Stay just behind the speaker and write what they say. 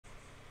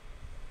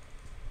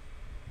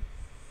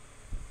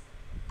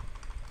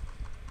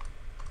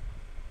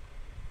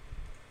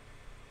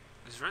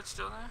Rit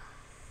still there?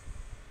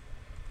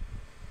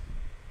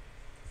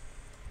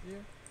 Yeah.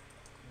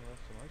 The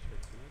last time I checked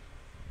it was.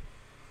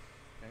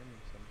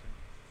 Gaming something.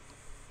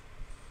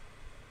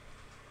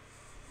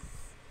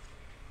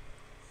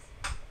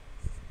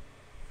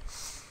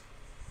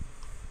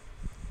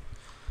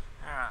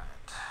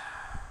 Alright.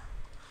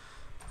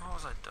 What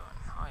was I doing?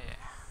 Oh yeah.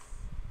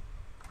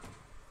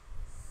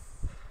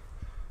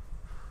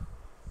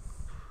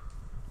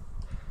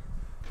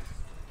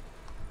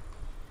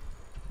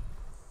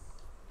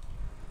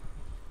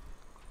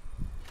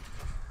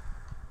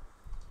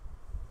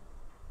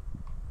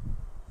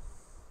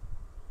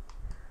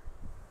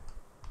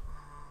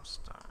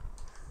 Stone.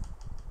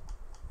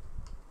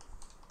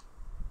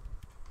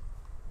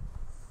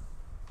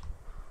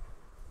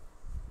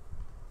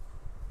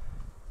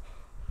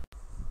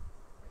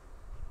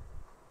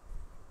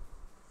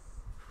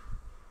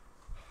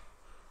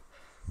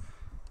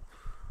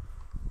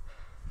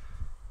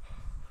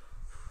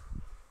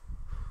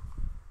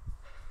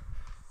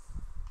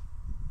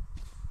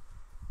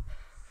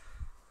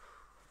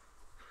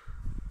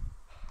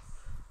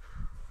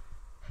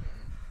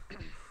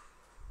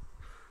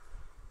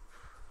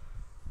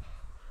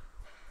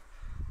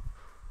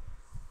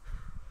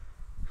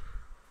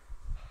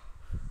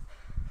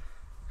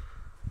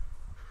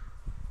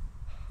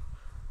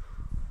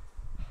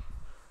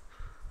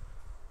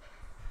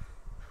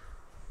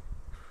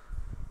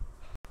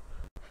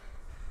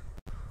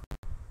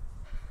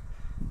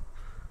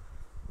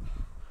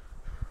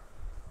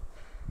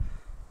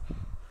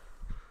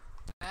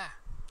 Ah!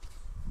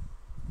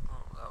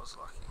 Oh, that was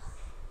lucky.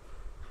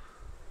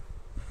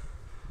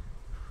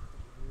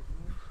 That's a weird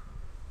noise.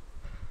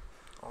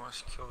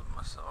 Almost killed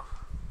myself.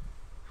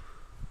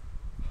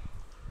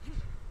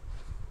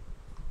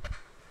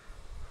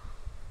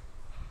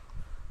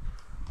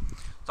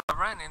 So I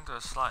ran into a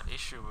slight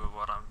issue with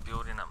what I'm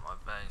building at my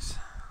base.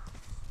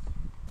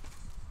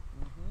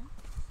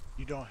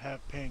 You don't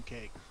have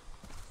pancakes.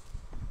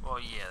 Well,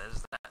 yeah,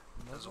 there's that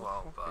as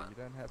well, but you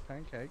don't have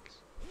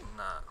pancakes.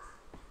 nah.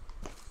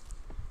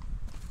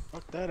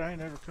 Fuck that, I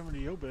ain't ever coming to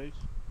your base.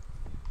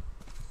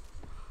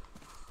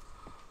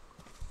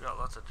 Got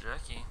lots of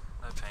jerky,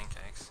 no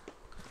pancakes.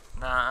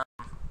 Nah,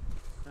 I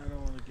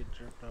don't want to get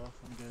jerked off,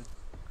 I'm good.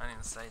 I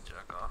didn't say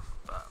jerk off,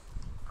 but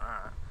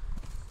alright.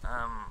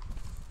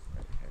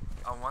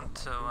 I want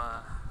to,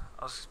 I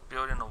was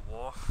building a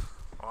wharf,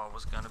 or I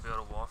was going to build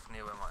a wharf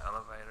near where my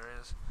elevator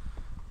is,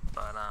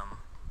 but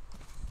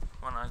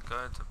when I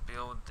go to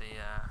build the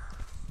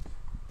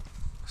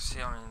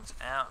ceilings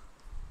out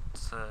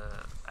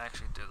to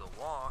actually do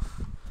the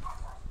wharf,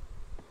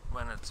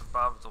 when it's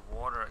above the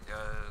water it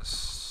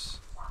goes,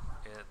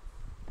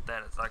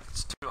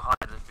 it's too high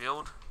to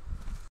build.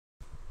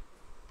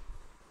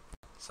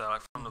 So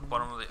like from the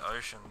bottom of the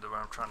ocean to where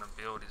I'm trying to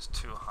build is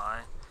too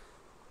high.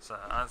 So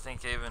I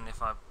think even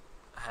if I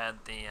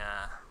had the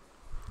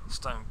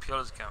stone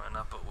pillars going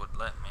up, it would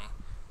let me,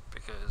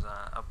 because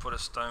I put a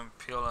stone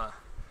pillar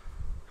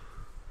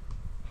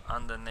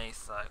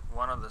underneath like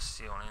one of the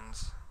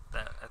ceilings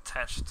that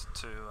attached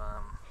to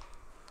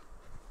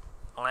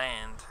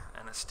land,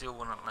 and it still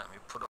wouldn't let me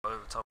put it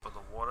over top of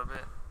the water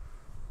bit.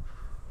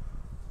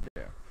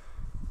 Yeah.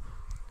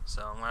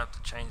 So I'm gonna have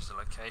to change the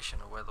location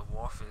of where the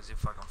wharf is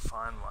if I can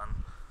find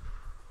one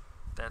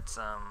that's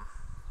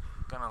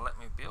gonna let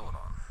me build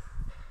on.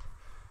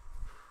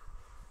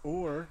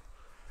 Or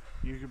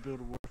you could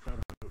build a wharf out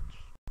of boats.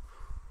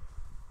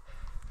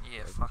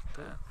 Yeah, fuck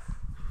that.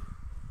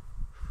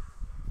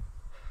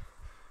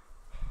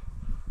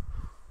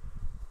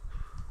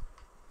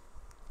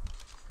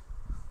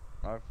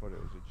 I thought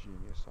it was a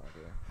genius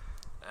idea.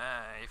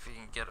 If you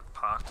can get it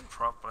parked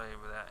properly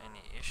without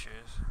any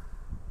issues.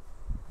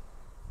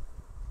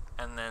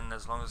 And then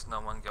as long as no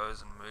one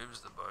goes and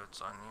moves the boats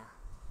on you.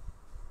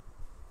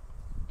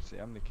 See,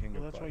 I'm the king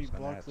Well, of that's boats. why you I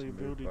know how block to the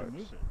ability boats. to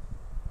move it.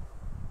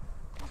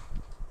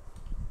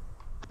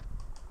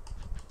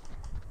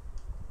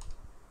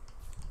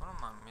 What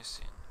am I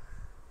missing?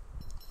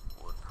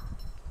 Wood.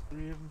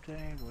 3 of them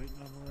tagged,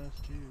 waiting on the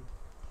last 2.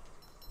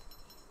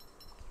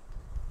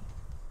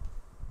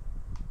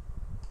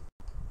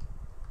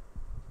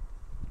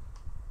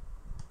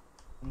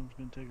 One of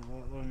them's gonna take a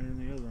lot longer than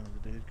the other one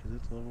did, because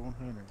it's level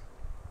 100.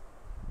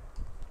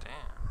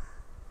 Damn.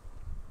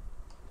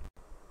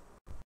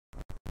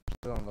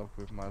 Still in love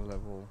with my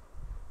level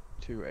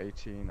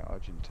 218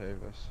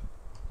 Argentavis.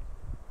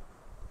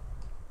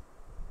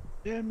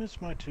 Yeah, I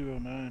missed my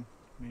 209.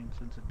 I mean,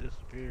 since it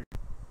disappeared.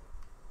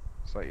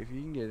 It's like, if you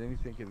can get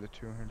anything in the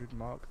 200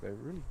 mark, they're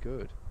really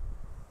good.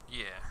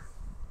 Yeah.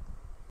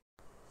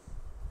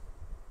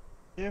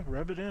 Yeah,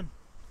 rub it in.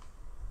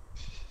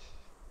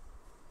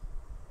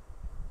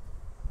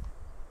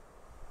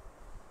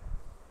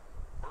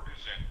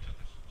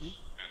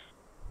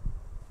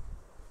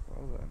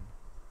 Well then.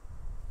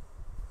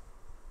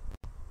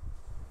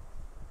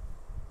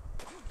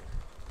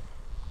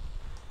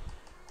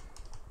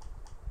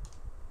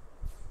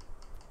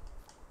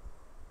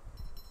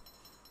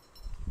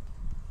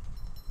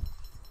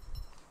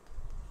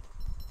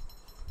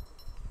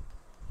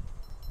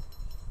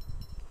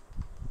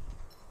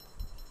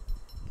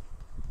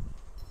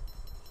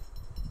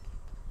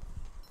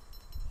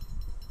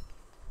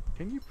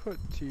 Can you put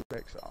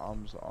T-Rex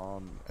arms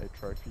on a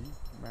trophy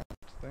mount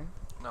thing?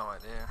 No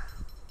idea.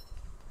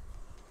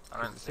 I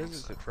 'Cause don't it think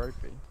says so. it's a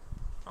trophy.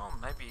 Oh,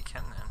 maybe you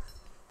can then.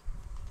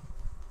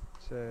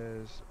 It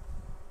says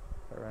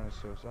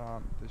Tyrannosaurus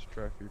arm. This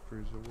trophy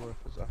proves your worth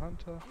as a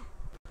hunter.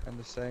 And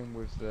the same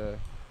with the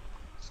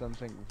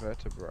something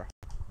vertebra.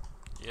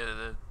 Yeah,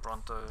 the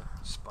Bronto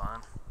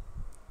spine.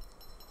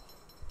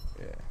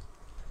 Yeah.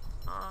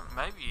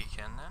 Maybe you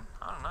can then.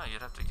 I don't know,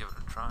 you'd have to give it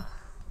a try.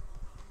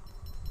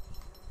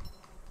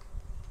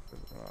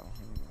 Well,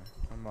 you know,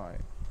 I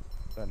might.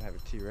 Don't have a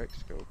T-Rex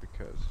skull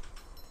because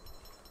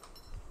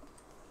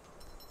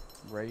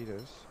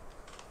Raiders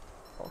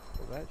fuck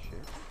all that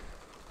shit.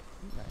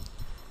 You know.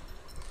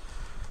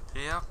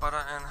 Yeah, but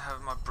I don't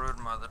have my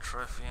broodmother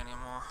trophy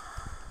anymore.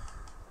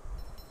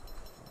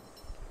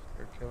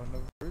 Go kill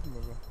another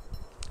broodmother.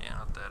 Yeah,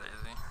 not that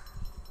easy.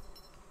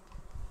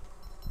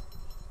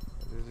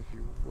 That is if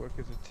you work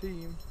as a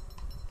team.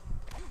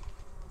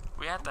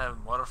 We had to have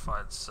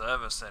modified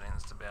server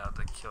settings to be able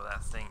to kill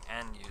that thing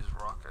and use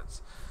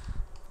rockets.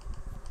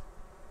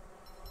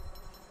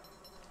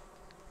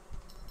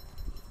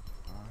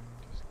 Fine,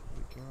 just keep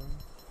it going.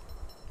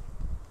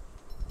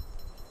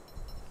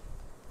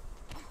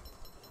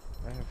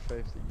 I have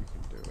faith that you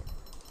can do it.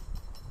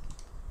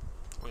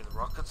 With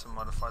rockets and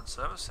modified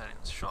server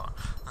settings, sure.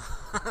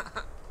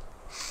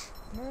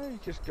 No, you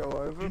just go Do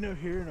over. you know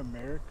here in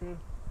America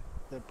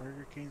that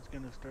Burger King's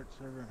gonna start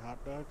serving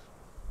hot dogs?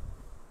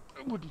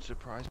 It wouldn't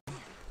surprise me.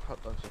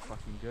 Hot dogs are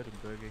fucking good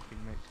and Burger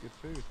King makes good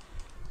food.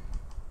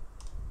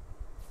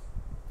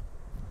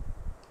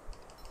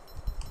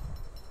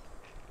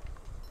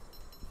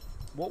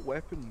 What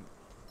weapon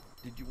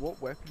did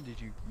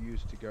you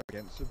use to go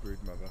against the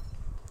broodmother?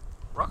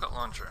 Rocket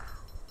launcher.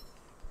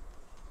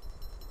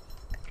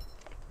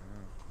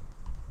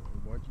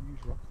 Why'd you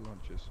use rocket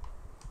launchers?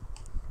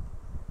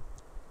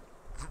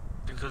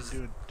 Because They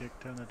do a dick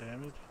ton of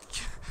damage.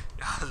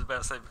 I was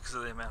about to say because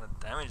of the amount of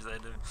damage they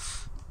do.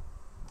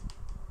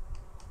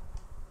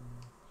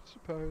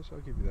 Suppose I'll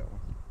give you that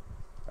one.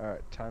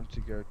 Alright, time to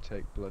go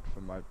take blood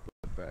from my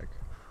blood bag.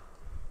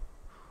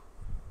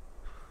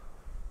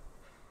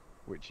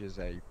 Which is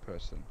a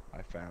person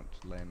I found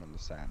laying on the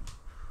sand.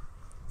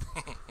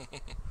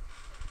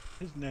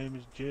 His name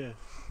is Jeff.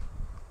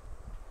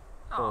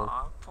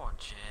 Aw, poor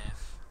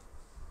Jeff.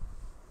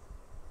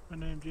 My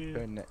name's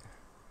Jeff.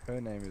 Her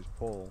name is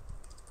Paul.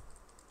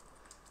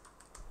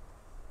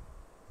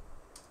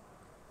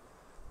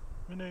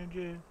 My name's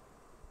Jeff.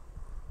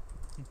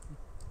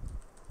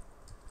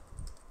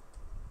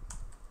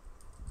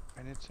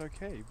 And it's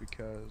okay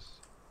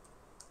because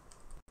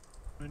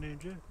My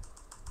name's Jeff.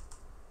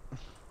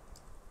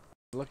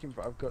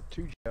 I've got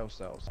 2 jail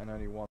cells and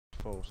only 1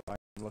 full, so I'm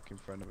looking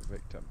for another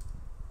victim.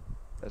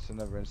 That's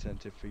another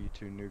incentive for you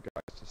 2 new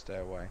guys to stay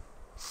away.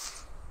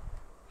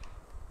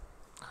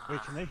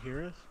 Wait, can they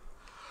hear us?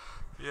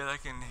 Yeah, they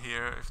can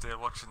hear it if they're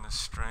watching the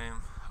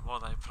stream while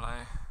they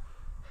play.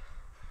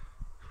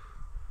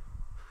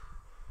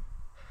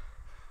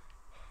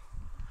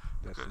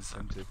 That's Because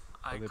incentive.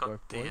 I Are they got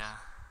both the boys?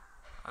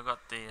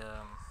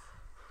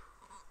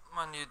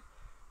 my new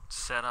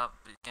setup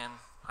again,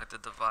 like the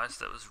device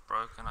that was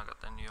broken. I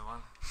got the new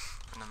one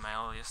in the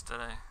mail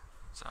yesterday,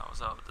 so I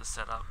was able to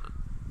set up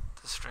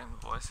to stream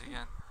the voice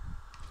again.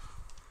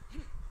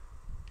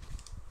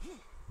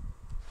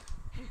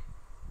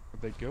 Are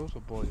they girls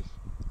or boys?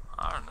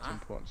 I don't It's know,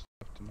 important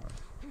stuff to know.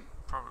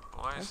 probably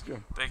boys. That's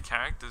good. Their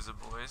characters are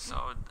boys, so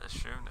I would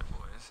assume they're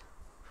boys.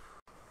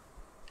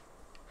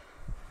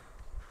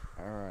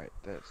 Alright,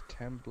 that's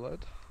 10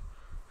 blood.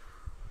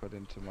 Put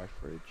into my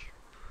fridge.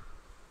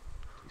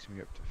 Takes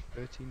me up to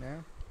 30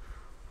 now.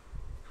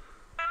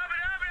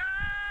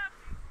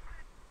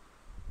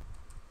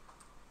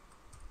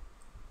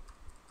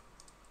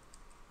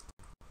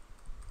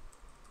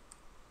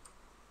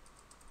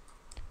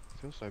 I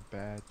feel so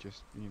bad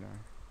just, you know,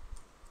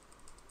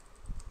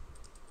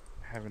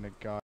 having a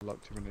guy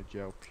locked him in a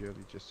jail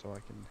purely just so I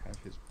can have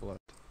his blood.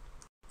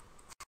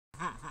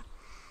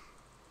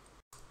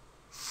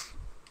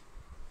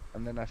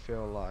 And then I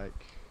feel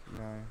like, you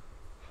know,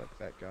 fuck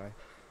that guy.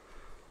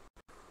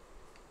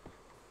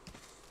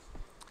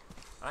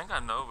 I think I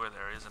know where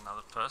there is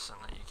another person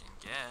that you can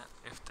get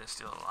if they're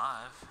still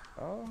alive.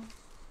 Oh,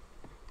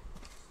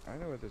 I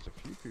know where there's a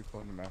few people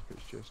on the map,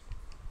 it's just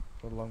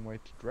a long way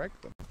to drag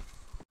them.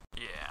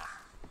 Yeah.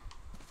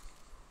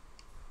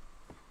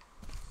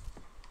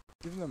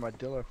 Even though my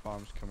Dillo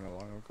farm's coming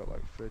along, I've got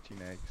like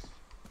 13 eggs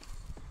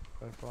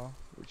so far,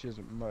 which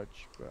isn't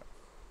much, but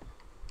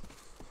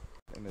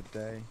in a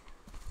day,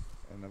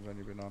 and I've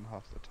only been on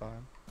half the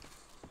time.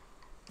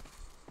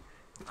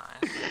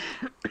 Nice.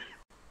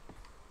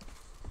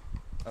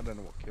 I don't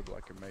know what kibble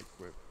I can make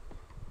with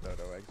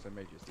dodo eggs, I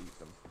may just eat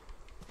them.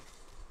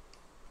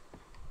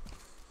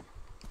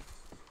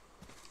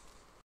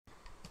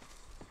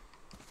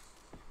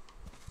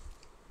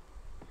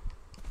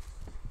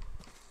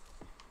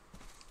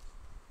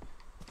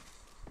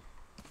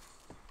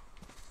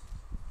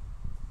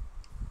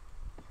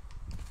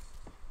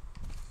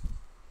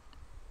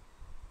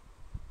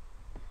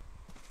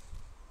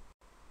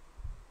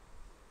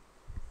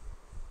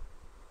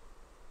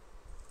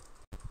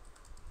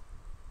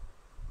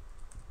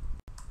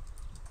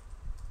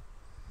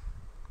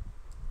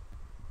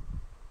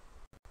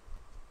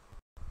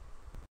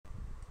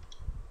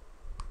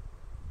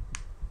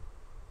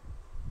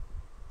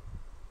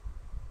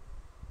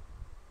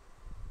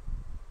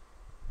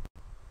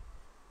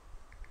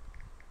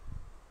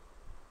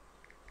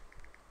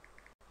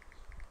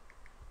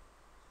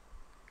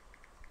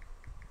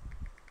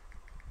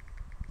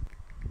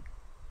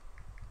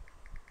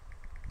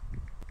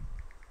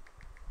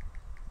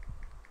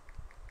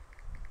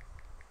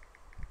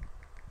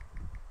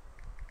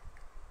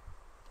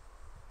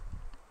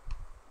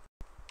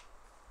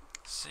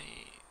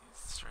 see.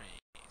 3,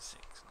 6,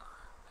 9.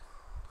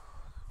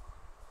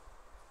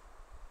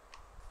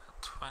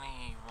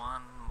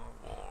 21 more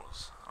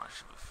walls. I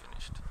should be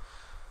finished.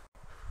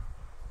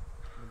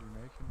 What are you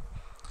making?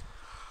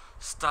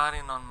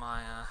 Starting on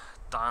my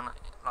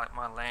like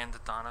my land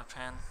dino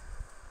pen.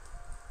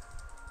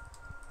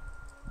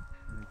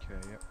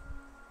 Okay, yep.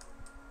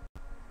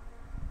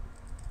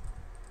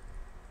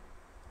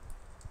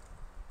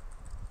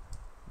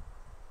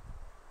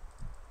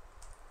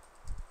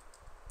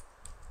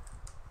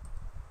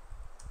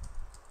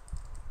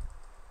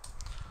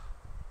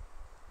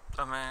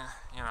 I mean,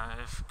 you know,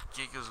 if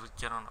Gigas would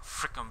get on a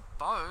frickin'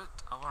 boat,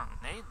 I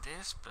wouldn't need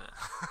this, but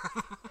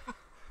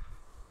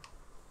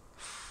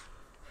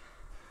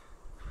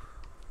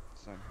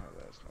Somehow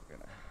that's not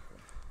gonna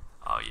happen.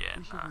 oh At yeah,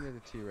 least you no. can get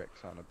a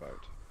T-Rex on a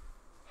boat.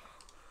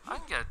 I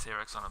can get a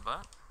T-Rex on a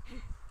boat.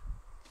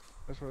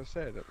 That's what I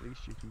said, at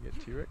least you can get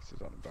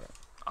T-Rexes on a boat.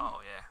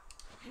 Oh yeah.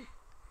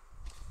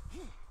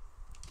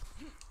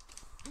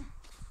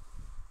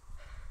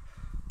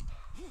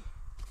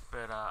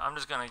 But I'm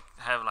just gonna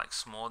have like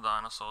small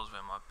dinosaurs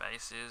where my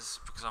base is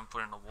because I'm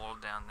putting a wall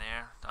down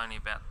there, only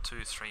about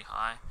 2-3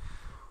 high,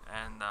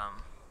 and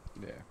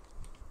Yeah.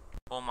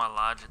 all my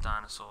larger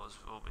dinosaurs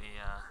will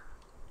be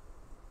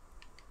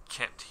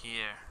kept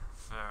here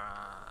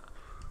for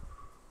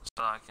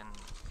so I can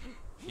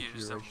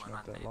use them Duration when of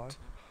I their need life. to.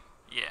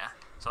 Yeah,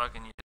 so I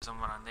can use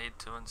them when I need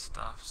to and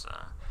stuff. So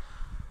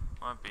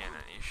won't be an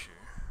issue.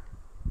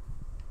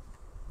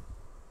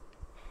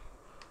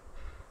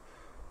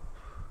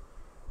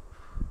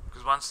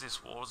 Because once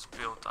this wall's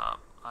built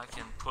up, I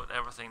can put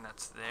everything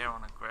that's there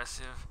on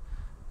aggressive,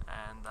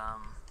 and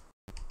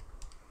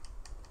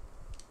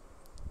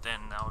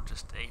then they'll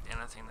just eat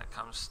anything that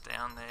comes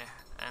down there.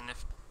 And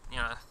if you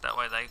know, that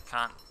way they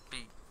can't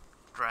be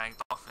dragged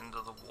off into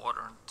the water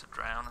and to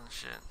drown and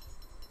shit.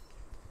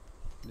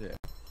 Yeah.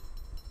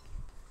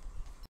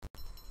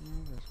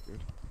 That's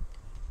good.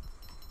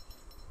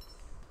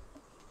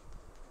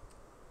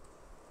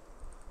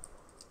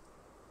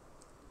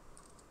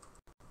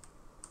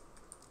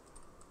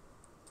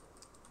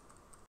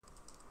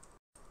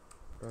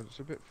 God, it's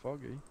a bit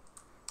foggy.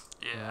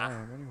 Where I Yeah.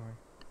 am anyway.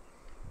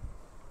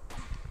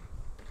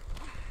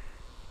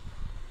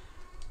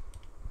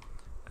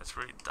 It's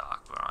really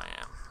dark where I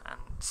am, and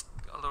it's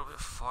a little bit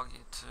foggy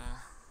too.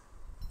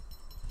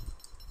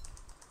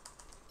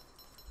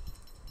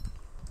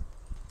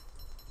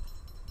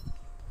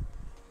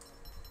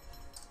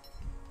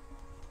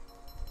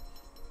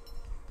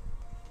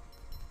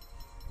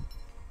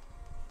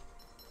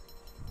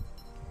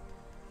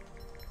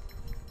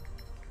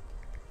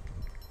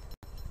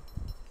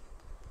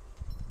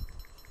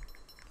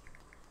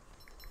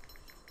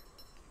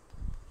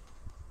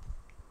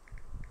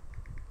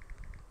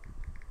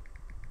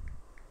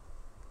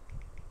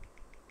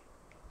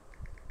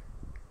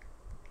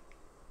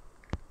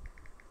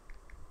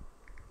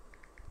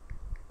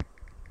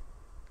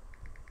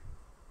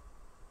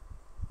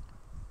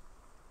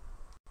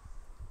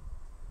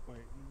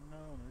 Waiting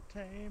on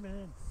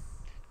entertainment.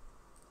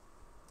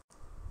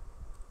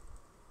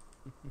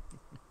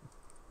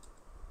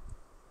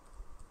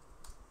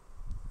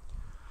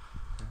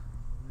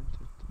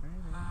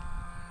 Entertaining.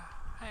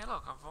 Hey,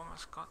 look, I've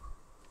almost got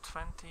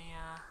 20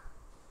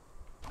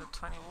 the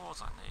 20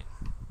 walls I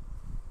need.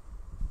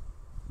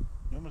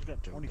 You almost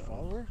got 20 Done.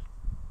 followers?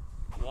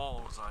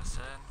 Walls, I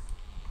said.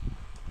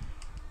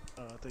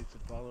 Oh, I thought you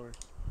said followers.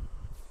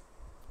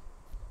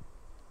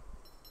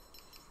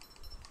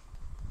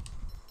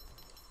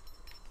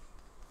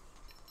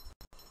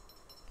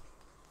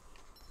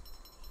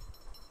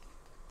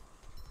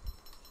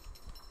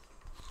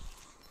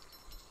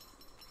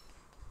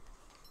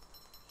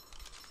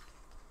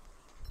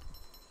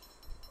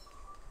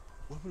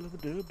 Wubba lubba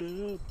dub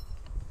dub.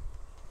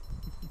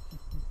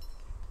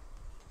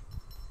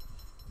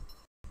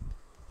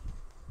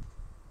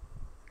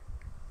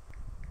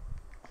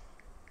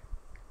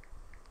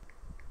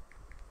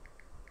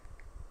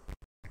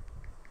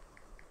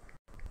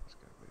 Let's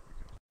go, baby,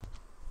 go.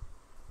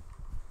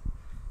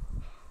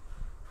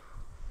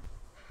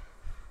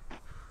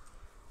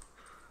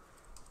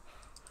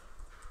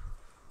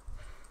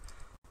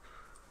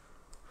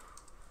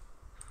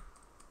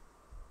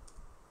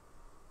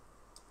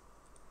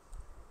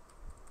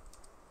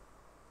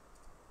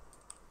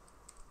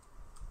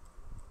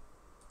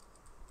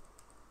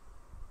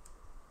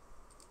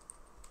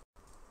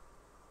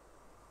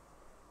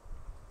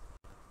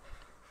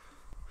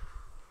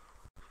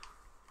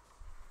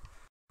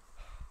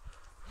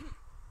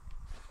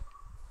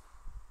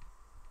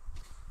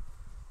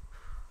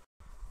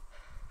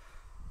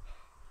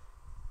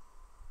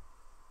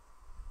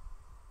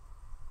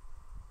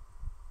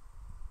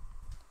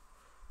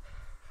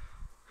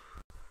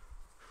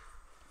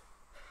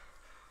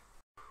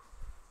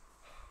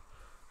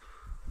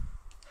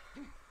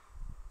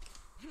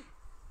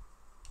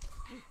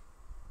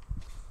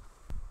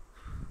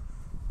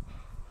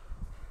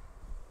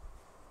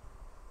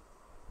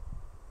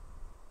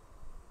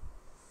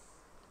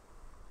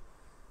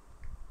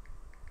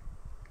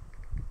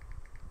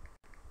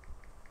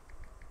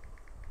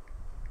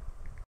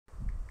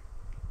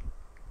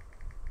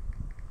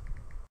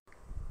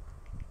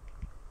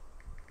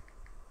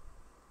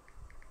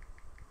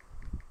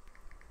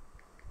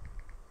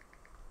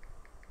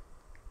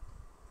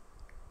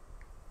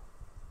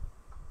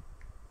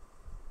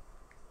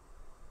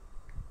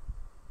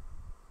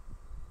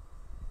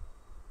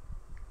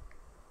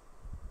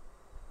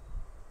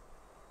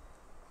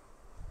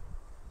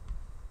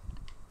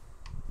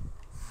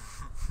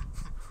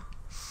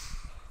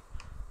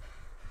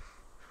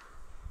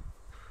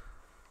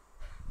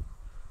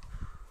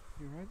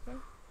 right there?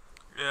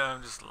 Yeah,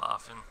 I'm just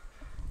laughing.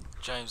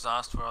 James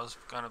asked where I was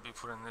going to be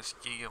putting this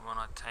giga when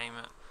I tame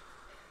it,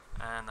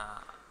 and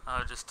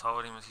I just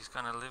told him he's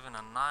going to live in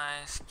a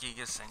nice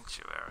giga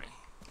sanctuary.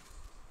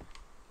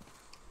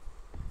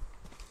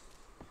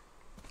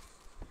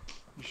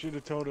 You should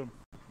have told him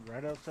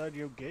right outside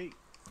your gate.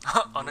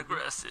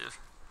 Unaggressive.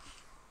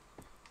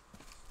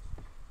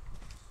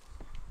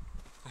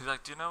 He's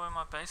like, do you know where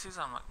my base is?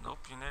 I'm like, nope,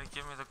 you need to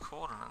give me the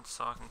coordinates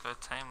so I can go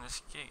tame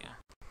this giga.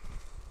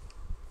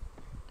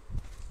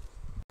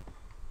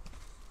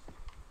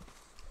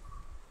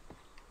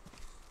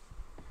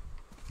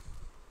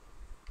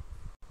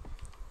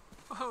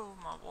 Oh,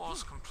 my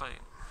wall's complete.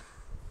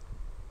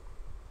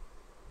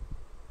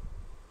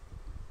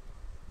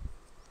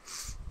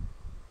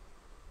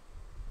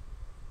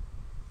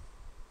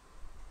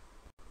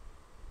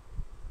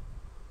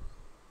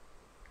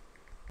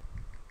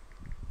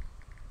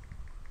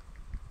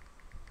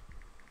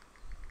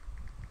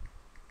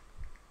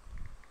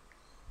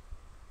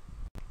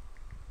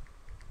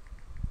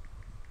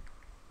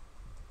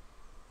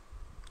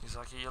 He's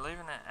like, are you leaving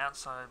it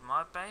outside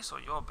my base or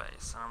your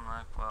base? And I'm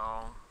like,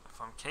 well, if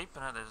I'm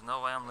keeping it, there's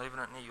no way I'm leaving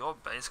it near your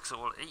base because it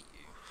will eat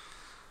you.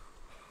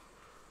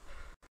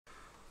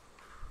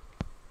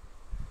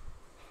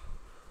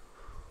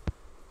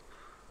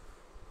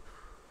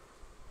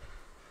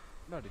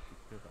 Not if you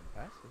put it on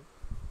passive.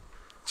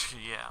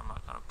 Yeah, I'm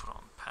not going to put it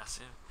on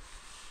passive.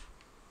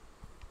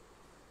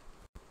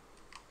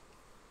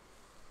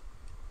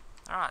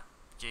 Alright,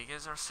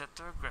 gigas are set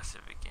to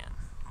aggressive again.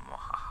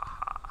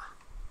 Mwahaha.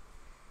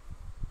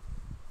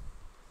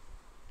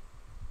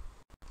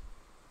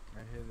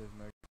 I hear there's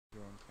no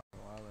giga on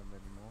Kyle Island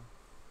anymore.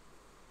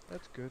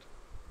 That's good.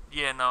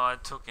 Yeah, no, I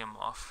took him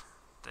off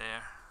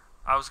there.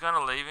 I was going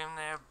to leave him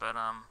there, but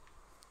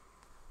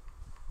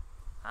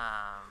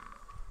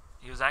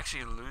he was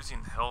actually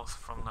losing health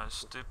from those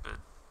stupid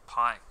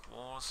pike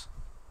wars,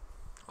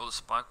 or the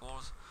spike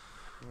wars.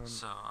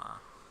 So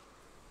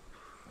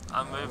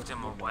I moved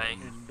him away.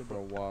 For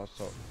a while,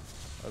 so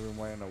I've been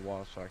waiting a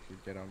while so I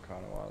could get on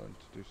Kano Island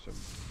to do some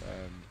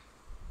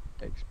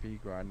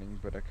XP grinding,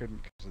 but I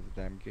couldn't because of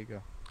the damn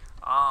giga.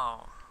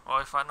 Oh, well,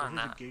 if I'd known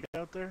There's that. a gig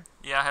out there?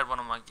 Yeah, I had one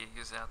of my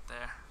gigas out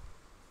there.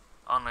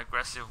 On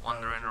aggressive,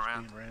 wandering just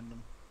around. being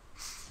random.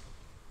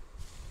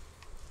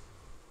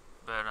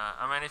 But,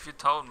 I mean, if you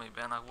told me,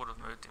 Ben, I would have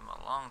moved him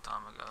a long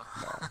time ago.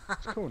 No,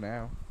 it's cool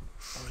now.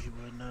 Oh, he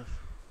wouldn't have.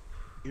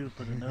 He would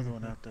put another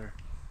one out there.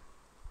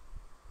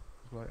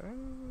 It's like,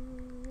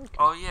 okay.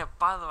 Oh, yeah,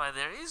 by the way,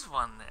 there is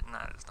one there. No,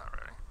 it's not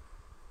really.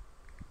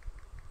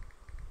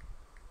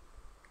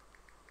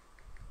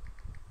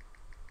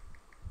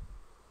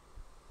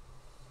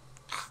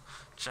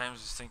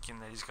 James is thinking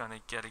that he's going to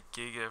get a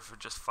giga for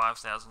just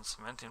 5,000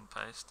 cementing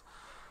paste.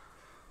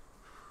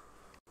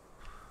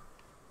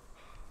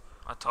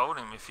 I told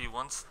him if he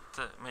wants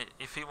me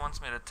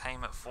to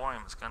tame it for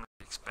him, it's going to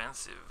be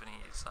expensive, and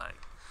he's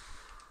like,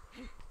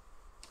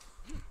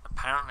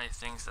 apparently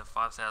thinks that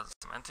 5,000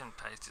 cementing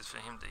paste is for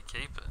him to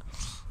keep it.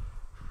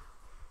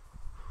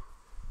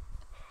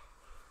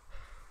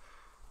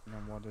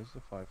 And what is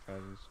the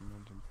 5,000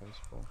 cementing paste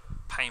for?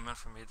 Payment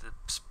for me to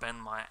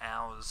spend my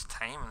hours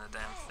taming the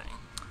damn thing.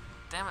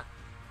 Damn it.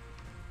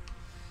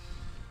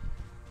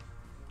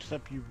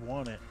 Except you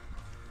want it.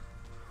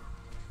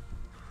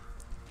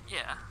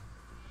 Yeah.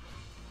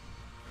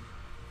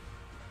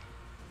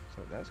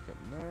 So that's got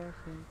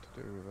nothing to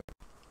do with it.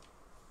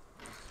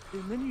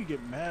 And then you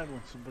get mad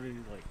when somebody,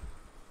 like,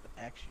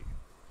 attacks you.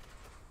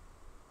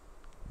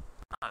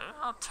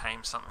 I'll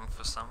tame something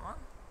for someone.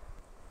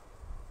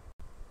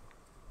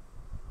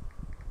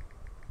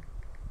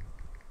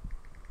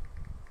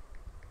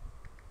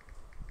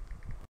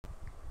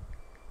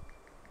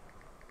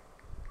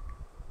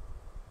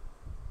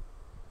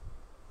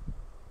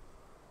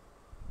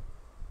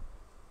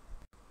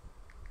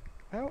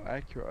 How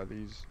accurate are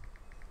these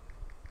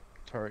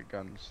turret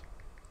guns?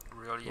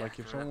 Really Like accurate.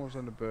 if someone was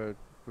on a bird,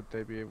 would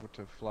they be able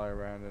to fly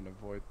around and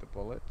avoid the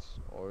bullets?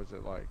 Or is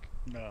it like,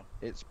 No.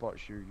 it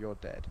spots you, you're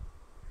dead?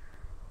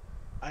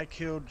 I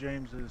killed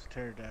James's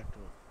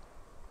pterodactyl.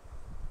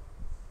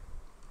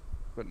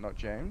 But not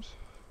James?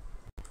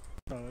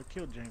 No, it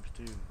killed James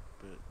too,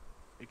 but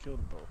it killed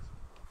them both.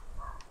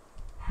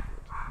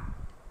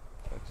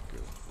 That's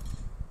good.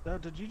 Now,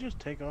 did you just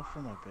take off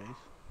from my base?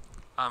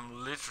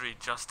 I'm literally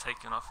just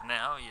taking off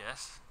now,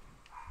 yes.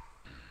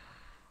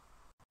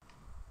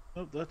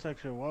 Nope, that's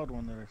actually a wild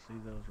one that I see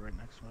that was right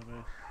next to my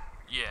base.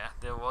 Yeah,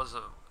 there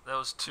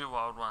was two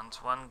wild ones.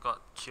 One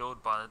got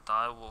killed by the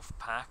direwolf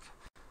pack,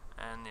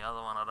 and the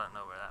other one I don't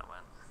know where that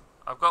went.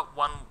 I've got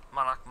one,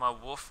 my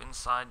wolf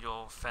inside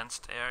your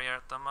fenced area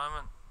at the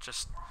moment,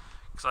 just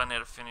because I need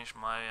to finish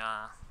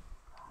my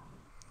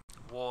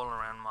wall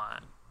around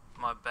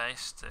my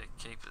base to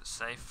keep it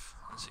safe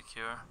and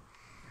secure.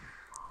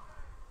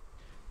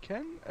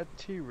 Can a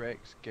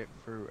T-Rex get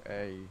through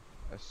a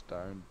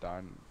stone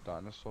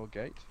dinosaur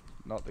gate?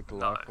 Not the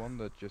Goliath one,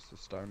 just the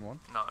stone one?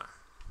 No.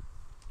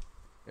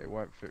 It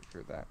won't fit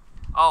through that.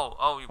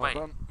 Oh, wait.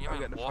 Hold on, You I'll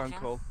mean get the walking? phone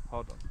call.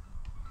 Hold on.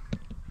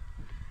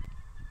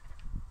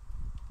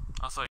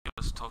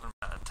 talking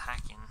about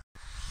attacking.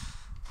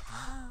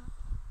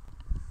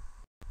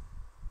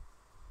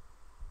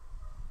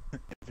 If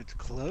it's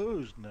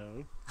closed,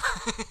 no.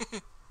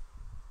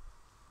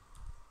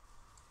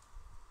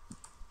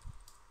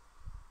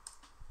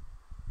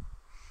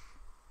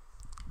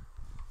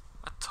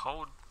 I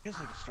told. I guess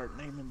I can start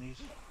naming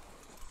these.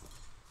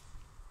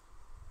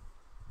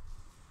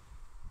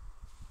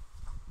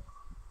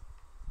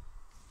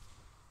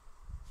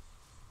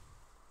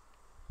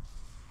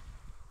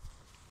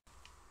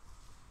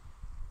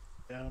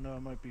 Yeah, I don't know, I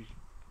might be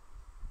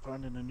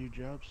finding a new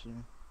job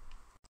soon.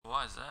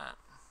 Why is that?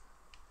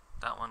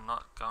 That one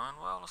not going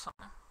well or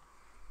something?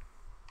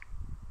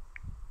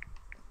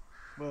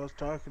 Well, I was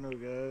talking to a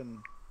guy and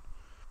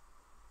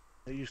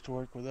they used to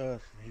work with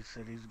us, and he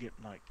said he's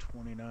getting like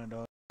 $29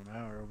 an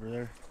hour over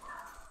there.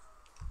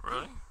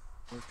 Really?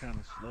 We're kind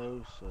of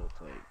slow, so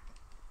it's like.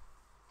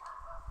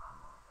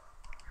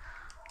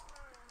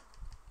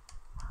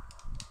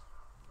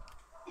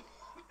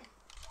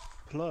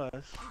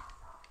 Plus,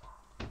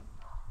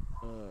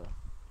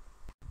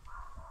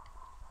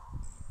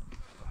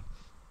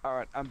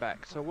 Alright, I'm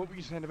back. So what were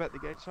you saying about the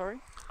gate, sorry?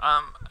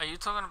 Are you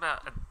talking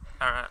about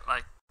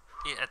like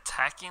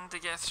attacking to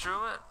get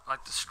through it,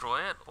 like destroy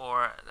it,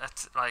 or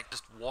that's like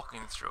just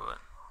walking through it?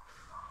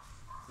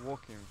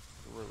 Walking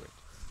through it.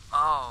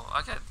 Oh,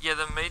 okay. Yeah,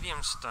 the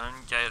medium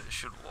stone gate it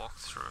should walk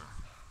through.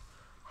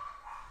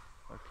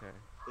 Okay.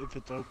 if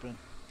it's open.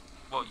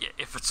 Well, yeah,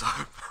 if it's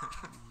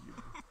open.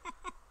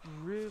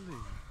 Really?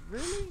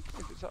 Really?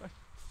 If it's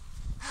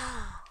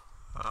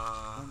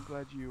I'm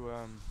glad you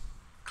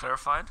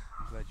Clarified?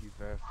 I'm glad you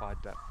verified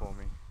that for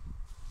me.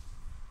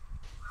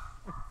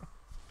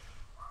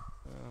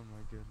 Oh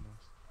my goodness.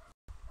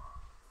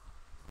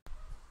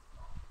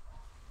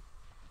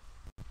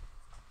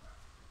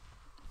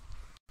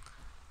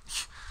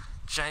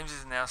 James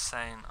is now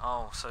saying,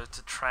 oh, so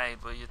to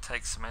trade, will you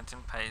take cement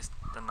and paste,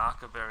 the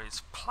narco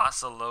berries,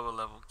 plus a lower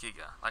level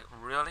giga? Like,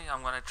 really?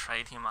 I'm going to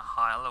trade him a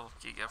higher level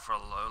giga for a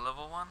low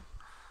level one?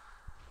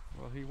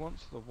 Well, he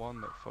wants the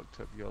one that fucked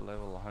up your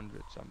level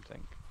 100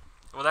 something.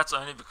 Well, that's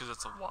only because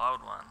it's a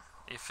wild one.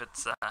 If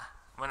it's,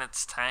 when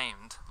it's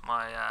tamed,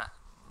 my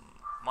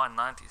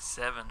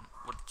 97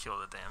 would kill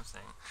the damn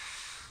thing.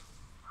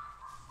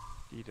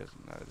 He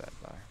doesn't know that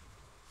though.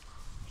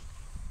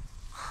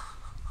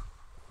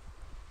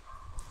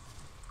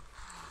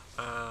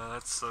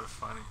 That's so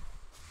funny.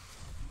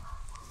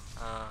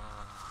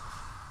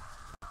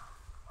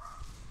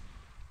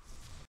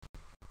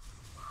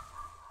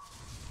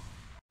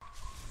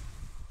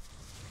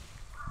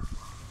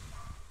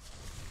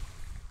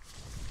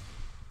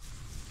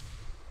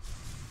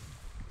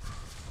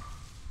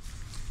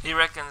 He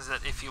reckons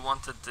that if he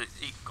wanted to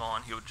eat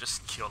gone, he would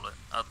just kill it.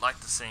 I'd like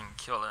to see him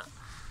kill it.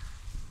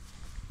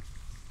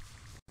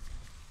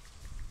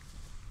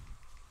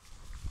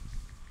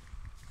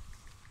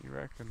 He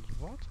reckons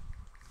what?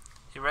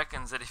 He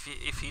reckons that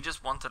if he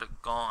just wanted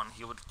it gone,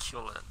 he would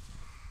kill it.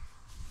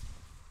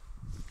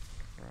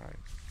 Right.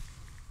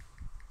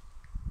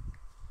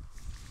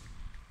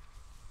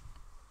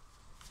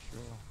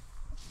 Sure.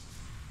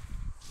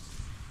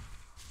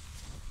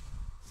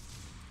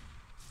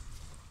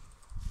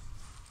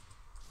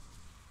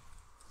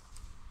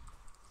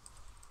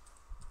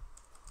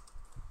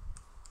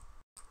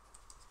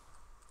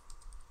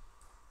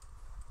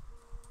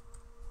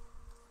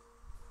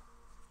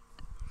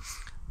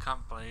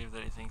 Can't believe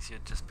that he thinks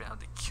he'd just be able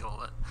to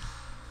kill it.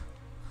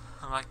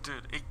 I'm like,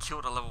 dude, it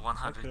killed a level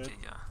 100 Okay.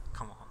 giga.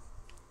 Come on.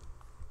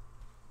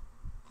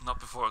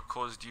 Not before it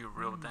caused you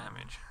real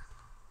damage.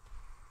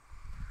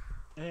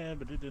 Yeah,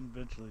 but it didn't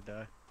eventually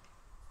die.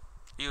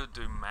 It would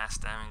do mass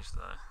damage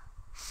though.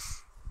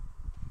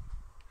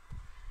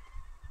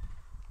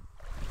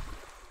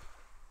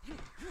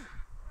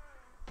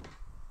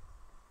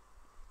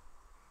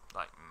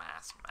 Like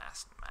mass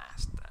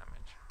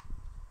damage.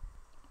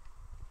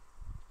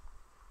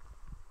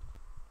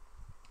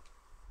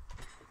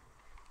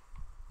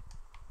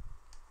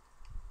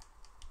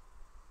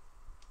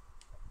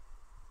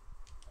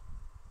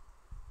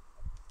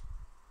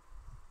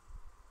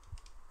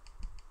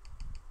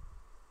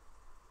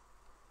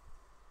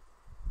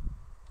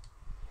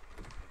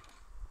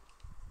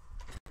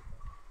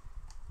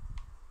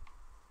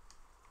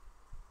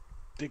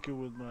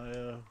 Sticking with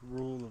my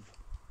rule of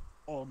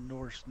all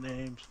Norse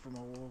names for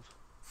my wolves.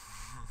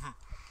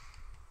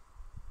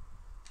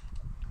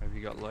 Have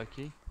you got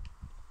Loki?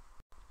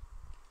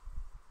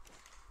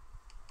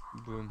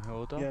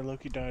 Boomhilda? Yeah,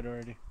 Loki died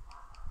already.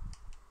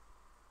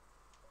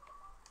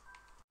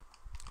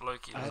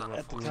 Loki I was had, on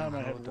at the Wolf. time, I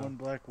had Hold on. one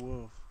black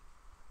wolf,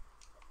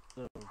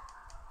 so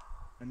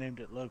I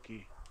named it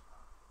Loki.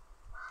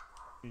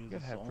 You Because could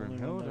it's have the only one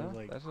that was Broomhilda.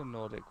 like That's a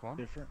Nordic one.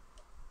 different.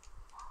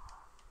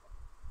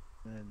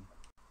 And then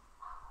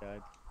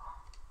died.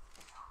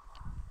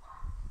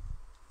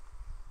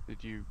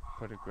 Did you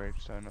put a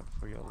gravestone up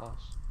for your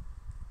loss?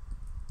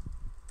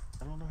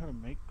 I don't know how to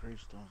make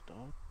gravestones,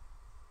 dog.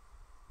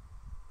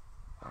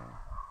 Oh.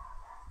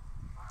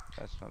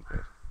 That's not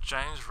good.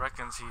 James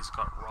reckons he's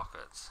got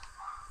rockets.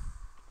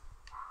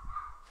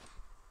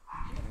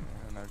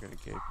 Yeah, and got a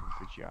guy from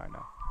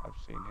Vagina. I've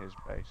seen his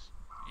base.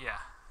 Yeah.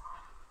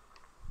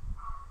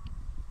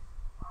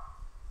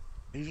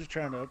 He's just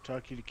trying to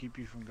uptalk you to keep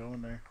you from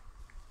going there.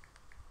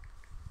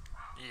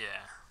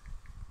 Yeah.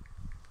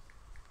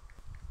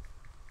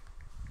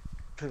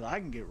 Cause I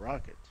can get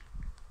rockets.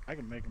 I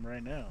can make them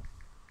right now.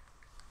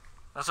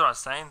 That's what I was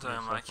saying to Yeah,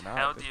 him. so Like, for now,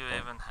 how at do this you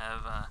point. even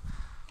have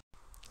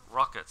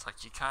rockets?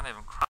 Like, you can't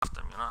even craft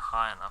them. You're not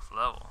high enough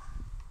level.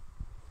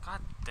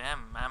 God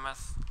damn,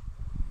 mammoth.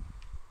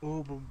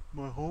 Oh, but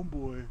my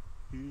homeboy,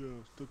 he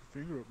stuck a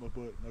finger up my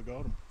butt and I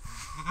got him.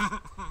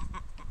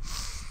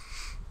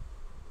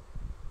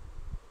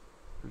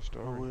 True Oh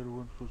story. wait, I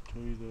wasn't supposed to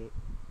tell you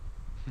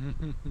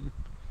that.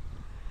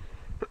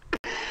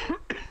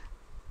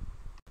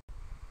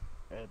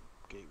 That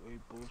gateway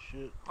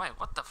bullshit. Wait,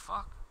 what the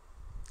fuck?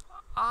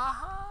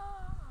 Aha!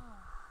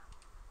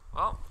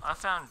 Well, I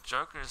found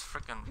Joker's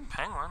freaking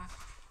penguin.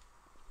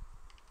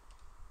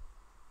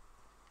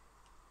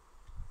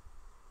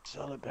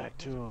 Sell it back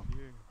to him.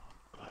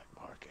 Black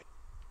market.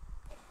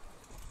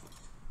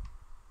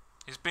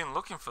 He's been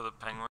looking for the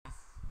penguin. It's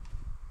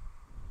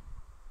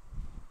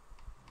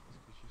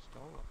because you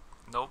stole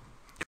it. Nope.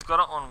 He's got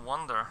it on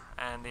Wander,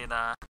 and it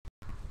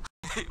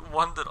it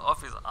wandered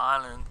off his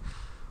island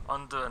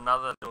onto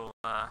another little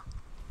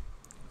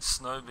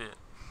snow bit.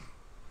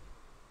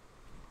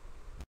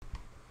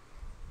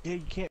 Yeah,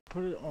 you can't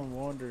put it on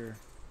Wander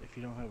if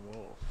you don't have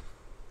walls.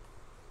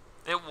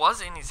 It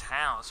was in his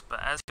house,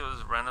 but as he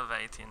was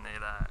renovating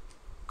it,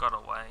 got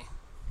away.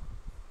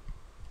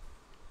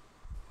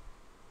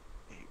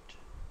 8.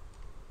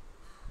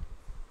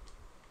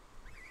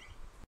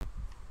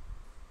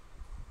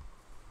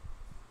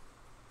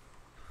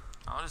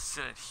 I'll just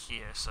sit it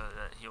here so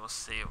that he will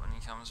see it when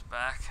he comes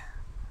back.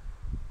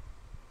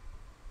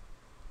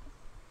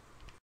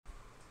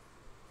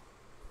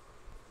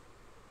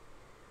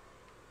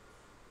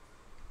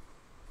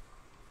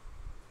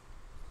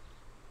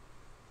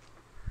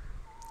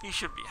 He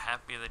should be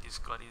happy that he's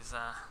got his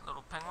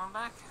little penguin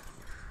back.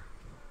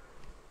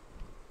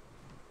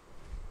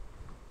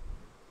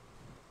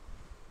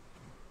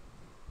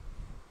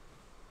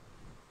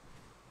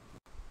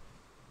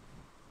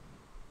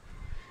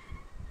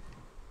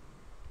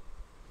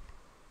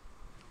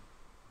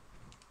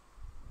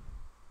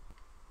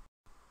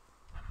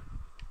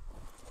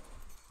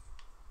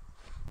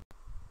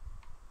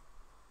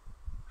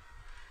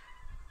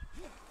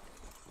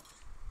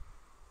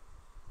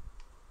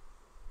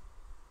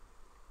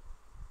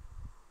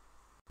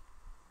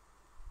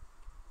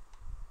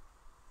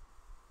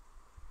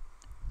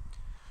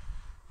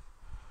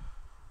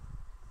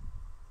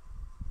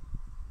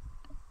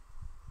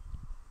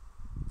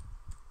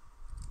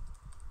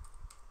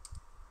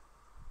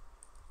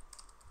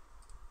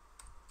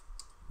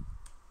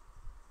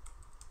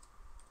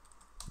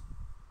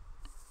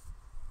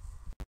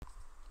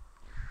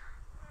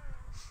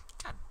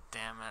 God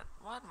damn it.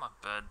 Why did my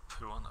bird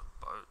poo on the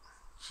boat?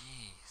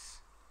 Jeez.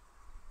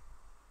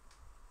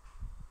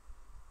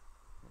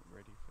 Not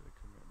ready for the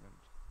commitment.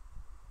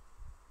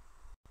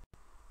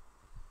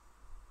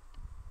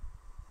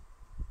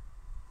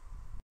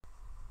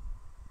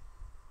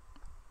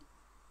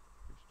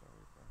 True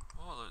story,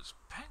 bro. All those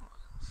penguins.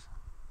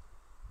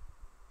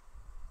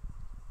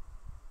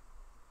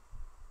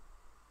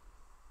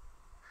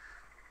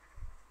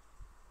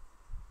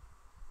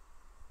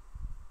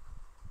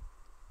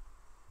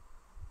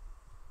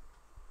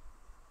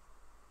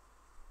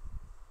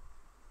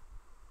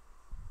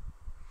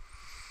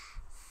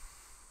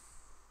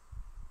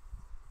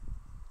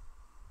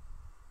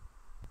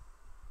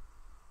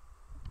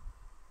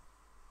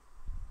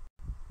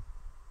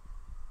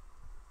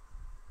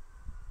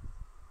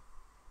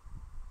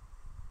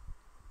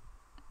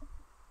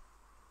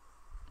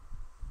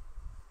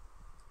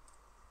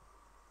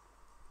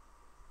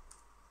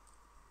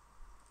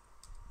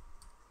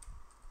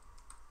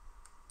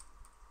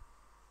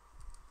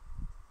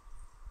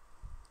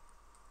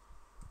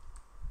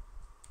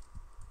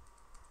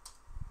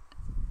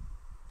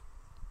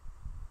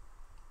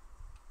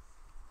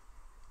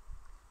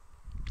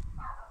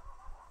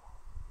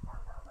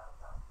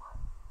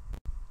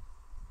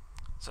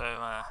 So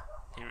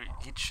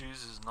he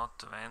chooses not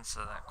to answer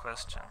that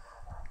question.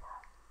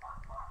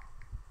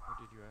 What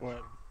did you ask What?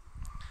 him?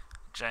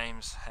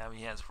 James, how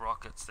he has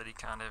rockets that he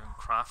can't even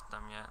craft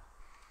them yet.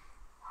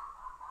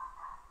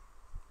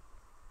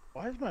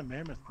 Why is my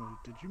mammoth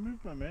moved? Did you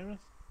move my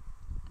mammoth?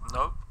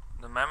 Nope.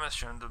 The mammoth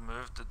shouldn't have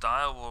moved. The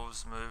dire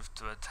wolves moved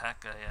to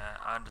attack a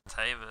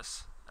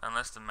Argentavis,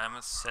 unless the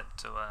mammoth's set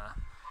to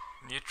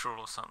neutral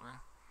or something.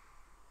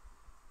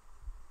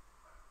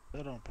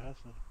 That on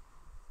passive.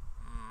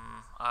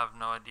 I have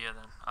no idea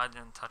then. I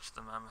didn't touch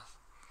the mammoth.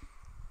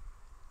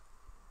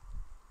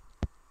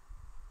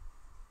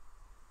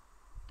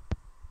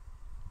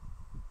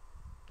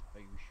 Are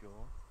you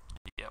sure?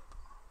 Yep.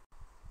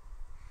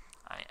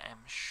 I am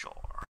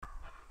sure.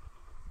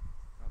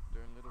 Not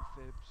doing little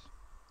fibs.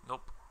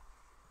 Nope.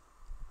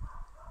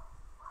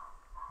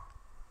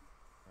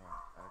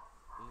 Alright, I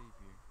believe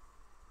you.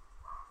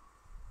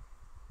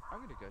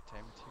 I'm gonna go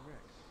tame a T-Rex.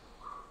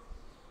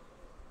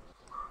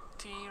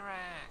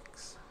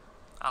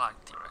 I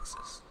like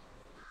T-Rexes.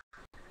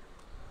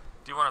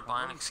 Do you want a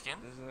bionic skin?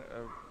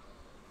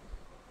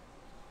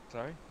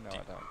 Sorry? No, I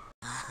don't.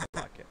 I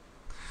like it.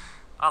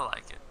 I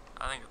like it.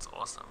 I think it's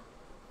awesome.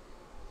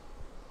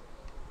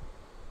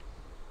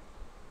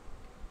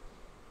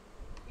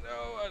 No,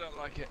 I don't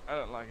like it. I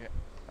don't like it.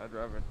 I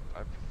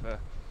prefer.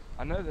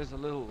 I know there's a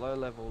little low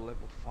level,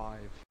 level 5,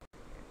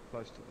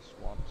 close to the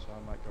swamp, so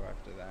I might go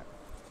after that.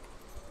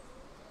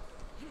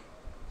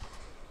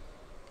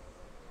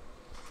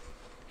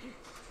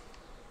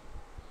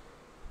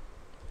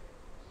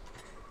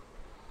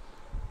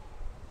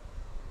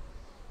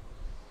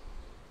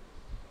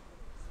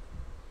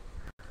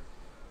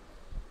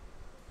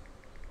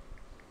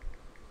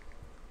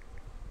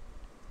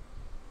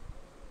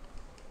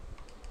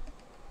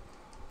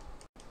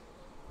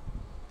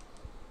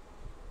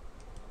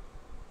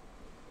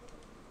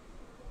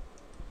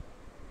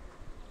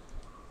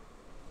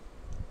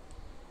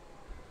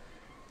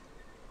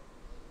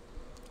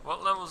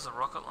 What level's the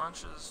rocket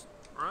launchers,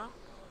 Room?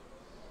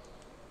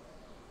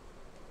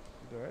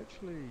 They're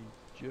actually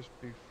just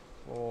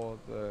before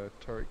the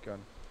turret gun.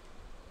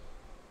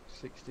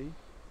 60,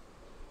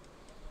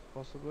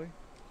 possibly.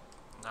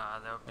 Nah,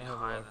 that would be I'll have a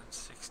higher look. than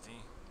 60.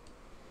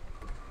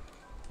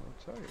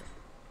 I'll tell you.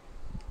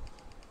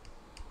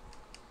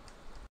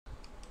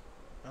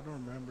 I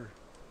don't remember.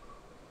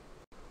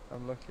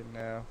 I'm looking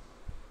now.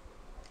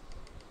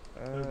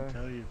 Couldn't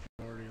tell you if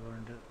you already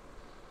learned it.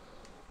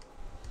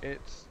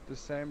 It's the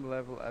same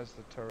level as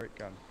the turret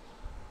gun.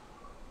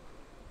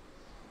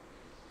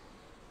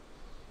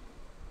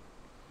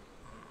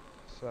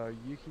 So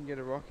you can get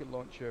a rocket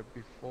launcher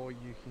before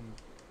you can...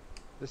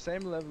 The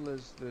same level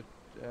as the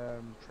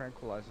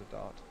tranquilizer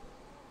dart.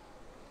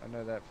 I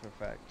know that for a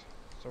fact.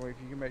 So if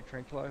you can make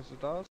tranquilizer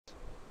darts,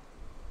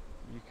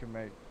 you can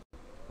make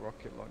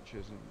rocket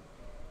launchers and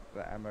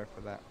the ammo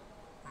for that.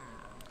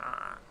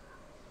 Alright.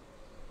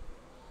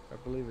 I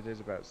believe it is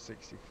about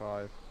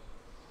 65.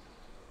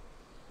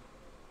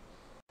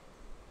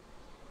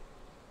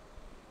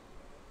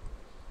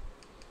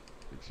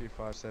 $65,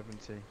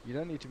 $70. You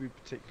don't need to be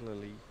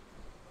particularly...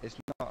 It's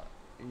not,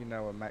 you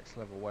know, a max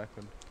level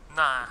weapon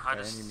Nah, I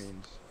by just any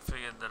means.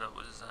 figured that it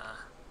was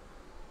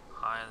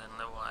higher than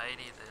level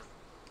 80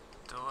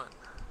 to do it.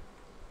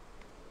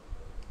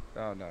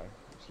 Oh no,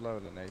 it's lower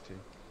than 80.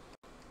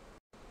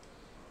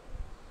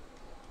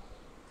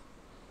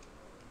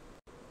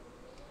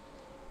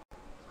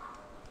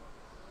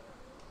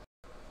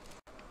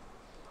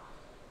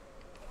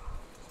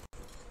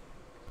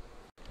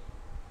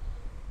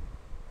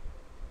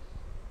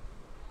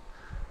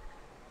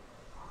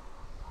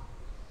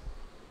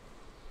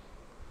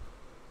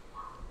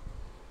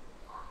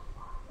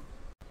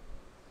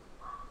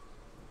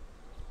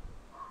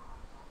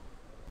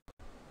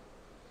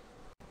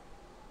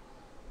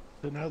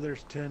 So now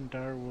there's 10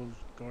 direwolves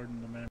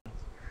guarding the mammoth.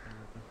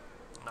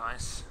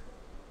 Nice.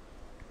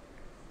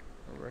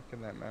 I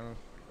reckon that mammoth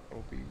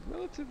will be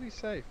relatively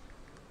safe.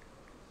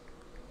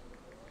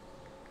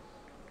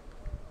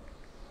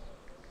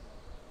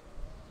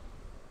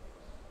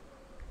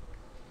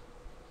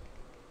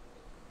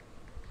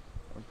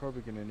 I'm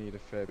probably going to need a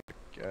fair bit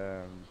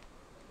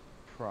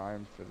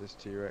prime for this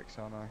T-Rex,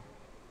 aren't I?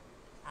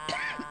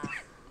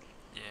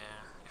 Yeah,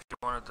 if you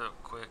want to do it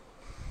quick.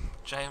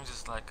 James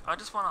is like, I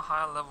just want a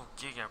higher level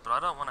Giga, but I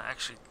don't want to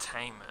actually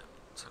tame it.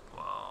 It's like,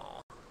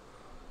 well...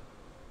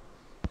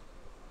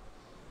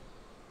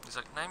 He's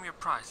like, name your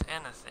price,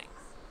 anything.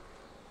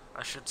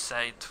 I should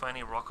say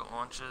 20 rocket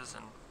launchers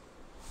and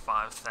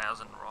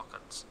 5,000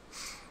 rockets.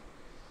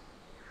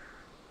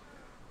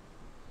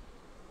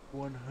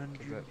 100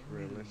 Because that's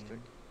realistic.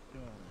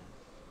 million.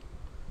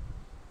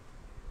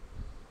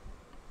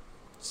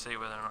 See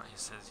whether or not he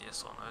says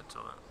yes or no to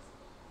it.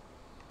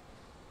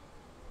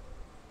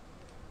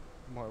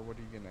 What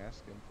are you going to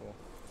ask him for?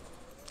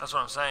 That's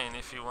what I'm saying.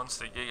 If he wants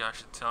the Giga, I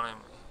should tell him,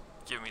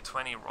 give me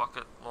 20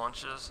 rocket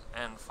launchers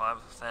and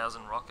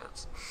 5,000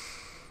 rockets.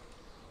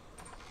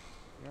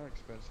 You know how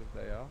expensive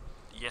they are?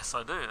 Yes,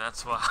 I do.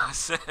 That's why I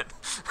said.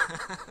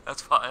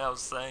 That's why I was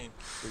saying.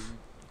 But you...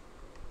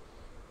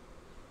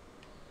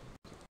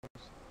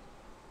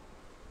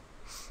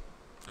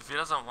 If he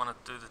doesn't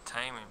want to do the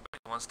taming, but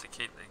he wants to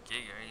keep the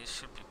Giga, he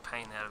should be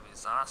paying out of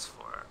his ass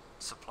for it.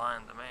 Supply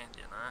and demand,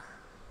 you know?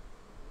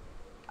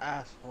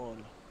 Asshole.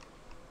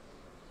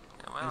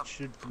 Yeah, well, It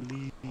should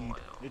bleed.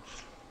 oil.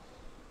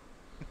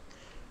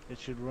 It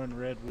should run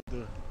red with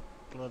the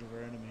blood of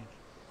our enemies.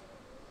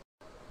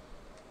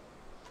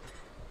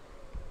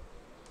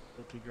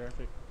 Guilty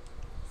graphic.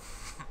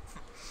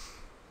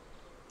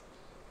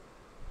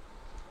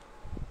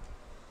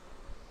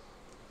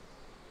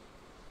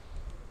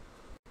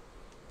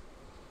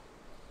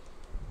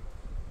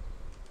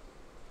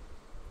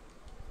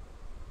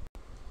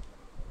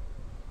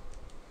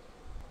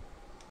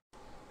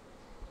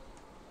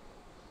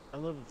 I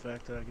love the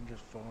fact that I can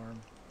just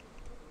farm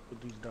with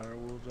these dire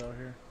wolves out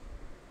here.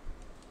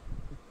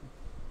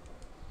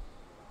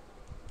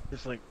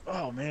 It's like,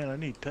 oh man, I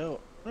need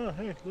pelt. Oh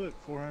hey, look,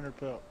 400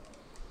 pelt.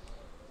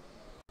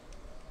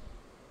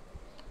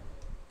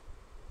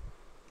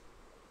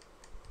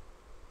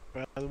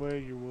 By the way,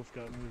 your wolf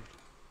got moved.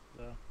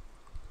 So,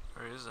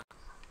 Where is it?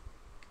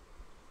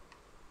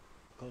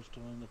 close to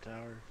one of the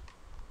towers.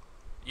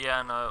 Yeah,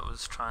 I know it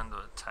was trying to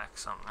attack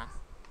something.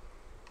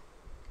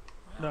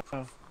 Yeah,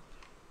 No,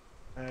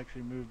 I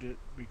actually moved it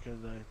because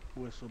I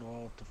whistled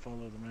all to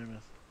follow the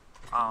mammoth.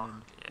 oh, And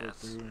then went yes.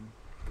 through and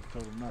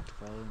told him not to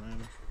follow the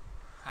mammoth.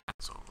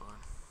 That's all good.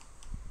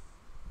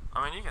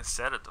 I mean, you can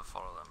set it to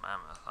follow the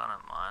mammoth. I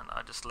don't mind.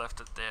 I just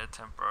left it there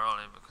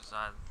temporarily because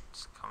I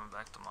was coming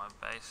back to my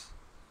base.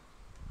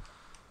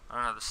 I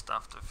don't have the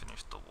stuff to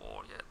finish the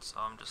wall yet, so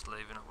I'm just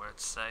leaving it where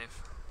it's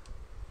safe.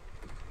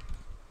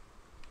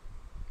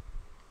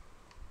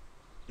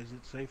 Is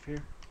it safe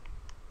here?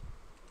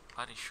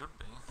 Bloody should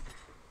be.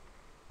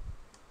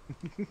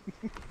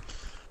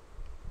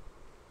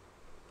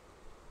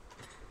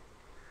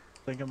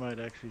 I think I might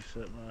actually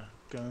set my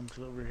guns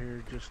over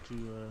here just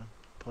to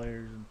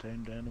players and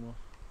tamed animals.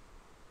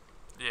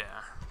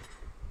 Yeah.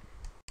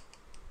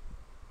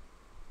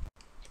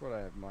 That's what I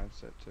have mine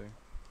set to.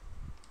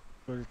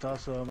 But it's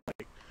also, I'm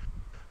like,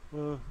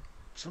 well,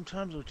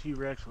 sometimes a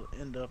T-Rex will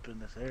end up in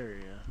this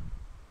area.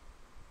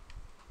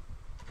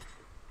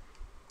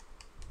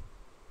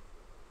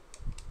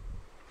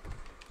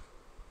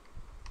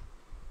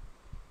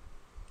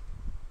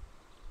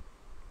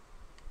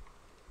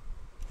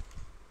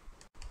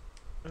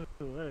 Oh,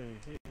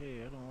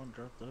 hey, I don't want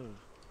to drop those.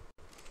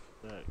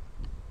 Back.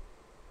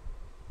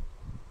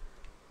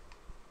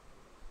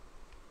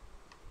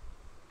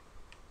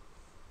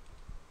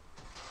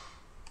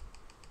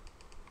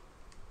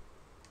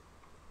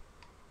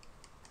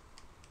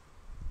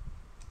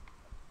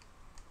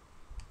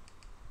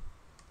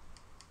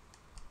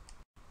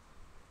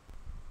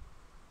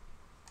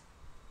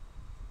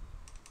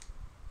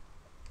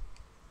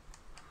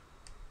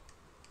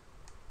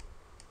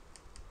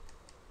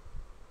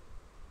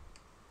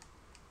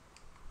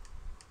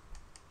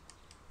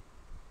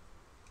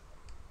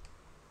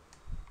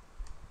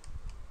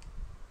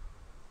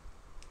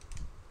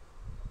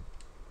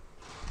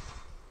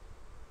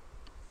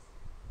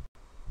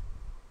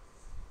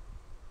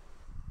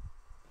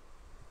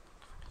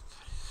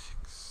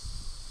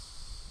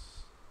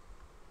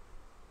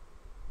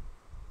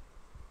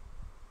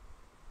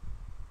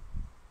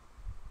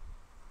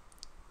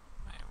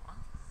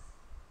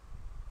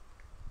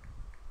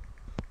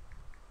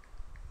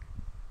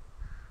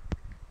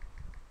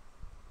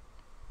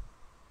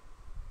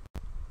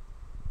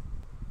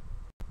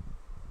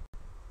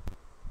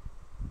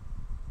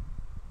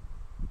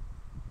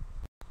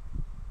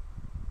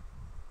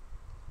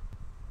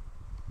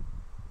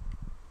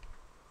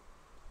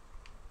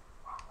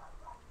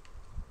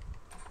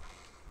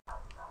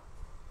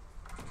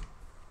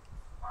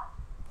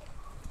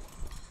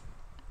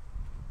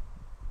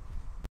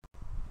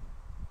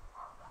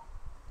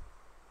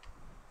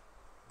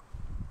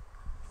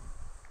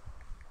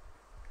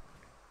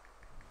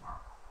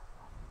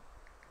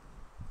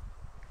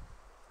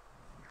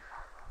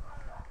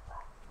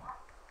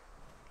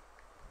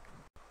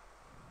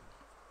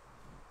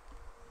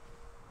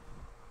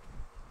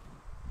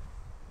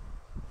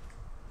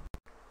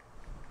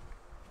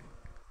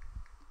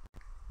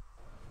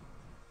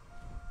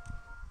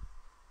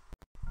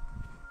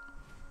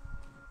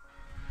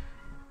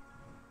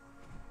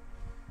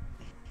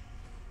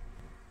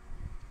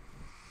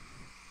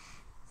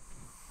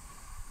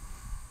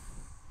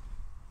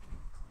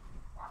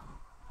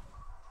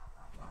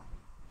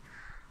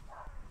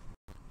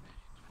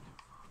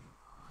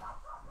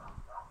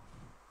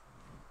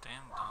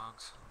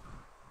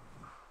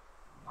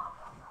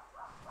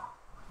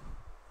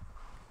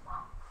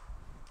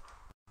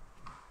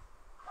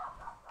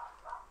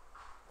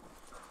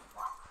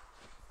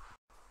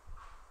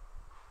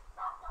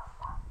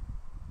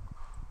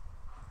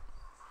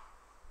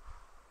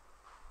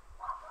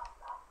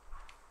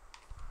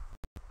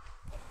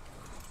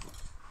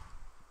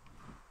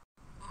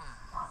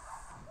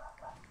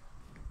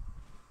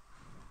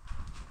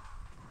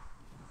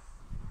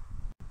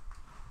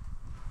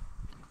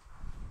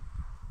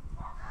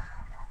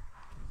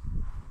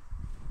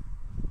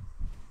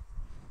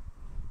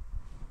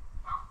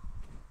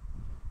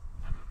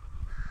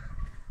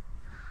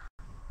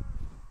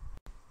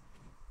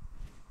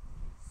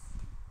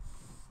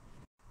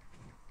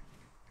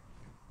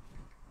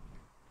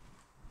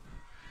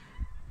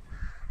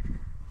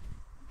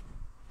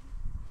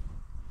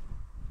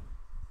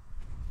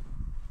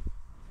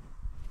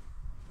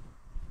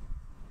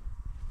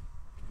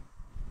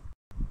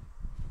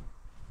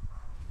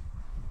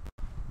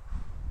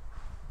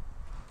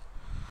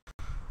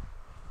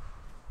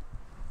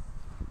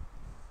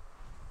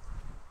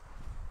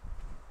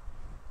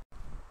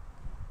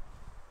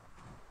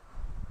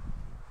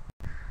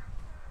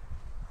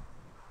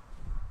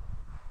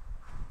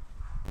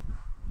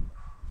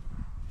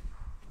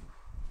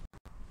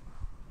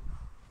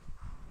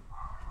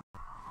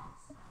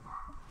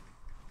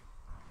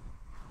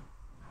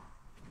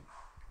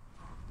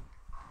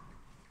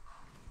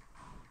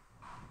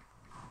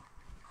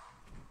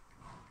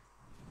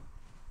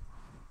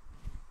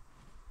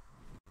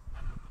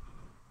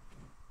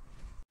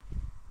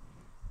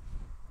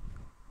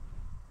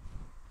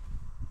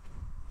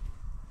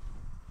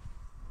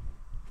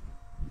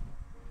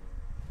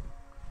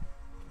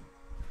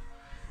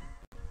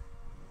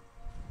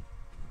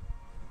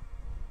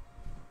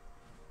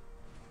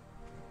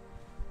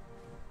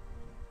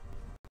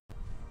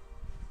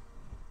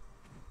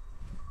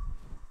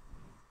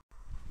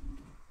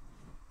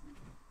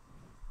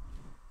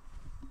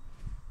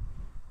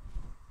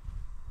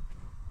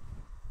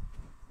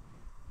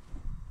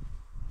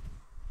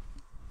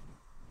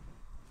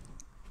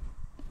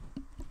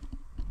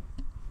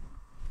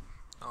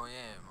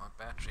 yeah, my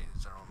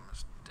batteries are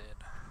almost dead.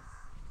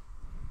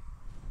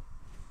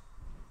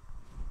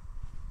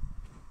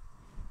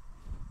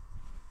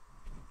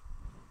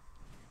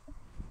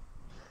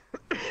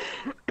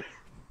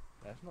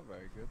 That's not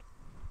very good.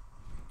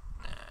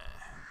 Nah.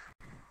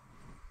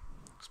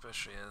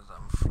 Especially as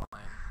I'm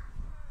flying.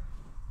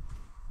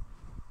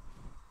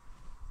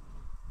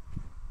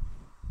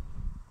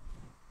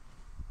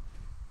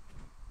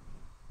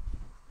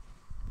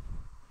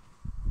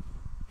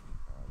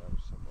 Oh, that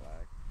was some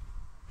lag.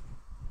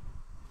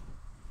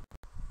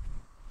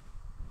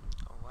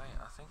 Oh wait,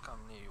 I think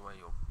I'm near where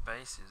your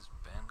base is,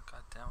 Ben.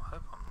 Goddamn, I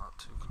hope I'm not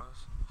too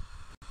close.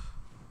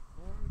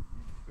 Well,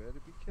 you better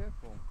be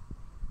careful.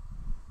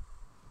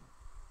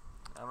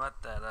 I'm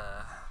at that,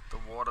 the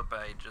water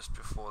bay just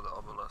before the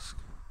obelisk.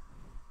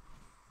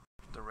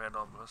 The red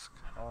obelisk.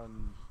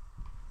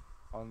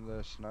 On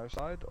the snow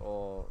side,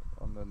 or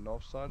on the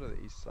north side, or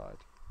the east side?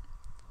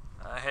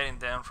 Heading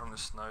down from the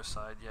snow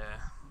side,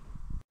 yeah.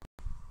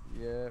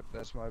 Yep,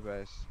 that's my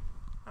base.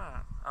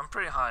 Alright, I'm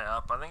pretty high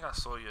up. I think I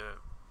saw your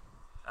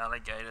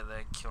alligator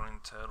there killing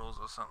turtles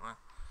or something.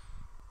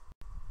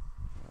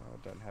 Oh,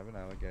 I don't have an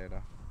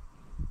alligator.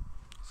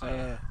 So,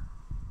 yeah.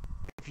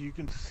 If you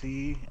can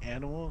see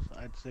animals,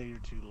 I'd say you're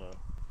too low.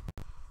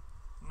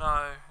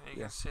 No, you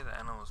Yeah. can see the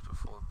animals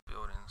before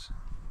buildings.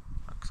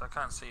 Because I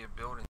can't see a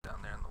building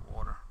down there in the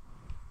water.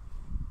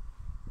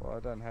 Well, I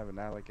don't have an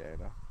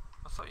alligator.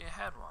 I thought you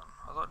had one.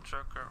 I thought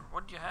Joker...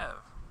 What do you have?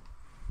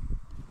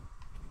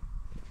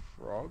 A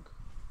frog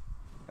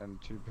and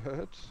 2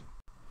 birds.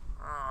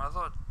 Oh, I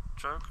thought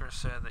Joker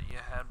said that you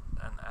had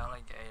an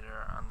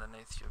alligator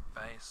underneath your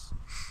base.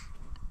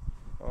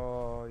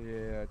 Oh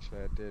yeah, actually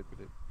I did, but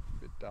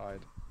it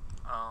died.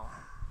 Oh.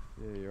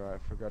 Yeah, you're right.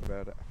 I forgot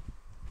about it.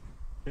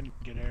 Didn't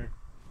get air.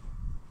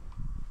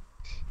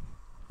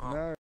 Well,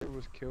 No, it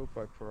was killed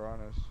by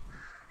piranhas.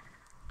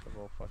 Of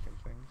all fucking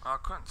things. I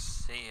couldn't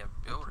see a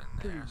building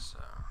there, pretty- so...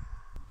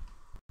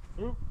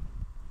 Oop.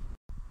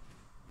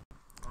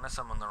 Unless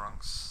I'm on the wrong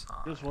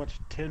side. Just watch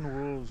 10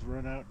 wolves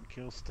run out and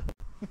kill stuff.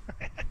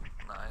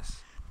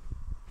 Nice.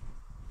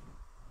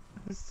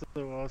 It's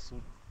so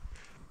awesome.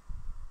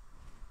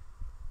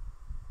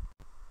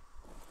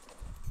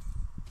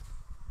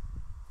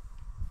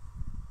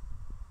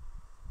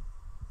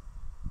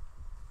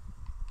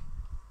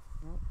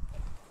 And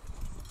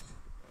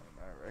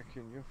I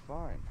reckon you're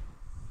fine.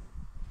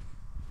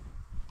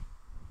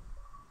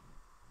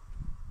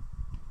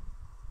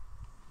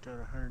 Got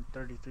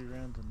 133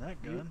 rounds in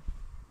that gun.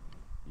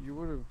 You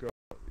would have got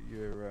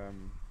your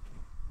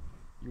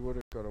you would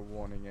have got a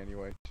warning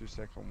anyway,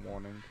 2-second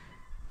warning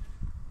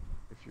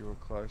if you were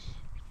close.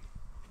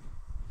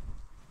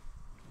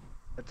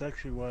 That's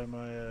actually why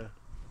my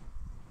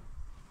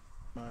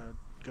my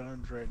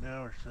guns right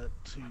now are set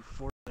to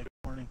 4-second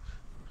warnings.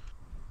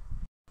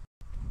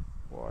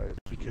 Why?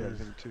 You don't Because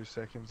think 2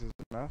 seconds is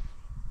enough?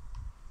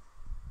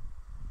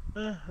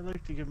 I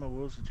like to give my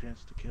wolves a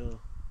chance to kill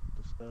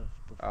the stuff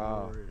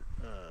Oh. before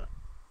it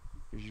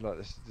Because you like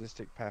the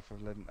sadistic path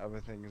of letting other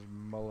things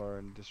muller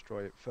and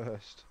destroy it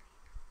first.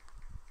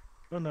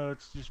 well no,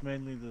 it's just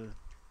mainly the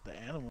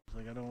animals.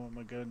 Like I don't want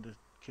my gun to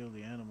kill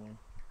the animal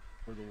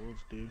or the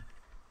wolves do.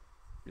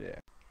 Yeah.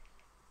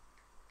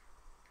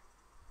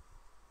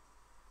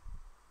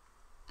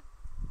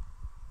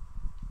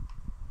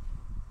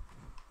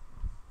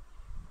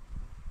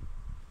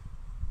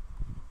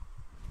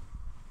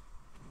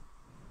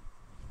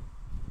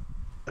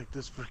 Like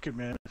this freaking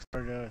man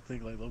started out I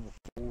think like level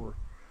 4.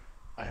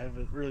 I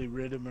haven't really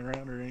rid him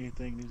around or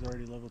anything. He's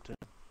already level 10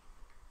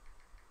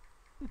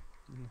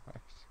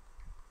 Nice.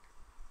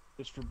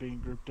 just for being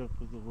grouped up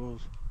with the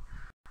wolves.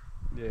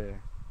 Yeah.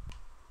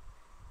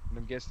 And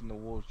I'm guessing the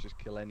wolves just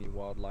kill any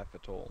wildlife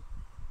at all.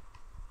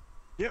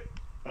 Yep,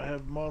 I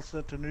have them all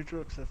set to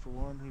neutral except for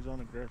one who's on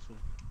aggressive.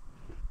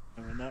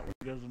 And when that one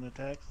goes and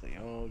attacks, they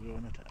all go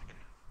and attack.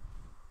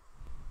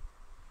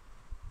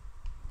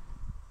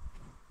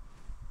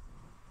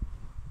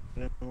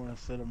 Then I want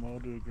to set them all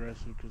to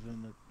aggressive because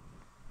then that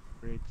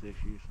creates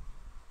issues.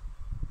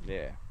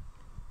 Yeah.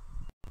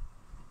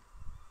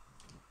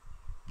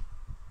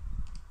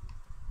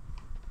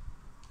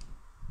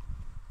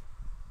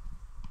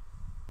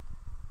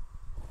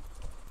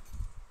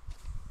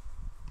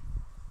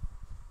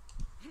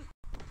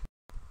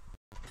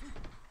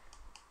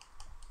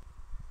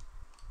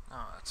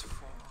 Oh, that's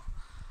 4.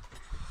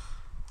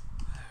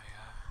 There we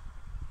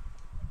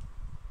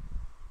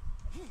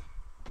go.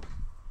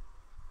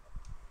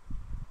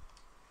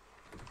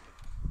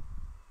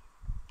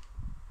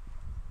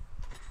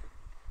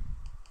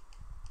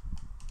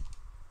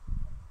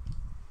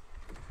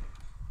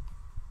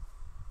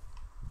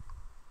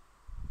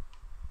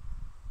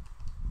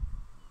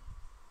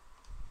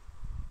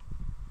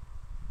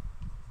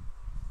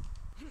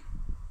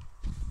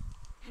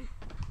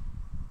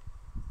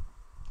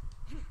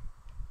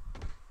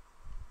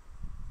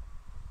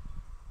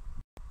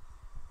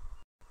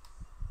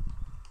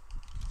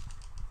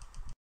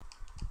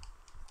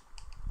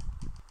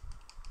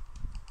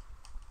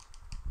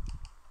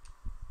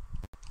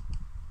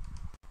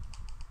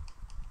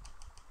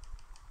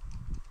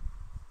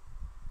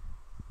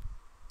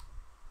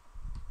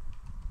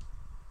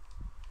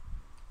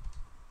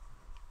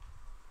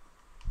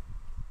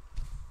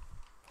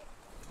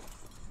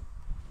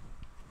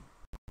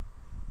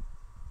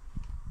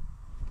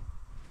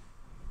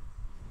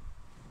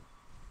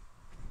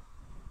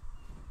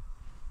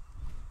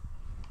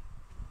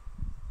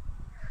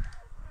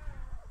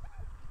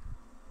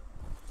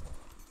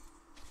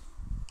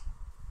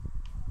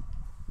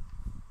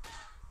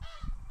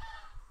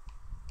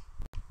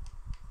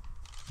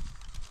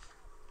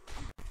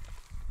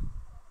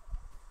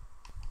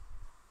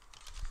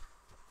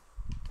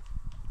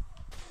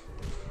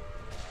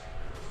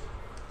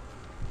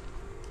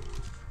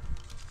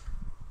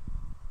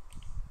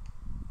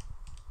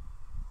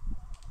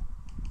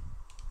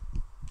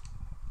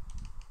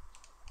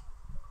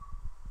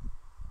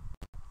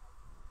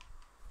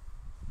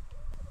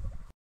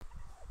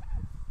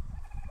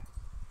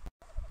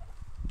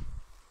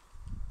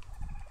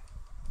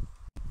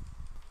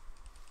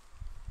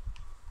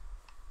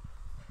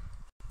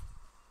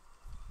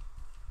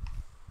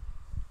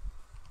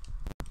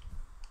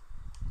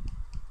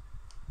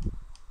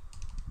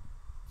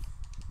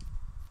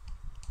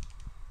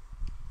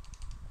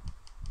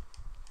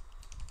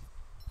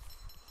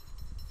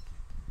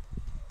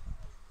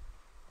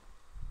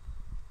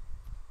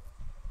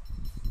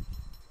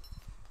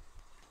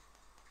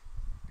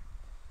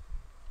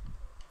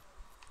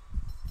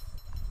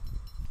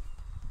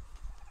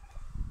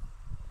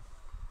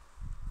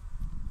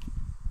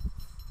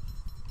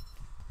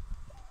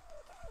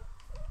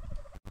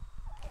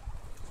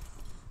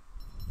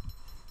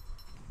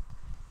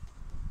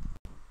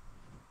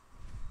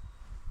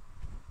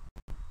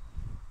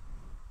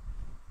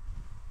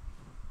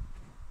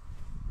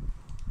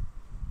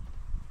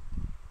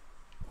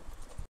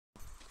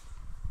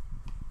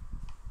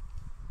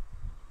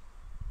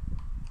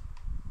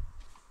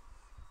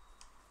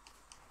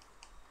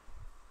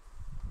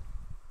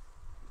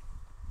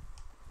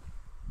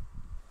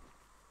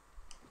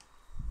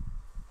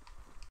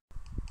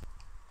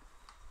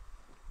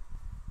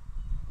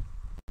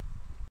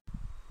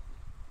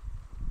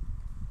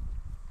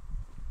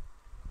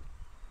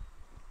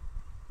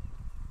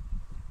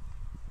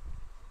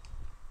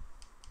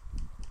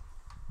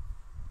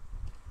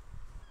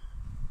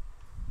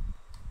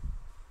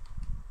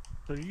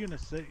 So are you gonna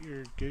set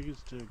your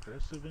gigas to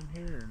aggressive in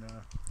here or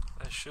no?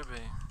 They should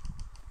be.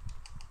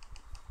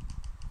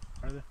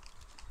 Are they?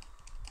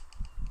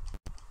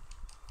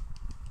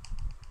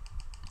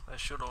 They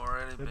should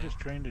already They be. just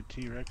trained a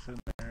T-Rex in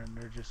there and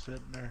they're just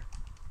sitting there.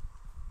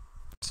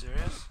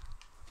 Serious?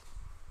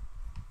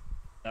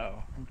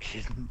 No, I'm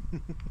kidding.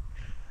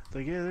 It's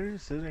like, yeah, they're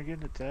just sitting there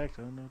getting attacked.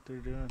 I don't know what they're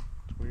doing.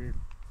 It's weird.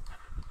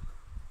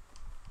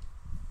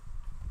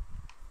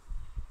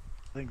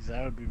 I think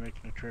Zao would be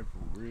making a trip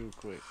real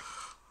quick.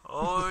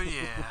 Oh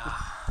yeah.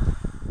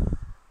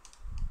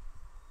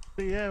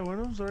 But yeah, one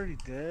of them's already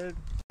dead.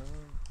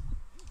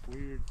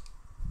 Weird.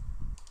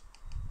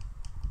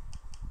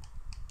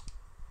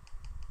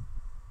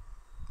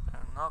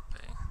 Better not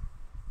be.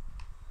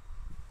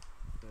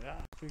 Yeah,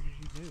 I figured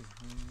you knew.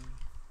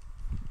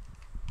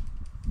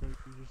 Like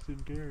you just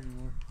didn't care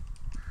anymore.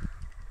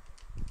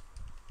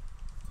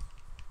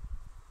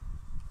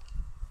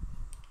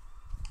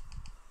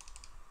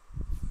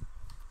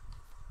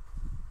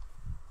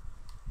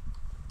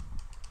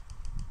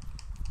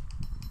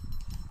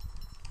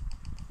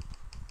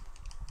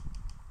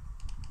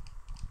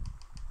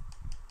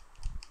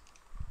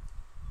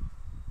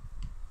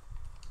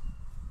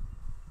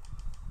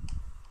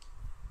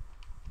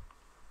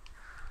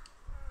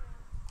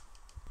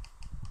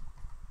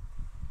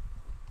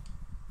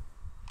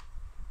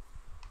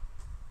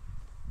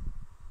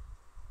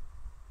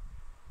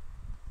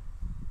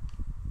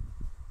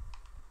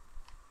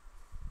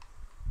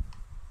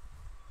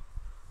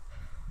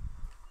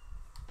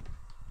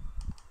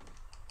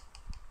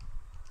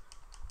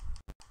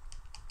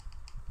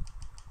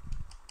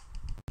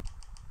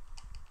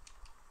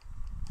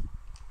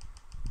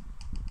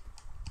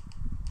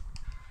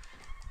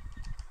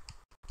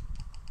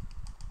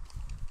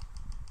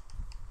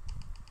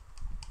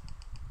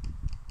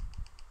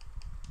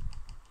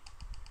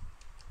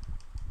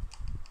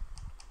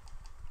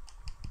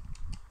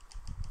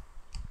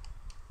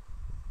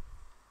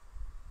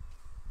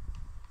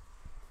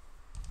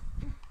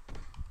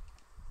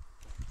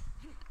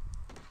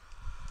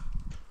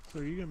 So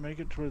are you gonna make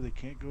it to where they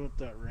can't go up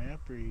that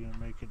ramp, or are you gonna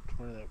make it to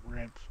where that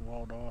ramp's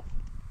walled off?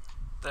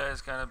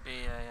 There's gonna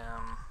be a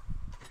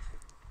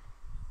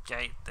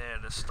gate there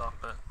to stop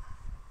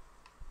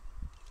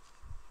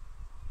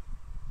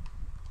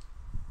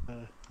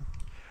it.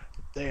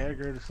 They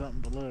aggro to something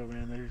below,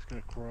 man. They're just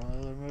gonna crawl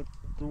them up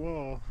the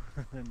wall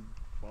and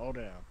fall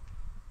down.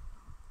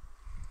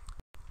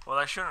 Well,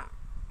 they shouldn't.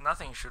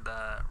 Nothing should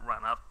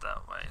run up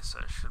that way, so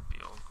it should be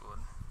all good.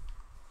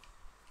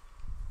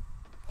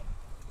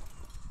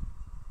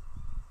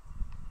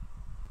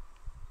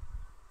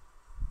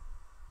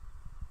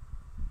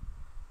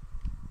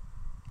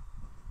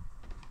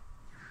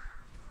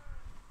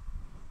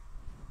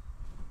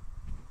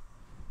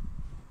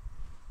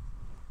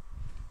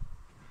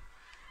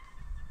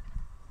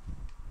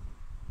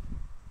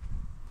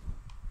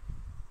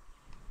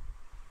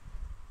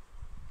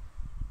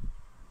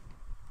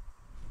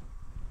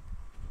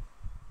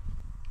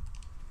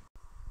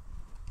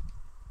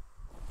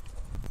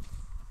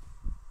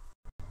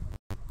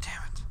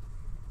 Damn it.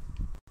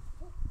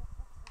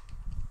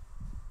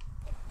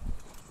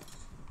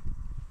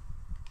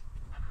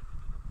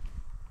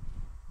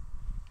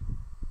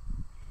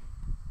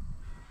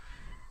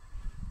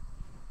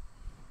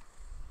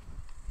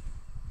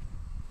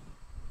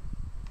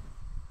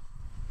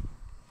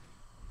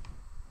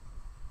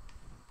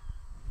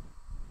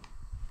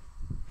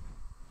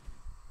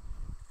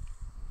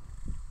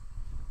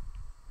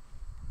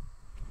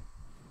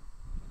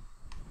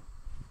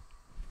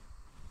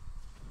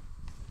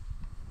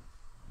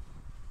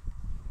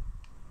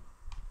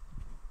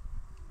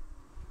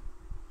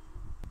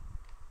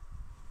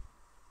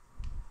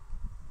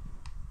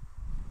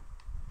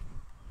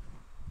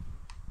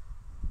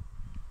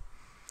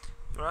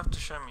 You'll have to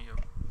show me your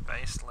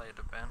base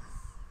later, Ben.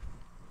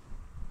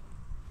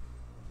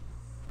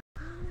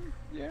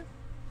 Yeah.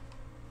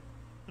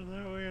 So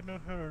that way I know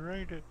how to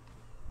rate it.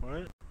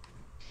 What?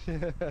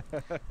 No,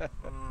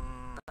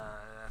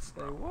 that's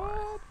Say not why.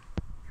 what?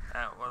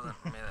 That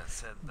wasn't me that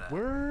said that.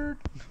 Word?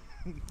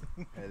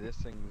 Hey, this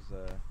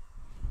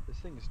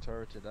thing's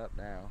turreted up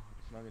now.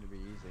 It's not gonna be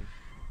easy.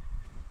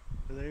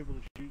 Are they able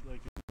to shoot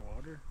like in the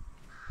water?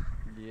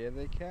 Yeah,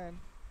 they can.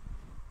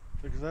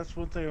 Because that's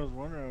one thing I was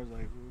wondering. I was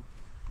like, well,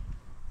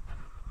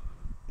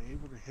 they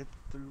able to hit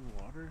through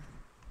water?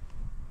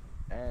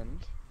 And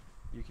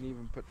you can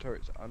even put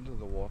turrets under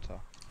the water.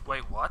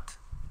 Wait, what?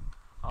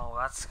 Oh,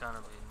 that's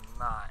gonna be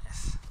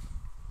nice.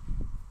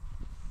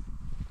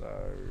 So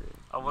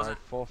I my wasn't.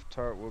 fourth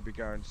turret will be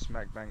going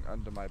smack bang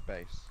under my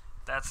base.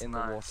 That's In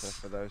nice. the water,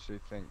 for those who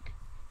think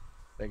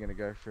they're gonna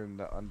go from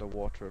the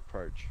underwater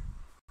approach.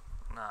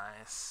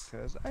 Nice.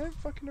 Because I ain't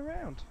fucking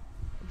around.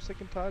 I'm sick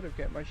and tired of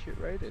getting my shit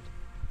raided.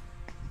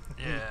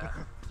 Yeah.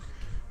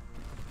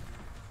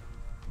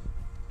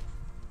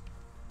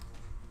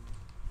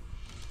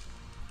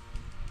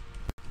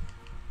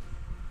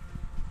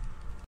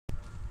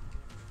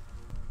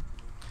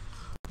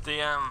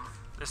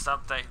 This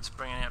update's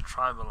bringing out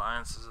tribe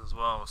alliances as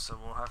well, so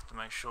we'll have to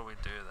make sure we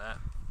do that.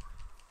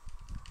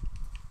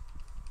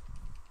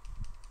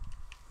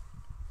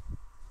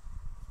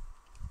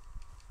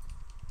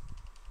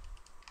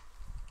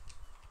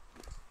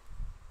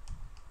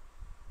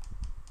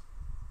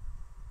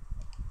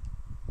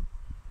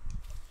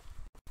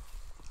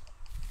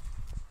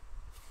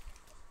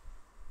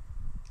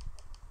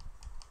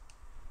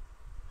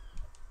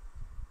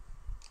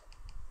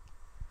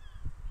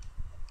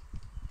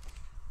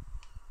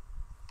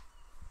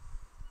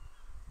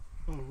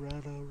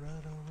 Alright,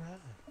 alright, alright.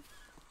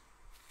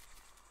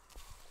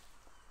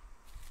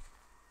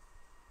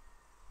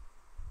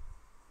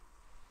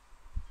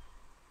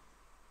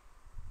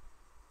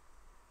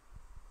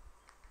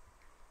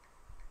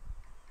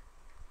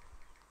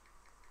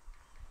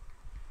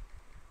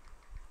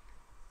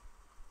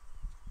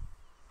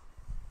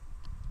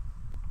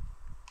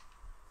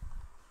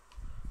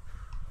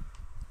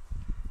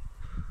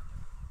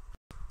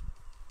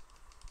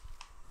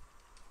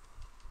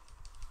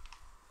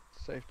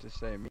 Safe to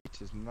say meat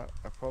is not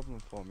a problem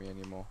for me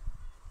anymore.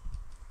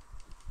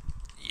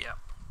 Yep.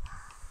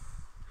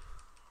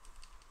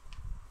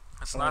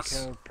 It's I like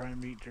nice. how prime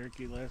meat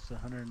jerky lasts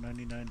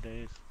 199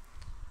 days.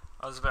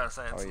 I was about to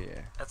say, Oh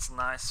yeah. it's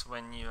nice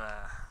when you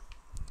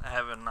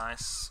have a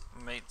nice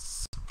meat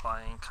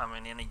supply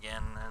coming in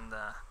again, and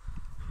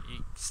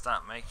you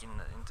start making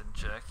it into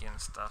jerky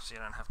and stuff, so you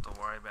don't have to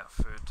worry about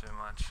food too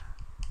much.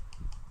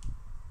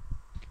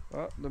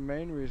 Well, the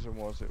main reason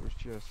was it was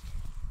just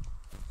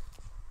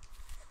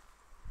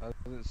I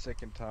was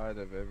sick and tired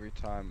of every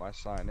time I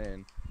sign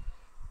in,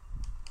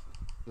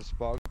 the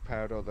spark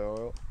powder or the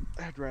oil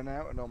had ran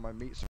out and all my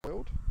meat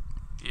spoiled,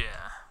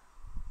 Yeah.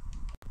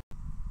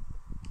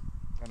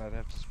 and I'd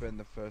have to spend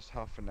the first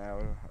half an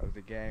hour of the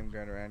game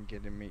going around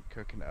getting meat,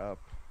 cooking it up,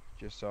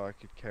 just so I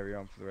could carry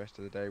on for the rest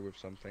of the day with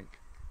something.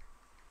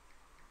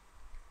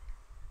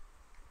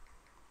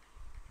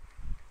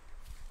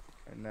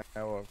 And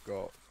now I've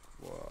got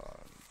 1,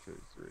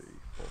 2, 3,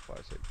 4,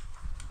 5, 6,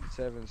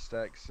 7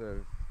 stacks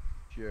of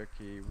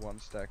jerky, 1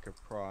 stack of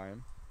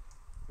prime,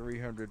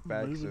 300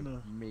 bags of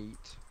Moving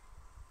meat,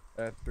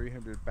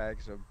 300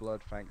 bags of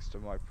blood thanks to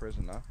my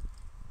prisoner.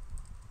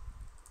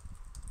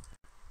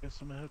 Guess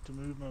I'm gonna have to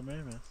move my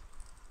mammoth.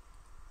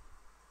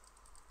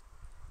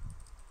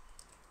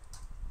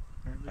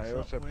 Apparently I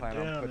also something went plan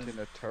on down putting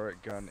a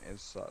turret gun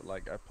inside,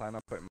 like I plan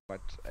on putting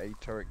a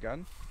turret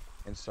gun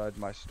inside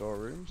my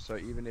storeroom, so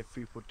even if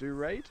people do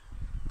raid,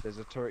 there's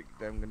a turret,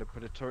 I'm going to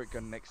put a turret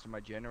gun next to my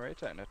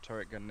generator and a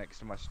turret gun next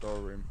to my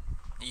storeroom.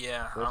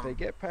 Yeah. So if they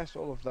get past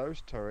all of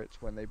those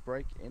turrets, when they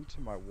break into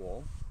my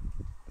wall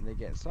and they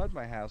get inside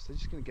my house, they're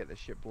just going to get their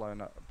shit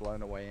blown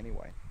away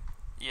anyway.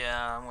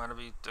 Yeah, I'm gonna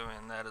be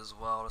doing that as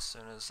well as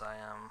soon as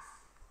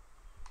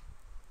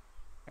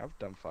I've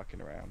done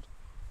fucking around.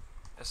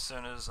 as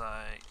soon as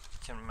I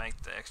can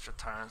make the extra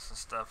turns and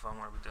stuff. I'm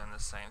gonna be doing the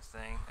same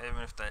thing.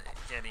 Even if they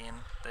get in,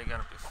 they're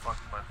gonna be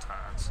fucked by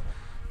turns.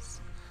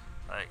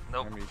 Like,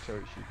 nope. How many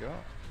turrets you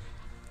got?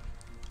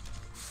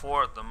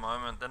 4 at the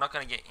moment. They're not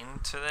gonna get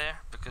into there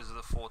because of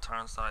the 4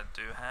 turns that I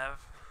do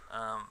have.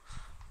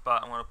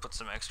 But I'm gonna put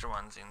some extra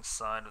ones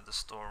inside of the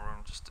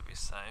storeroom just to be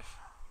safe.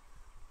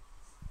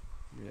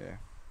 Yeah.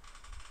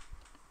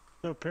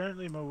 So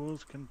apparently my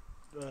wolves can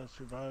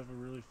survive a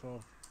really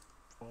fall.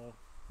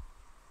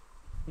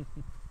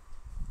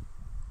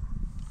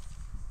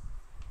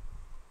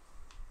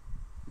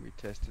 We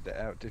tested it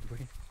out, did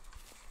we?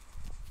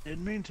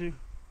 Didn't mean to.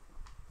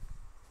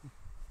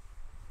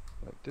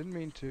 Didn't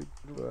mean to,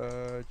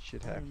 but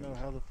shit I don't happened. even know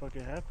how the fuck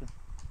it happened.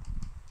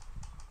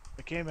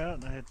 I came out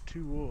and I had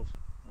 2 wolves.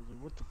 I was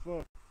like, what the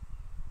fuck?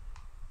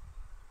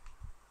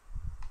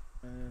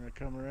 And then I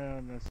come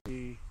around and I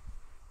see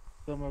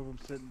some of them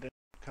sitting down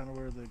kind of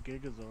where the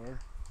gigas are,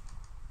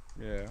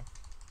 Yeah.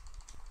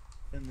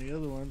 and the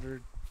other ones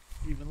are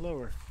even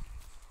lower.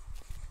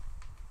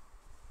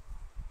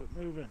 But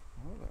moving.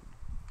 Hold on.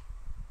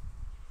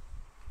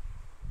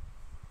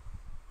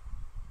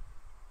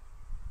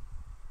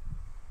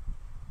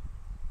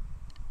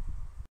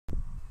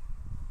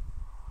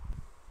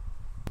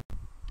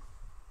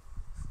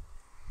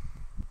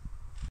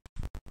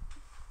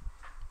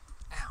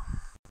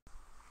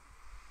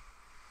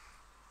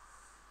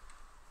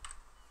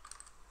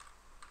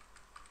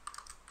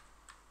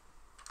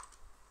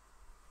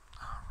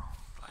 Oh, wrong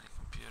bloody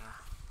computer.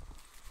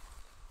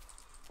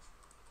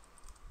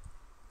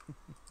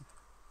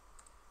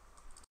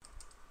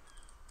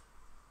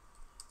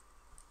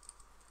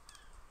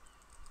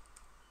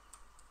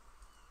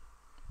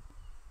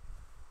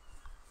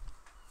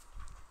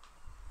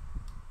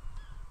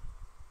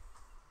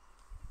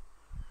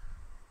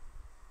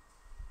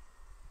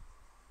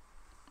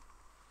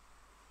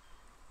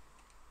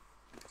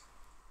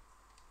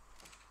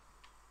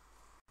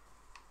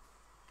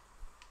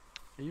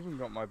 I even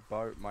got my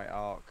boat, my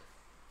ark.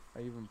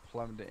 I even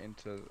plumbed it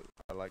into,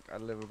 I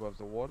live above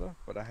the water,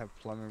 but I have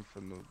plumbing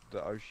from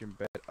the ocean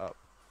bed up.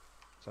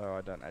 So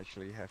I don't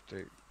actually have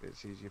to,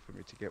 it's easier for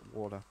me to get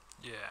water.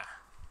 Yeah.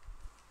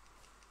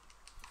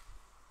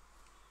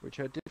 Which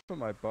I did for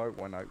my boat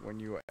when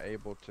you were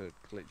able to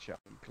glitch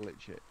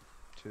it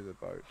to the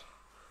boat.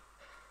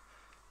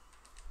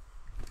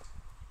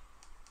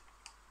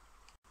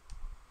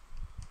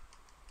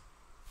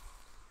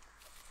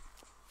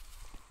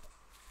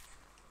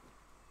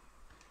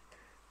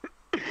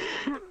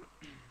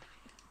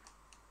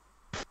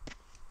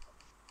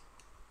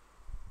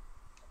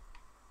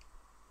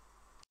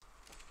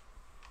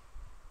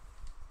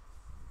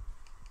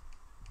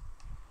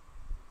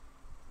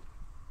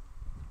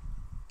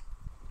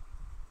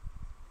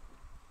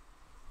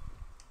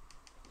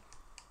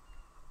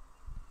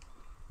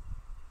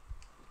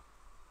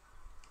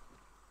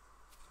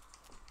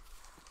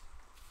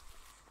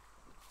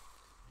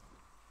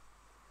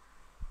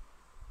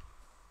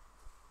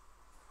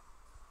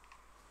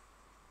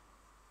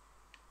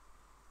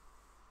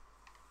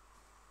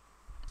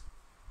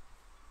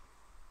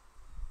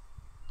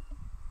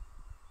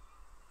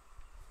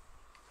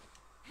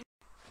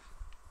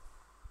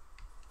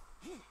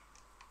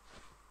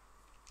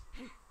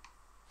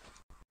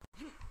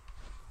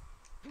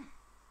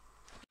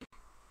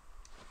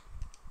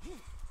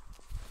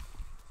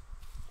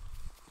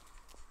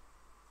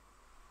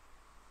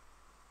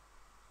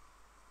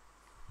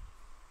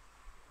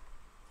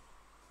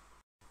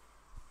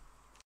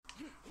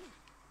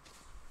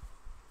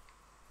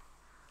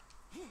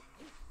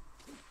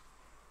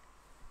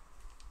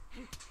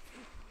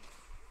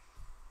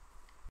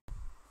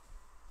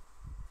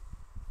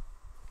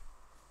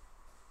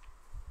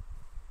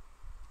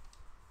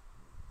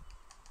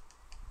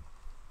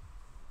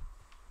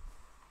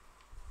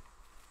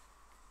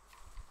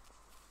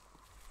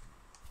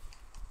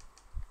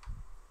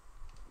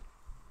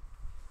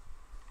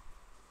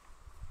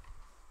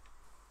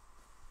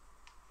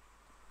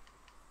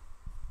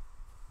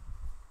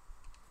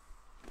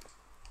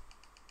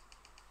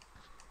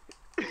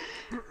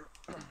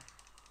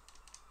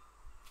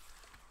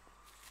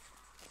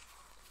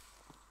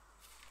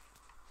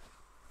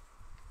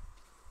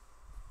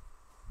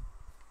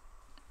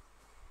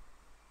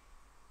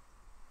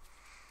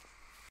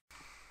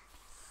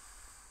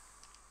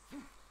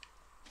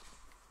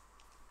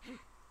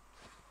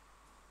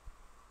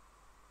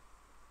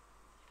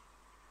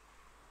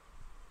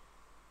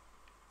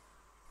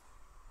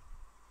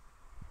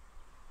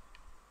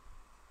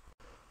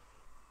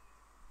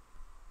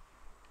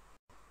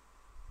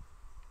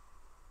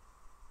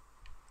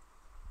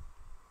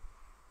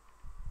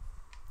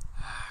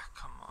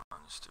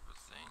 stupid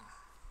thing.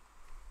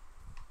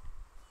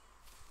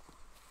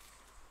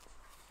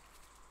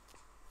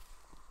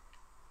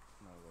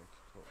 No way to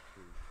talk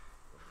to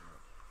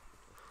government.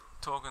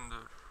 Talking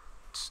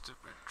to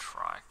stupid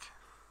trike.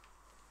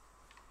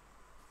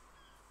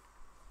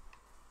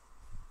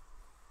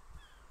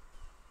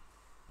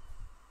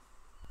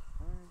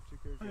 Time to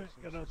go get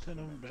some Got all 10 of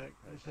them cement back.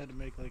 and I just paste. had to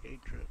make like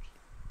 8 trips.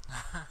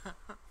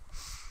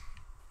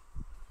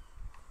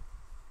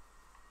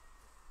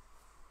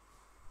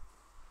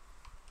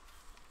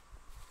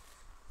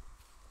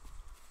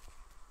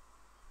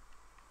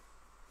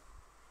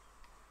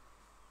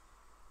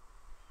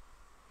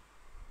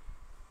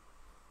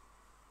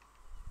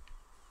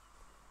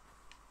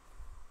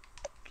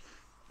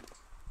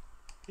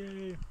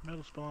 Yay,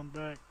 metal spawn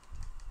back.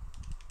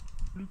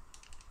 Bloop.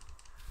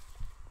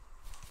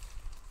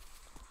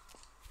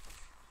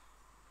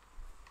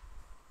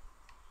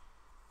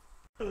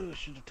 Oh,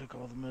 should have took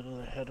all the metal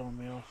that had on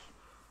me off.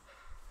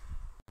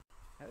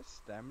 Has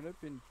stamina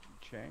been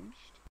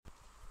changed?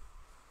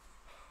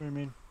 What do you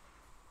mean?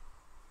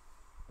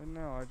 I don't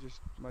know,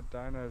 my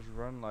dinos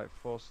run like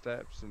 4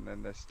 steps and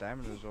then their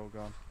stamina's all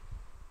gone.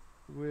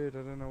 Weird, I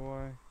don't know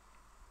why.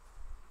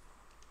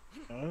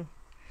 No.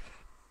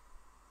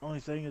 Only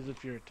thing is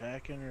if you're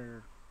attacking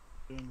or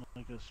doing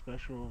like a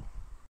special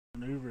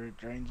maneuver, it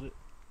drains it.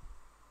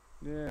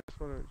 Yeah, that's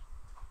what it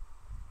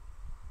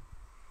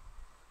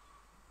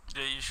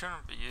Yeah, you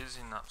shouldn't be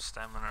using up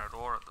stamina at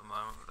all at the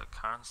moment with the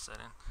current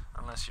setting,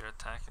 unless you're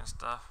attacking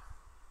stuff.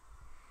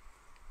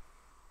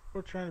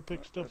 We're trying to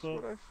pick stuff That's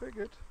up. what I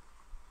figured.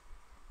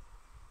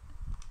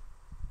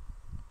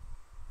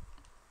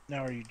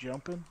 Now are you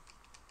jumping?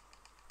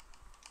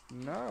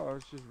 No, I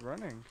was just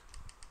running.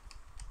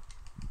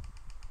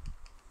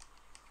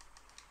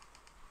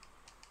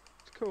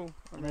 It's cool.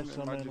 I know mean, it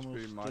some might just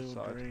animals be my still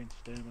side. drain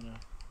stamina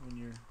when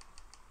you're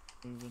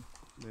moving.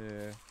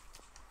 Yeah.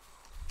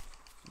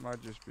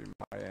 Might just be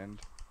my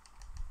end.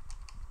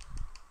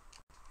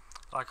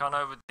 Like I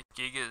know with the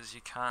gigas,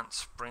 you can't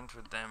sprint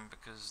with them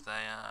because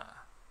they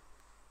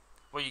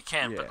well, you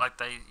can, Yeah. but like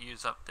they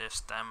use up their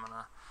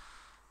stamina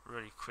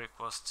really quick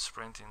whilst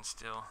sprinting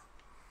still.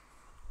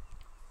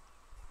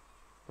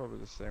 Probably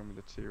the same with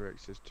the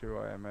T-Rexes too,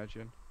 I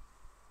imagine.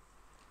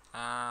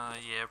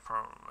 Yeah,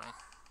 probably.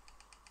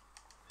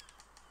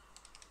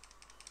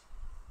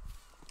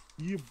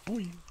 Yeah,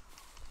 boy.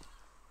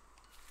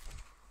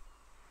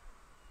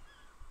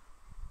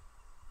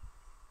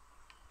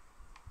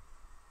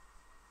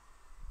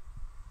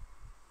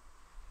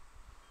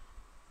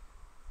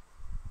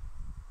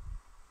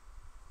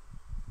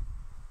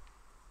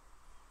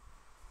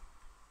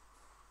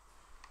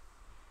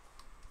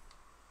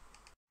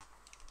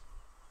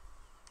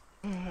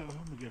 I'm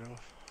gonna get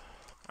off.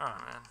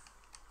 Alright, man.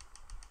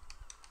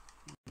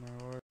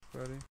 No worries,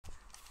 buddy.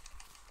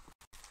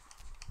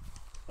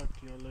 Talk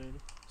to y'all later.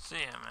 See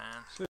ya,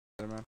 man. See you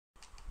later, man.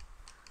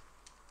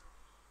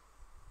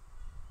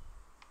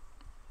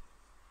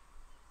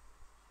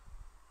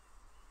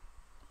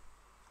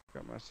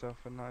 Got myself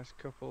a nice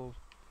couple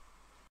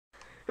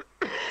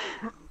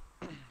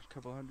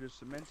hundred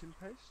cementing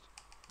paste.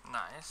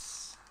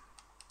 Nice.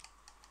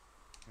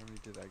 How many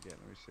did I get?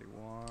 Let me see.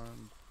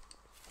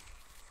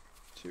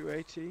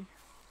 280.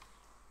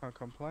 Can't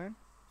complain.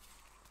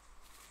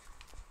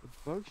 The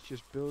bugs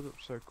just build up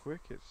so quick,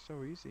 it's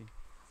so easy.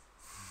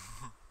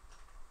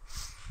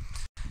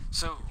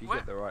 So If you where?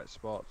 get the right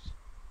spots.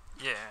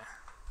 Yeah.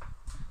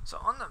 So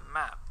on the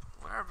map,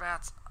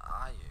 whereabouts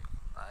are you?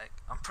 Like,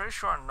 I'm pretty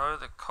sure I know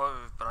the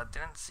cove, but I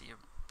didn't see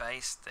a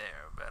base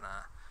there. But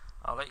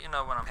I'll let you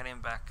know when I'm heading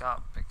back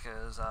up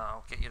because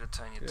I'll get you to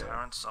turn your Yeah.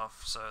 turrets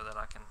off so that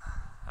I can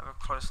have a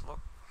close look.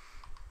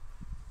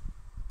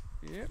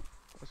 Yep,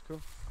 that's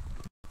cool.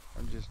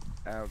 I'm just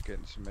out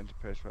getting cemented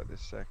paste right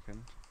this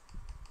second.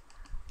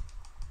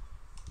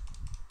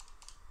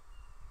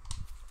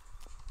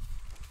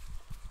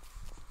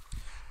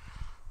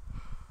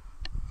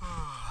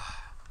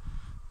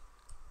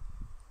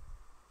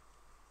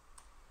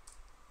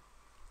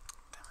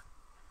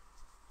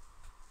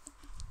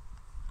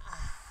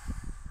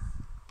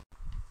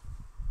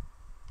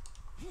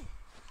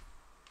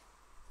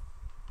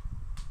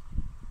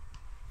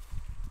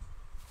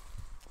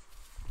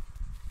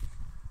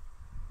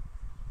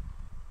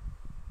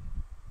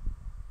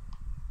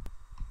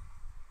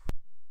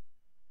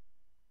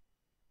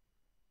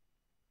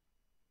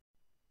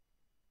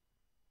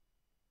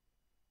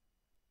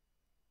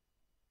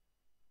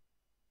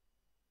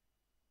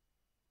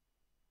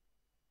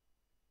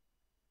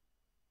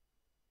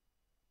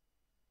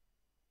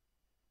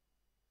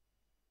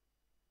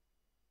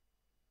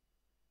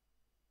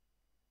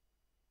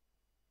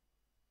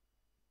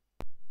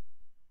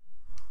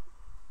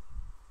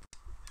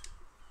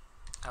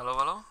 Hello,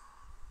 hello?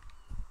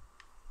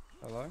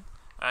 Hello?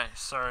 Hey,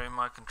 sorry,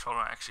 my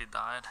controller actually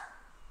died.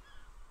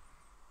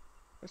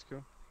 That's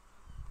cool.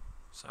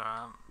 So,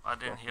 I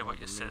didn't hear what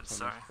you said,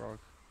 sorry. Frog.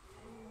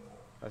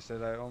 I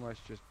said I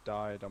almost just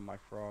died on my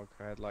frog.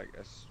 I had like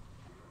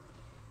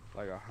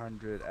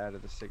 100 out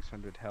of the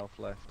 600 health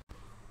left.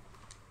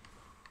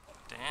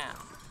 Damn.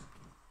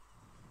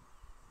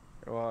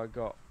 Well, I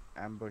got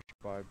ambushed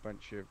by a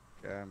bunch of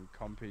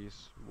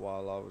compies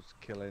while I was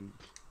killing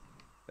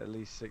at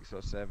least 6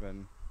 or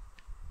 7,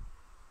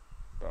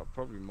 well,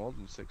 probably more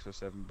than 6 or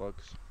 7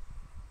 bugs.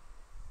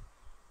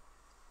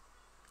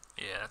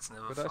 Yeah, that's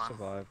never But I fun.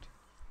 survived.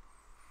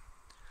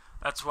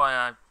 That's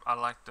why I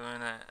like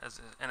doing it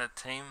in a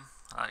team.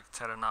 Like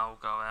Ted and I will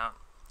go out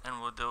and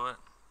we'll do it.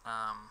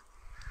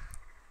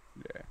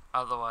 Yeah.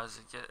 Otherwise,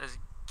 it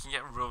can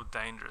get real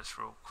dangerous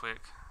real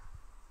quick.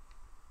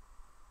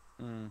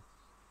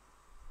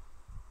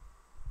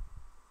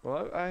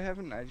 Well, I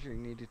haven't actually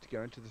needed to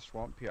go into the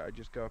swamp yet. I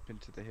just go up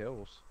into the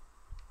hills,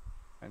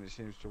 and it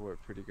seems to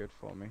work pretty good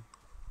for me.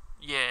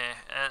 Yeah,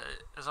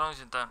 as long as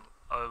you don't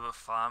over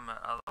farm it.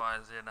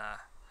 Otherwise, it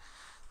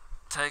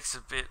takes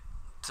a bit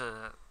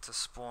to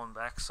spawn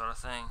back, sort of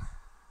thing.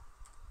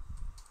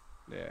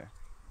 Yeah.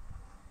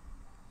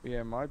 But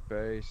yeah, my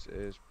base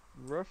is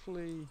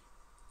roughly,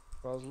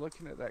 if I was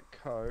looking at that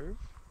cove,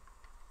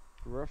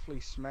 roughly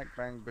smack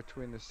bang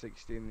between the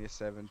 60 and the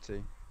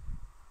 70.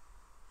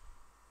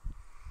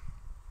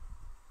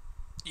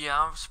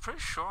 Yeah, I was pretty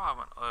sure I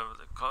went over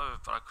the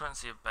cove, but I couldn't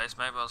see a base.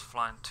 Maybe I was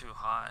flying too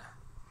high.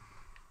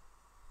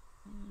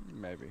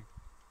 Maybe.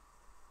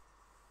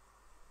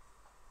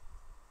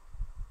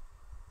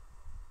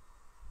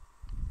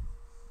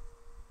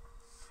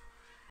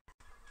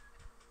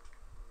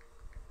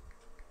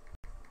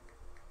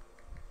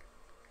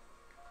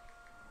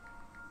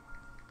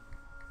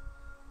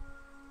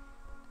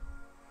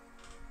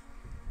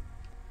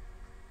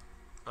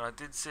 But I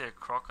did see a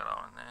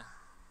crocodile in there.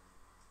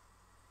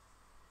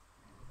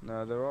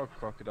 No, there are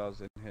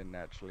crocodiles in here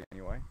naturally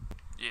anyway.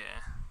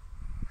 Yeah.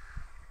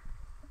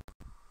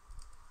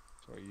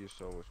 So what you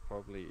saw was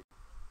probably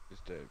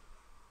just a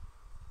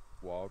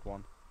wild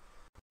one.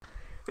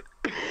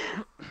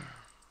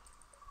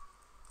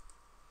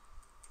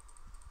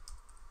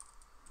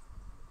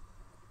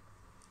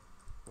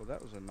 Well,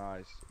 that was a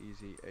nice,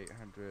 easy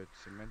 800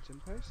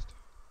 cementing paste.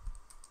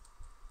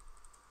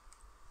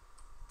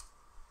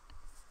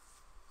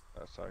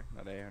 Sorry,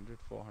 not 800,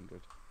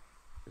 400,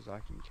 because I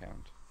can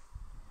count.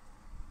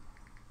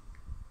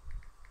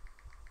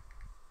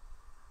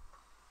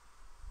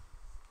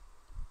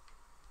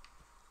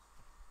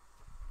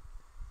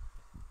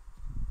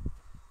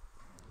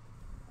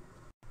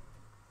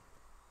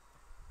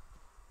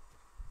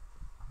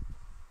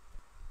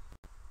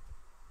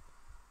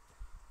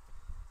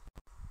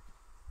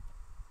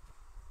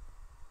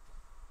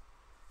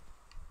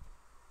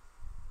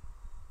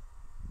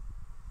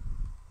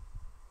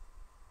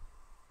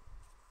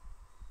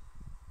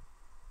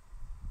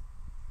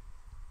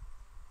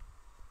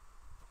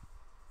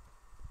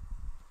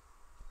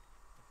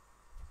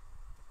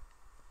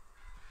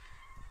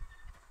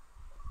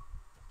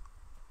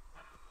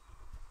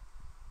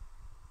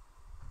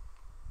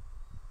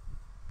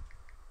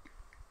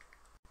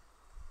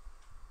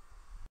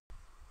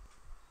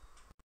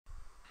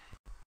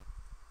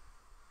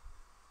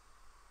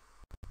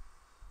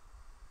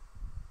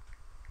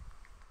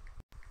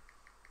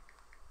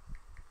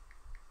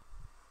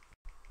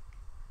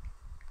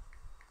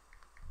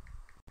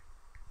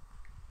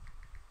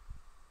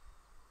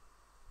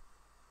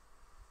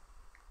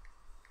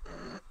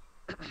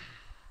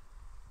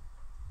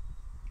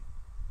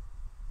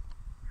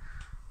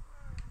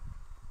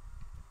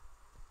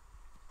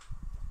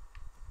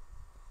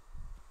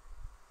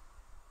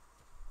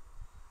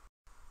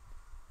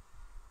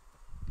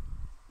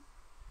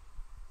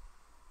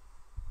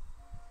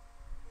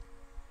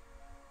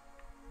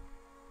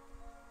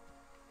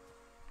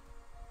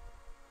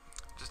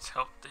 Just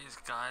help these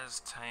guys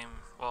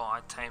tame. Well,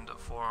 I tamed it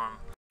for them,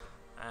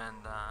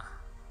 and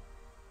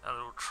a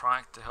little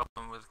trike to help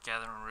them with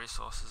gathering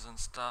resources and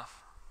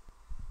stuff.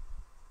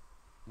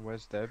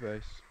 Where's their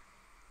base?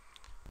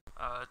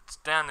 It's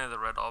down near the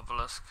red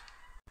obelisk,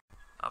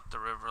 up the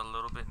river a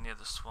little bit, near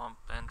the swamp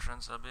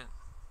entrance a bit.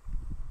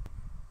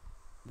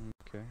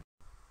 Okay.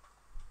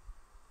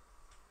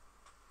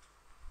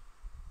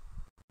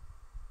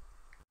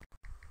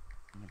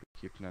 I'm gonna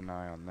be keeping an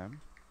eye on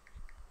them.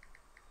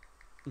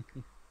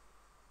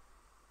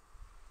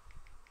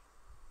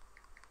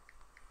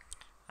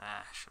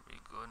 Should be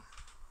good.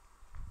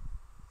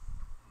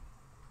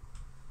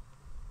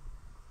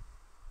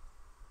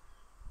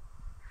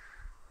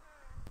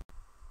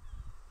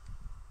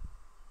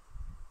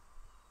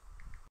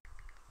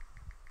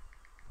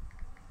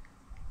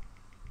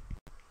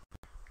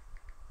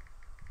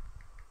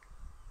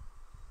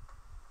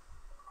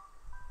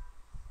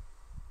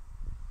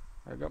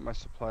 I got my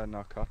supply of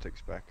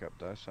narcotics back up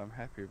though, so I'm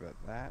happy about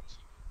that.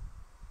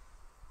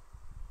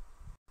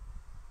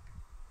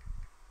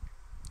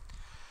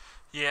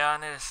 Yeah,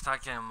 I need to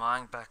start getting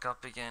mine back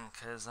up again,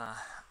 because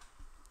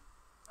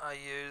I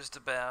used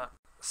about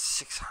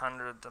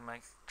 600 to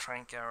make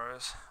trank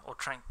arrows, or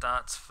trank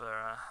darts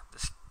for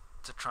this,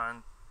 to try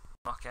and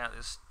knock out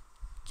this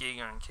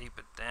Giga and keep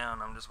it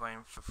down. I'm just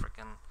waiting for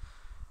frickin'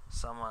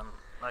 someone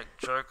like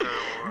Joker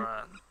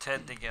or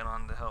Ted to get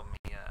on to help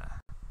me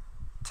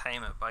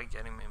tame it by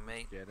getting me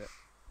meat. Get it?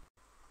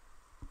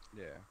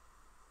 Yeah.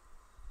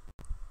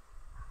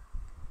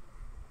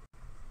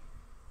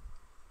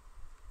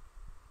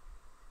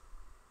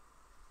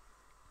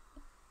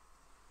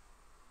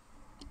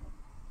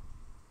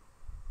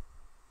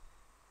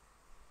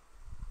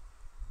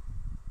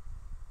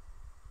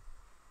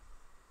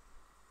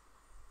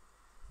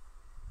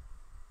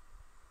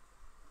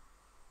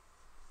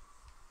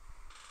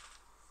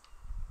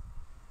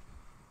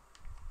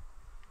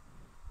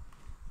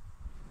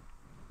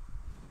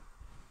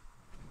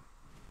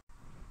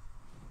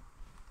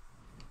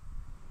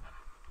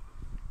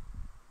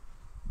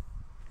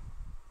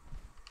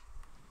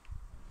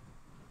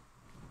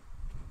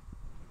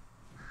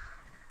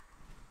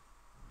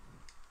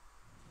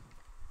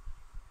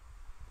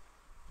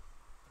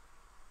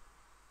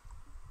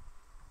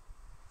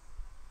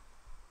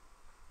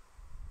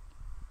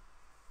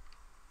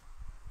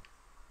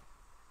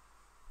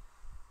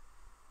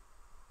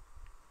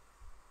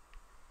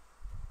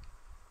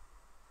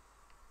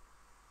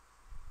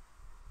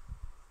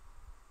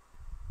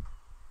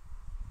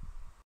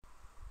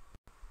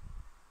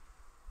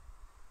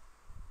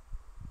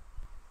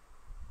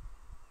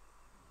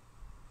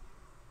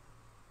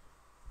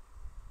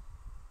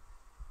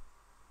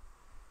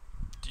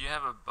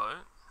 have a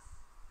boat?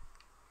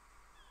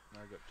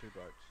 I got 2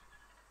 boats.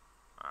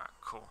 Alright,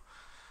 cool.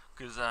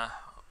 Because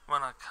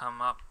when I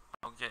come up,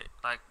 I'll get,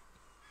 like,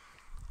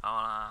 I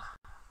want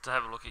to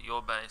have a look at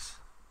your base.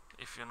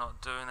 If you're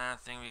not doing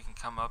anything, we can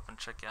come up and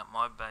check out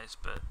my base,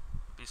 but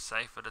it'd be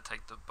safer to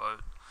take the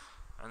boat,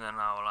 and then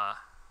I'll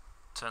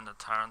turn the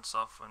turrets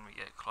off when we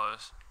get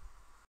close.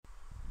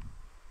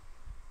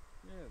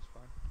 Yeah, it's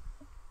fine.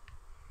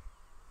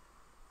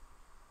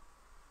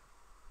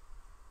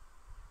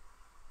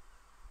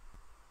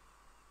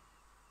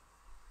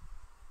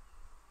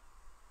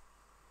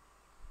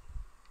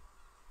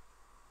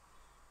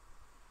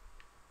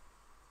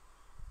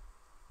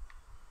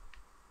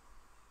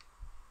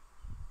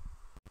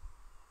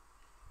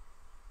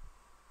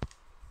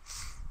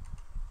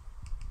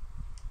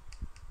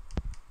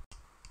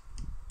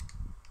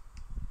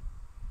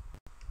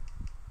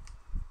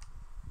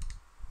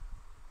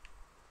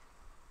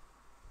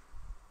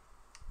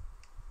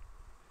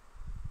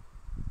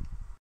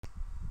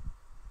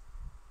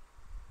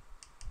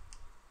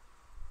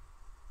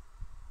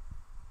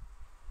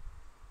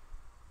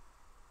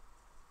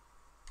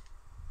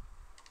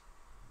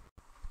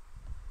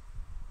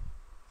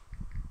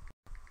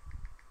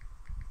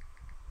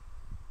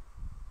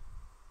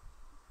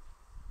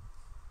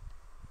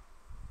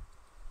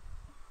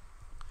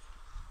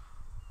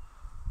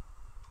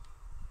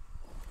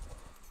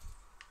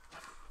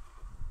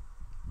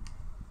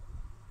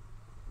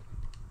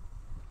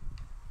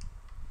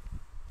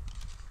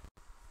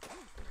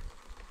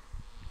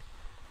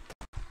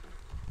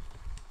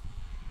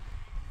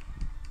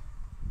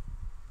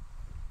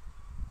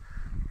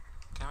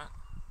 Damn it.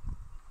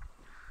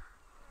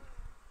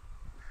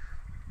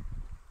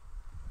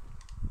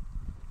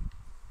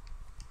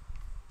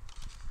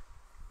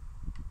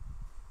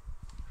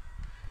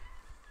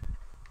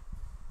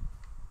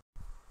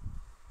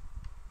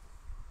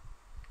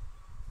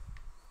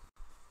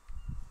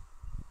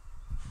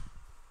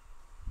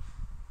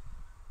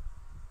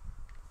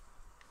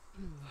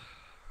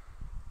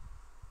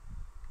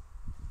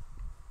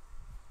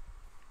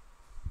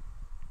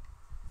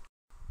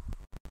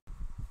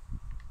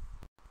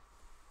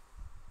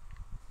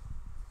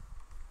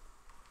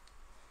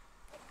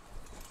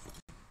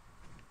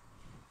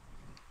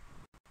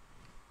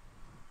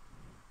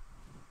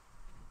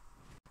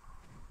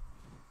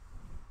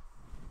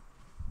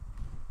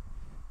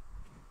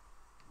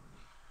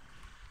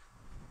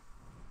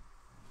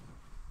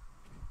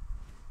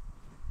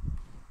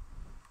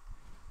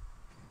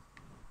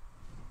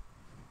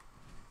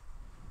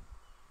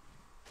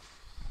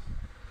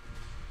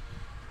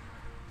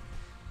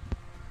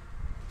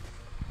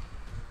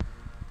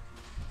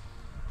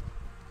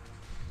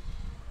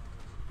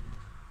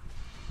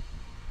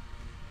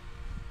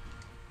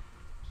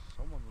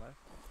 Someone left.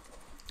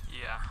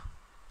 Yeah.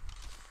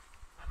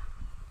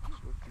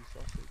 Swifty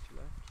Sausage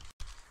left.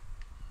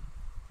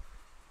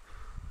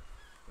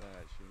 I don't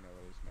actually know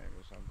what his name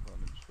is, I'm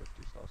calling him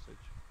Swifty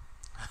Sausage.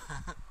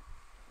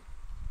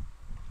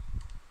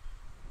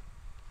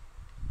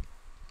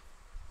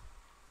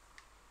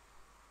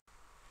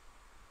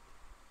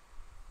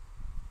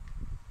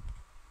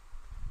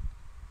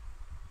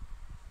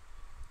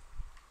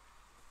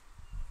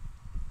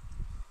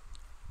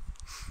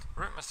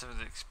 Root must have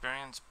the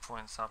experience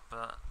points up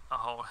a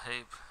whole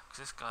heap, because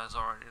this guy's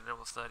already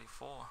level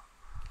 34.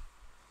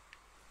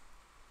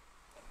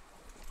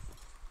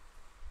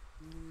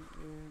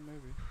 Yeah,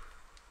 maybe.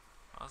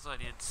 I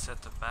thought he'd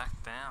set the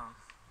back down.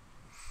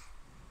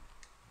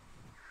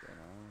 Don't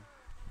know.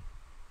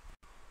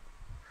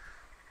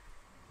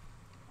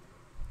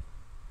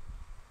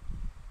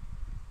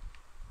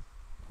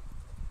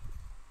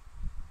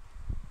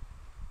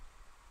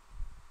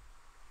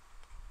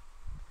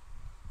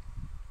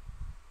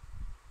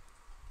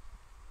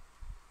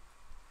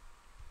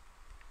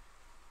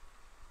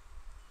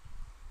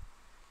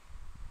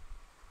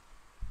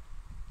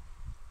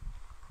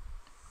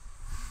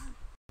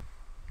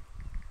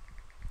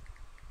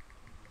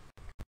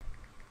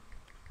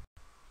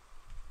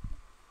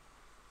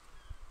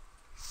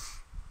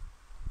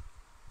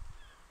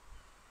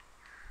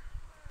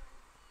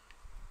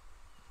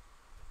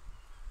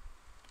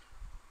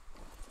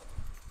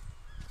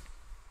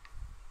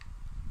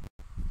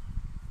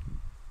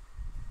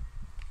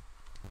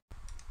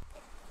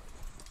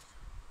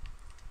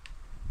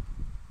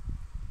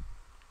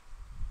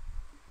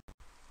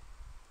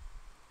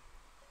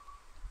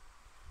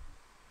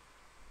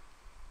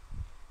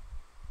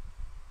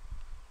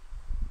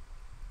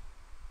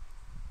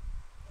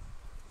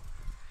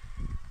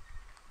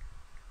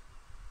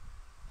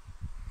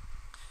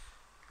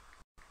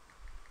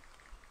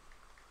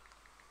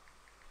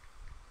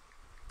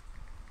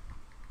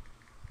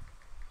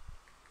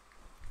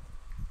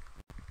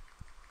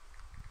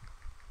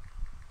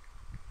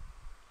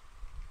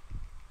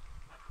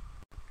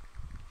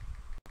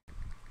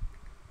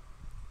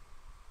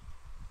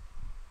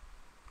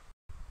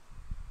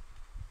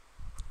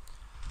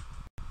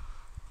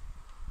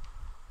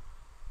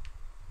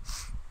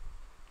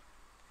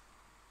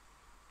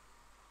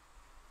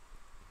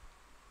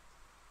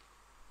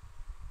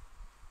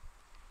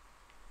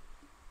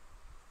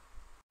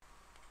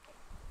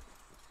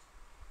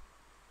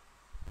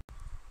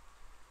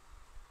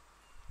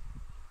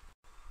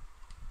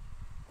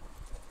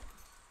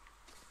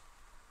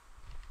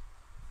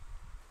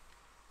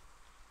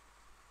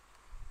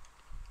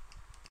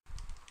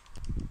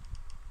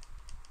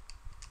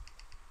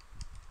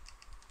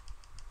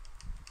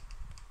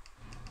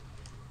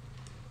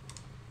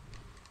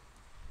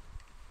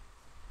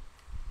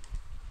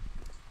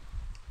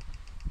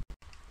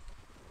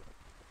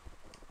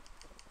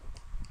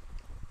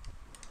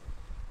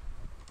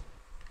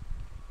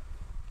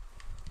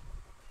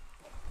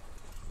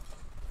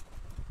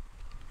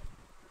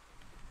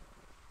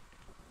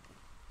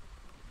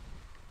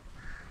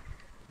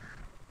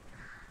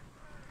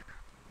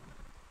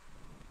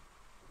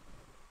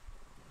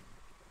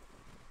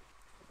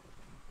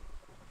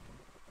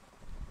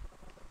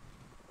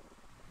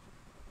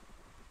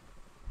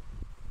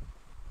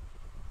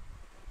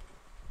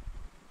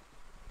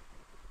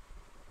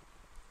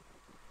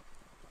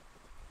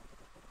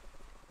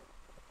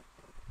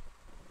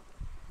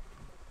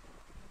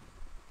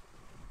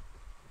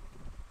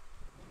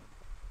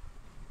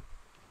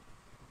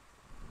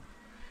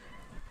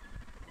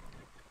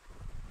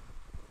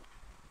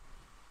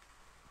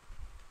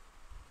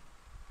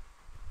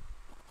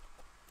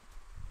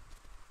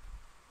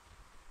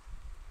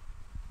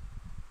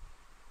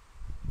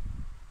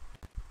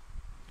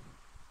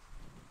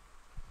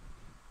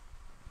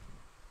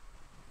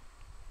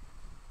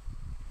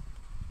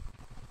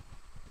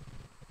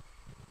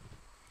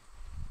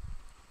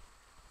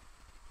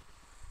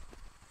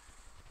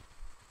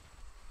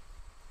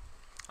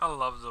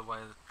 love the way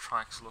the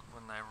trikes look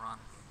when they run.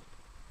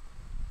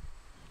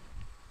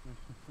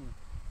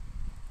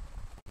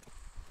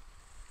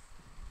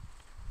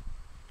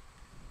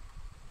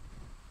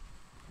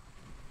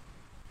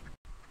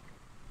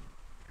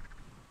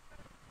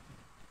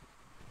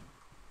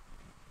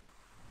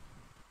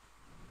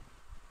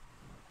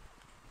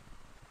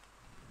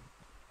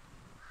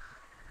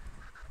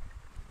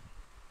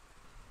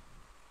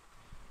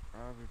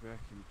 I'll be back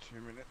in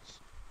 2 minutes.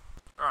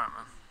 Alright,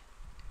 man.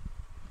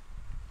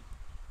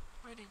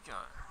 Where'd he go?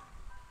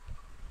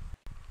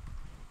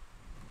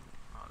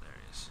 Oh, there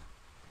he is.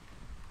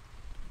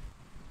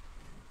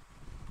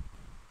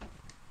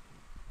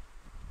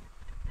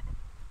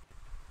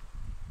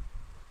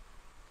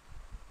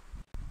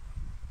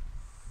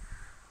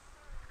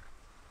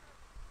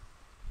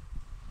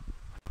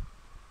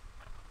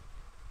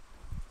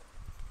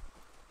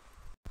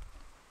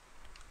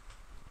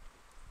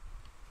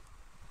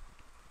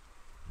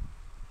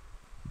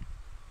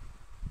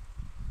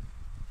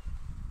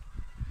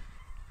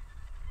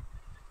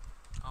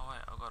 Oh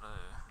wait, I gotta...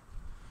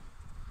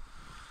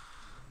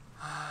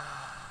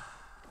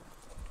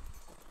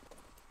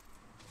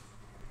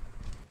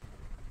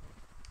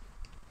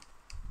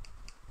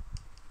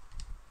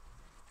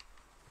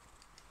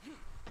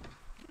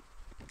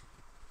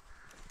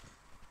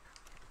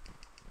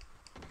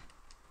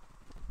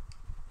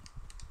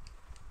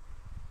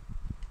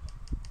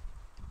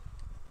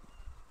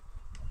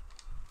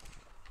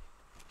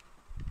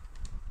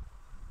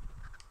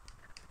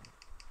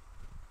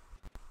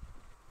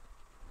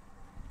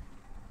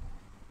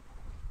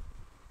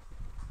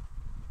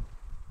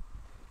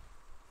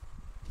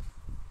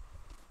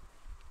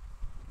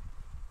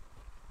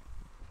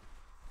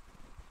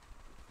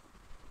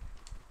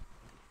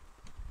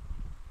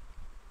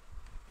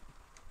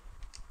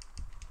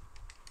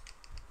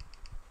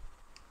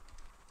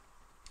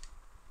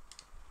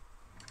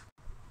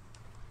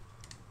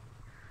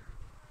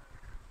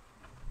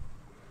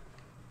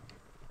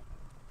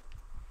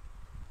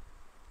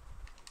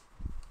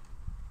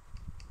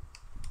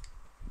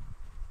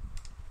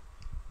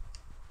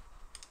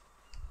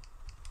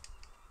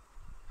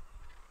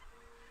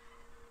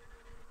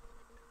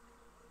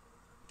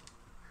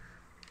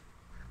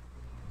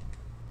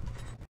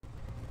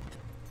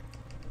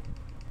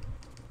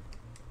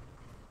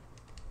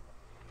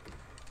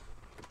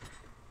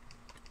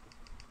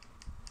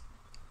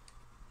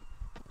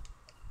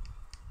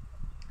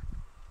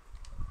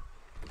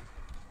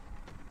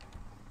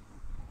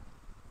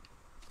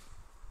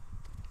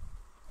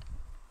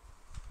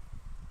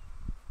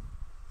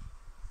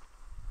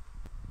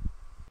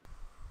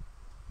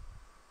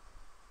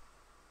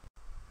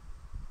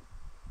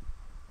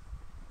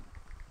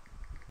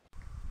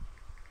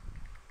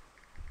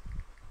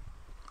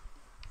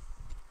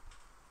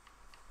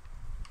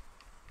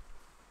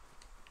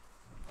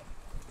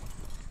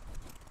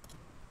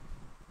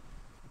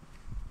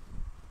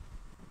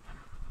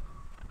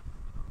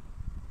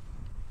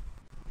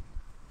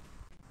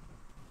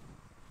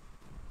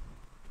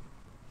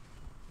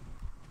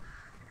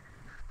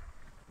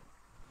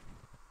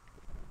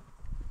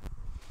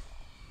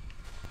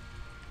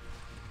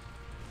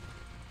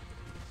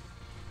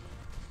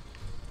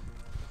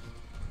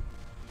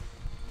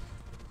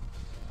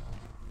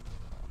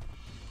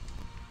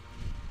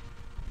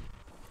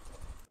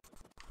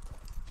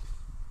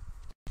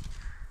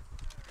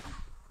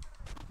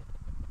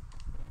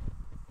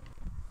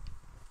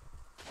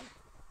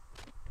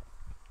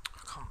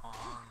 Come on.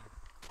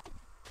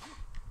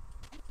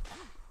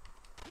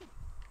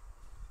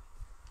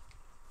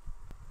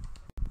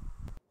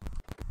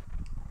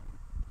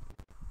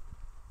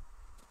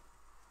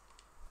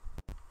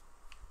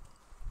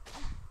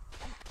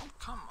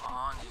 Come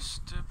on, you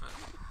stupid.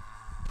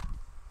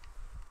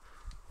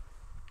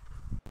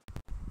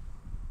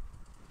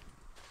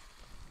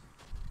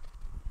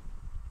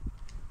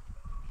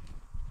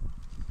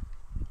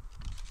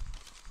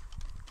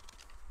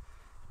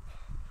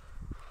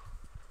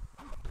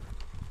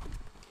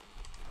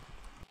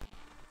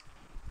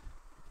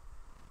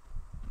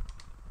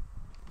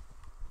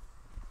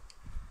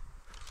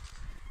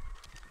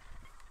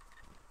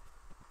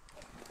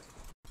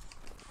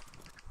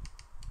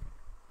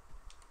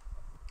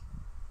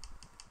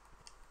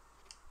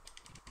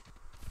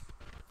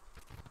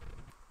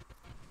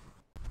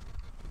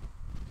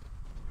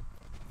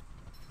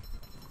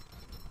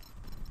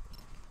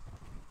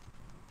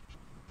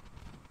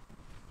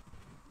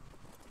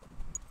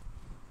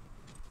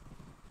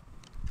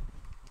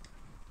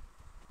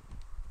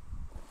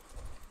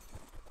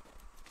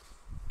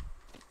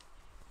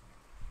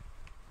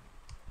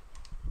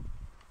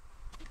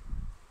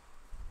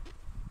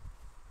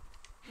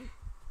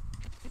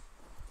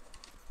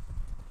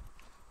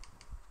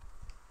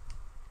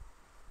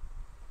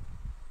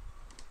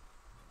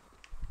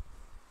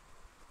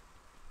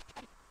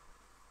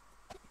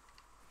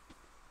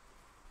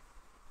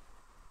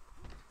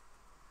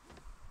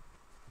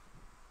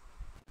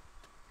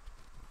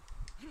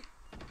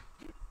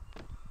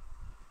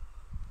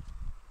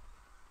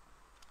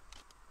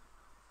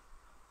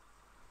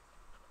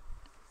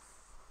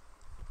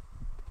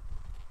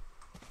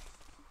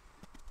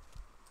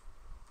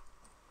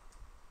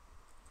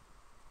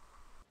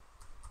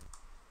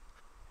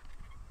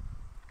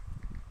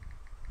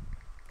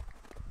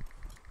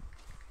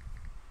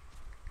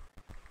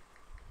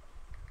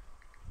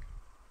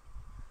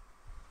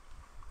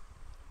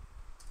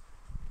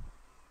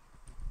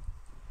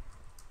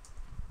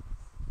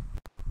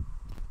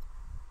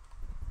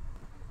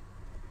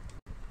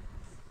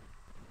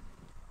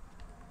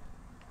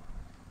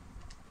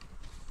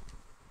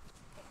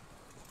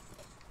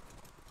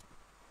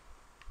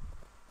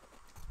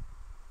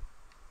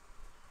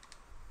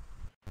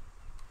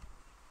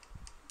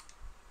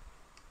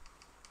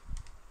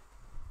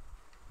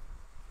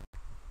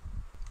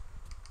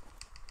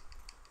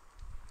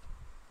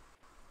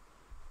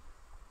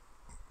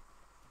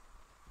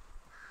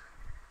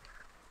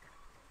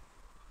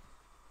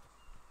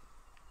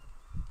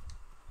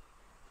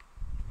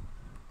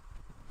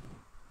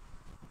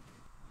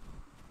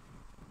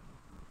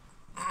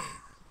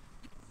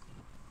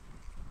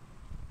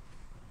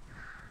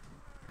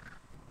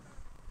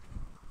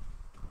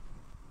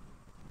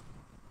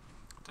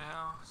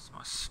 Is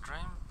my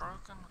stream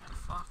broken? What the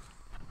fuck?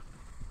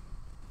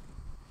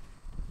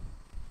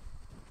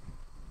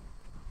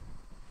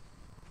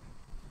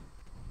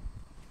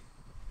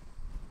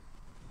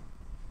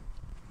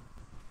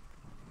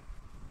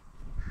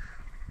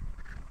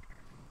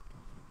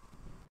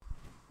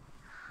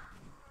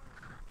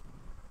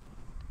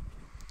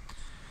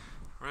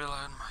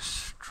 Reload my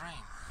stream.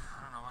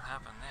 I don't know what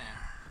happened there.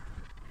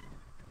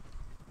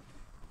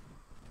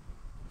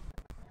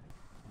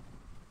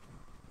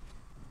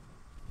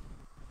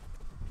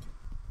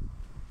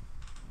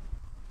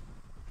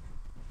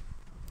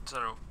 So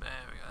there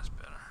we go, that's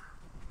better.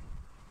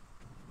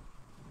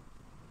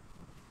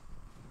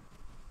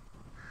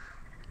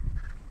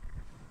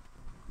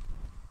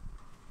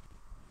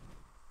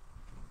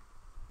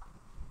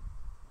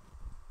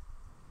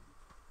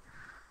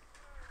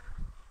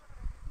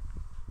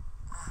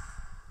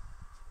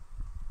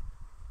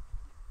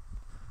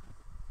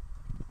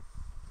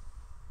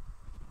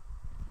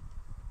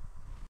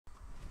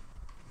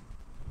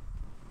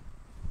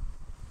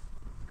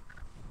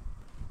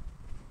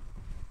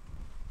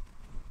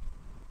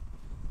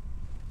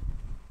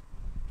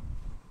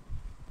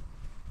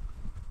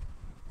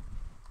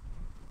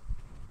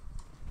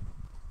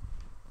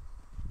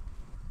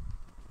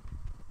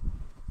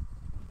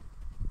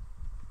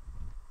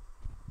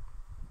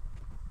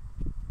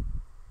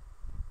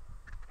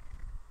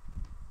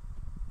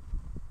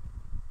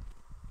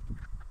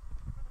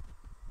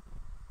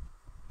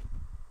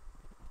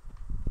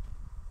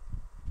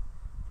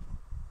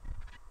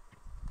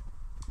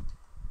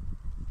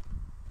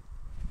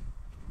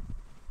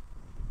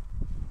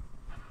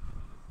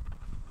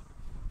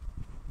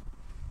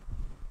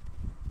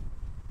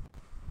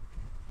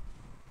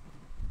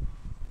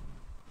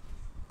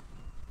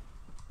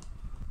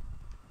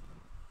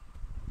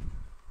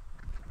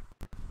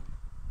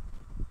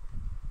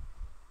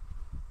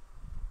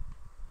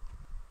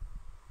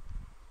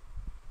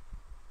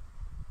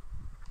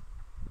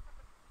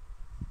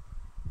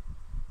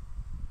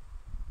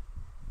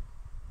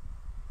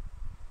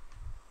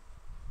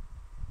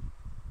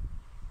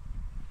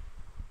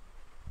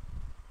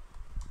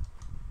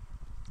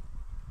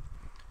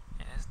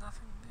 Yeah, there's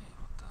nothing there.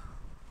 What the?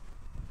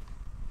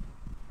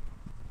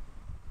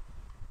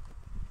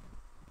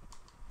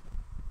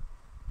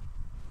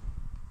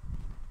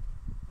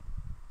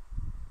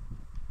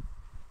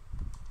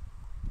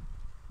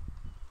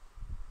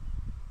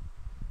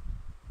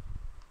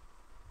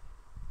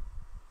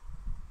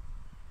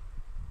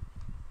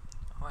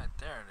 Oh, wait,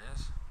 there it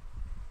is.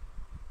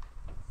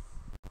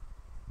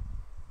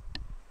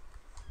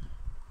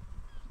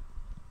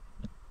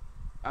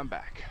 I'm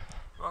back.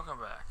 Welcome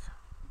back.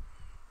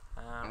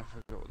 I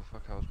forgot what the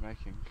fuck I was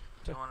making.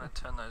 Do you want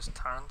to turn those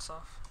turrets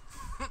off?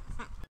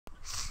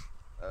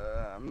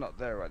 I'm not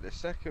there right this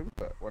second,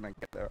 but when I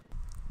get there.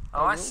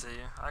 Oh, I will. see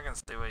you. I can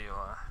see where you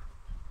are.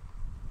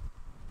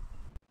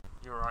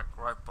 You're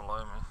right below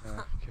me.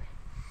 Okay.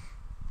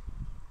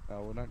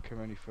 Oh, well, don't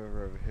come any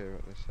further over here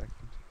at this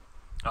second.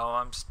 Oh,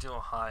 I'm still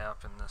high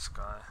up in the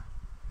sky.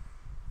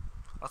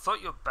 I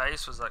thought your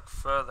base was like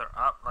further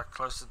up, like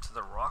closer to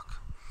the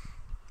rock.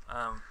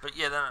 But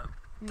yeah, then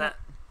that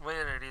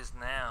where it is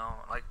now,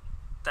 like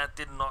that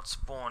did not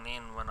spawn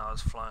in when I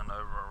was flying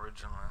over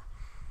originally.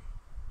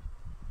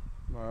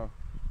 Well,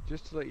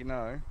 just to let you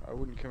know, I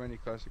wouldn't come any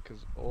closer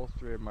because all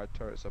three of my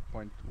turrets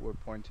were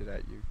pointed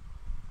at you.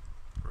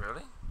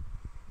 Really?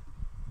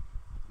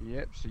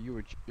 Yep, so you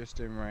were just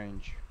in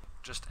range.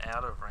 Just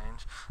out of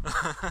range.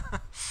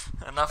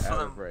 Enough for Out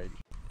them. of range.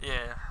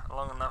 Yeah,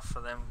 long enough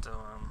for them to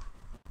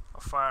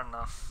or far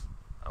enough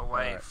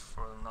away Alright.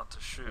 for them not to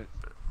shoot,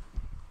 but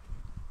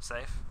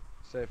safe.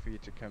 Safe for you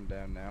to come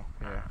down now.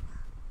 Yeah. Alright.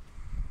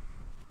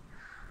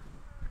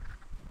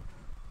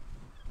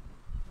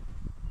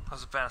 I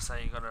was about to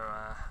say you got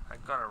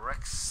a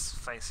Rex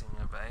facing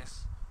your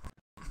base.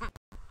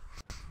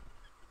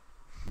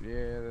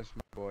 Yeah, that's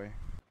my boy.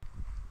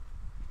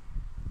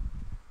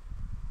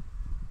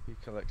 He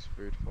collects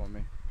food for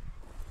me.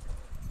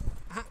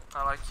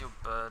 I like your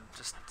bird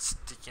just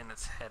sticking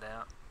its head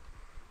out.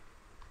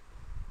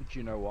 Do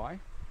you know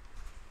why?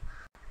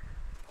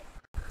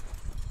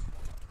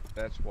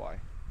 That's why.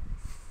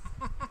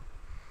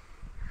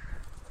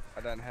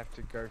 I don't have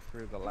to go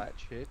through the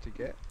latch here to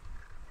get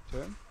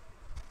to him,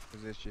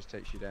 because this just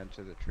takes you down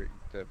to the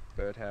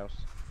birdhouse.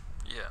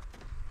 Yeah.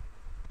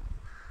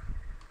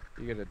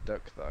 You get a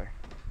duck though,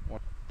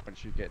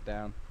 once you get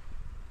down,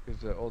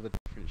 because all the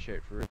different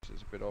shaped roofs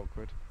is a bit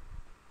awkward.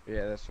 But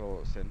yeah, that's all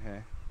that's in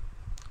here.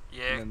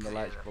 Yeah. And then the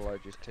latch yeah. below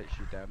just takes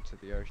you down to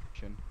the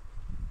ocean.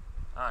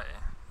 Oh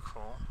yeah,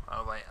 cool.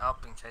 I'll wait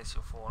up in case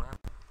you fall in.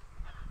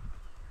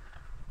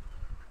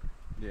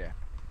 Yeah.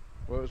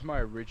 Well, it was my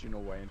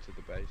original way into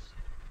the base.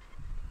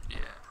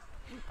 Yeah.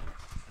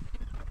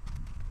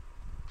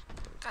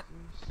 God.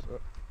 Oh,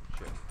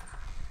 shit.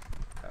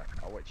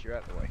 I'll wait you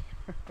out the way.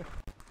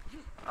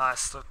 I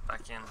slipped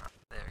back in.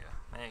 There we go.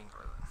 There you can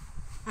go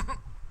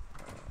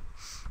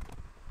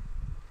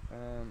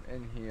then.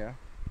 In here.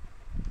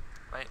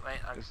 Wait,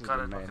 This is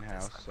gotta the look main at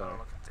house, this. I so- gotta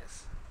look at this.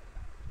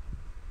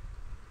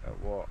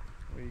 What?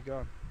 Where you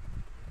gone?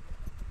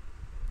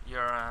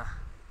 You're a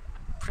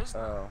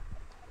prisoner. Oh,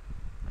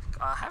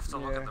 I have to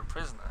look at yeah. the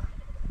prisoner.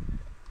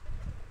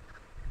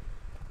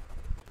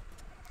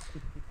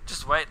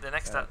 Just wait. The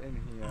next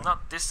In here.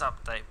 not this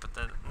update, but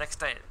the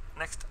next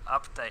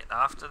update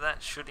after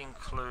that should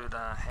include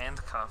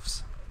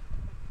handcuffs.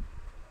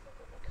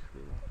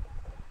 Cool.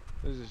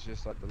 This is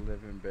just like the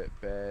living bit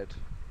bed.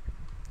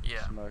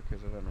 Yeah.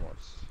 Smokers. I don't know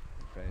what's,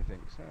 if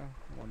anything. So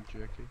one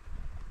jerky,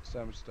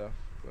 some stuff,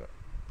 but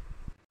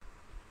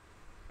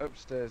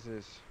upstairs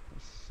is.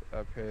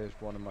 Up here is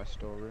one of my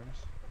storerooms.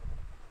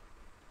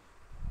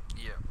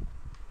 Yeah.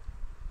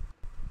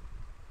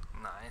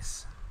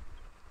 Nice.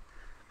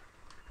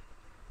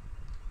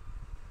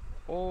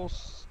 All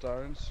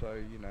stone, so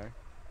you know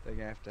they're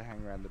gonna have to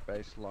hang around the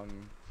base long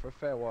for a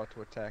fair while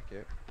to attack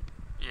it.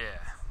 Yeah.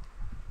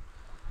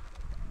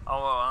 Oh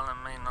well, I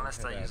mean, unless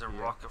Head they use a out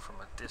here. rocket from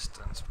a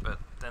distance, but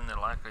then they're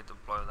likely to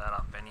blow that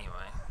up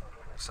anyway.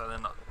 So they're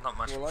not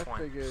much Well, I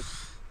point. figured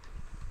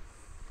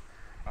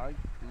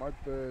my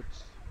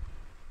birds.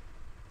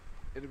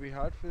 It'd be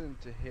hard for them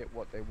to hit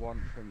what they want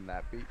from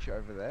that beach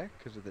over there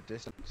because of the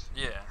distance.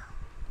 Yeah.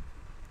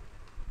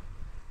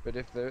 But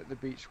if they're at the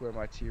beach where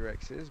my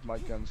T-Rex is, my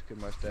guns could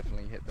most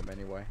definitely hit them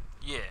anyway.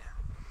 Yeah.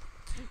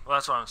 Well,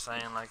 that's what I'm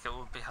saying. Like, it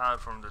would be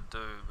hard for them to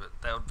do, but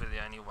that would be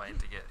the only way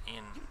to get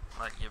in,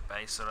 like your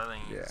base. So I don't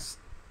think you Yeah. just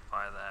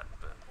buy that.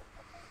 But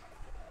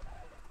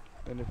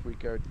And if we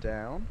go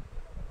down,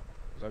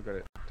 because I've got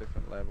it at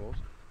different levels.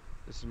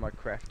 This is my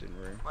crafting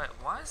room. wait,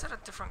 why is it a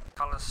different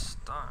color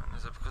stone?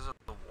 Is it because of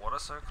the water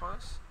so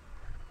close?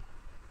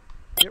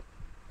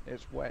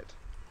 It's wet.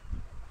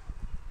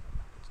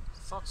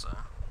 Thought so.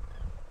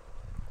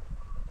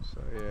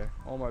 So yeah,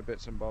 all my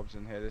bits and bobs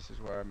in here. This is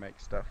where I make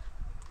stuff.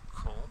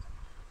 Cool.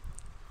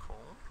 Cool.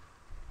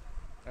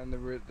 And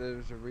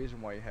there's a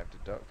reason why you have to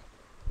duck.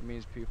 It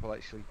means people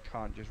actually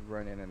can't just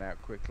run in and out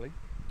quickly.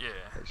 Yeah.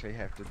 They actually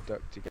have to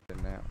duck to get in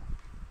and out.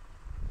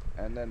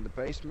 And then the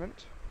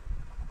basement.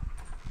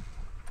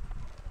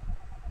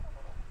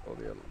 All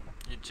the other. Your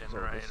all this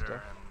generator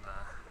stuff.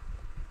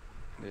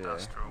 and Yeah.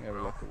 industrial Have a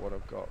grill. look at what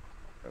I've got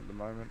at the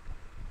moment.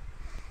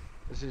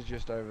 This is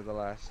just over the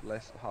last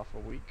half a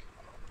week.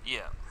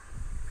 Yeah.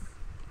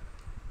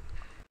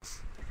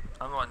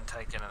 I mightn't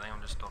take anything,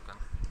 I'm just looking.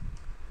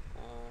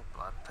 Oh,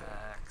 blood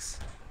packs.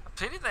 A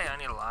pity they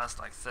only last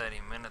like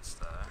 30 minutes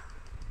though.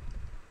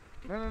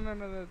 No,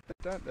 they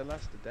don't. They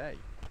last a day.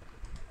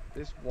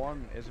 This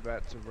one is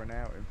about to run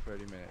out in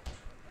 30 minutes.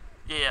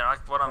 Yeah,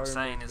 like what I'm Remove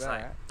saying is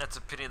like, that. that's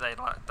a pity they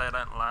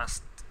don't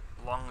last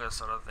longer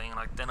sort of thing.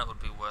 Like then it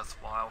would be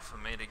worthwhile for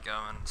me to go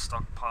and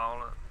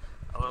stockpile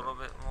it a little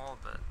bit more,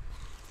 but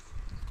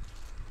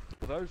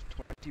Those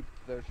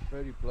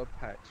 30 blood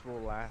packs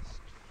will last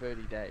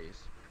 30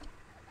 days.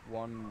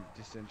 One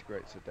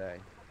disintegrates a day.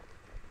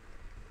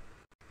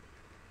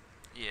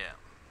 yeah.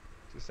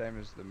 It's the same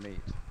as the meat.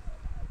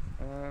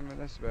 And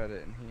that's about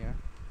it in here.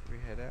 We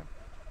head out.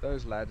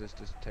 Those ladders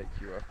just take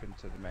you up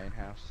into the main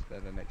house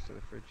that are next to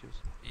the fridges.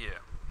 Yeah.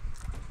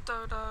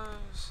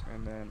 Dodos.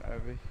 And then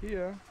over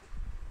here,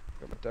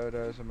 got my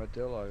dodos and my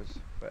dillos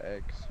for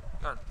eggs.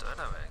 Got a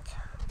dodo egg.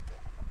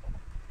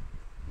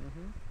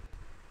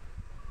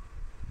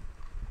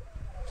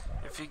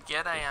 If you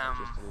get This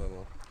is just a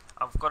little.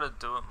 I've got to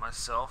do it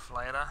myself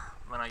later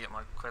when I get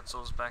my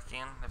Quetzals back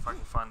in, if I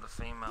can find the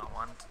female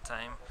one to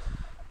tame.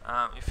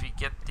 If you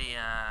get the,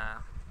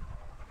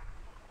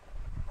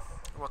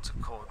 what's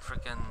it called?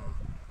 Frickin'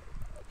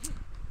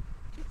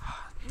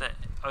 the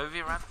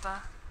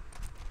Oviraptor,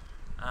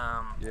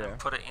 Yeah. and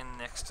put it in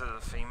next to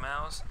the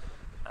females,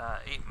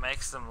 it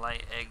makes them lay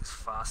eggs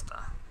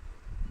faster.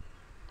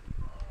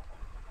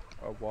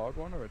 A wild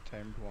one or a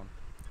tamed one?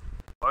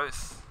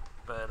 Both,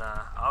 but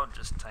I would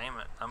just tame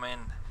it. I mean,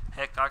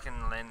 heck, I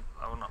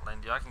will not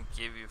lend you, I can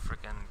give you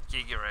frickin'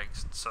 giga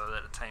eggs so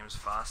that it tames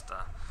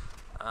faster.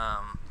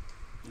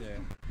 Yeah.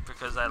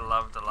 Because they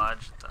love the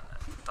large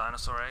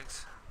dinosaur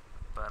eggs.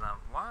 But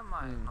why am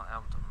I not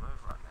able to move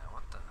right now?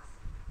 What the?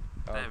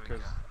 Oh, There we go.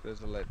 because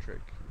there's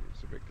electric.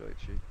 It's a bit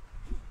glitchy.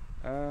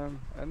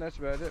 And that's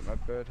about it. My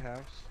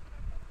birdhouse.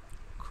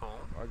 Cool.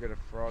 I got a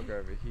frog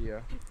over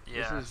here.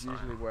 Yeah. This is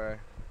usually where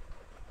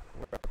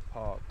I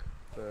park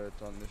birds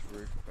on this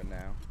roof for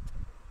now.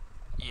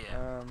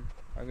 Yeah.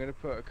 I'm gonna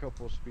put a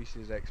couple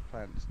species X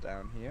plants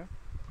down here,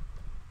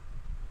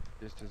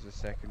 just as a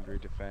secondary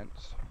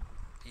defense.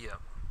 Yep.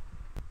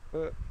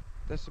 But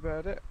that's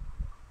about it.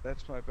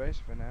 That's my base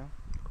for now.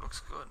 Looks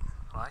good.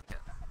 I like it.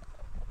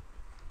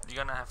 You're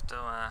gonna have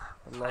to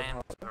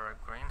plan for a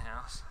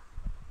greenhouse.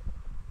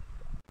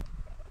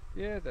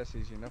 Yeah, that's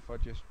easy enough. I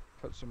just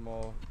put some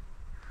more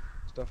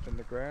stuff in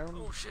the ground,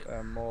 Oh shit.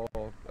 more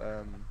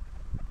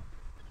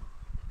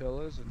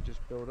pillars, and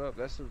just build up.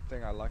 That's the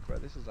thing I like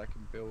about this, is I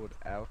can build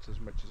out as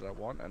much as I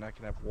want, and I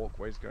can have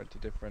walkways going to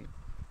different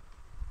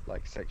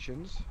like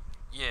sections.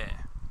 Yeah.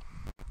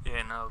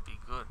 Yeah, no, it'd be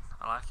good.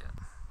 I like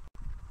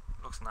it.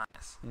 Looks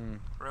nice.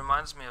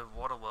 Reminds me of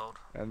Waterworld.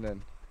 And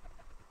then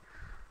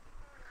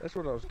that's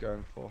what I was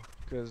going for,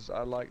 because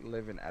I like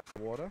living at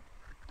the water.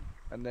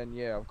 And then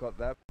yeah, I've got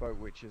that boat,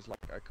 which is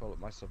like, I call it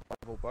my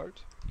survival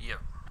boat. Yep.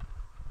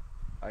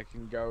 I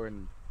can go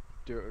and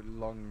do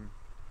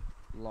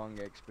long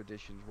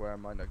expeditions where I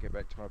might not get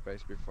back to my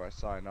base before I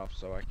sign off,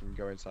 so I can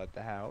go inside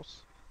the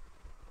house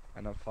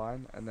and I'm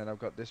fine. And then I've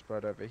got this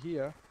boat over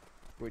here,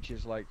 which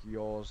is like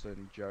yours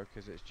and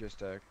Joker's. It's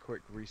just a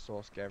quick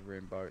resource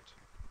gathering boat.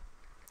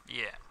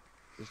 Yeah.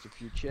 Just a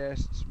few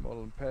chests,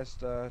 model and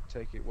pesta,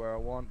 take it where I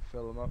want,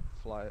 fill them up,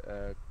 fly,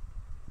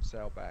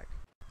 sail back.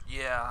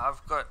 Yeah,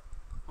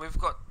 we've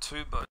got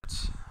two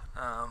boats,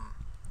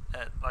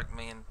 at like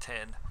me and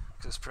Ted,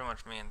 because it's pretty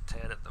much me and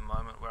Ted at the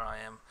moment where I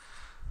am.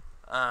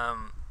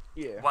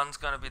 Yeah. One's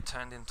going to be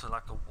turned into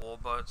like a war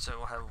boat, so it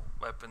will have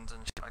weapons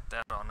and shit like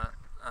that on it.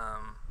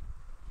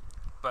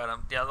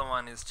 But the other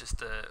one is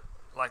just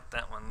like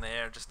that one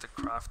there, just to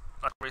craft,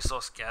 like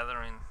resource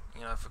gathering,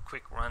 you know, for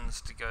quick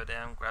runs to go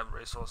down, grab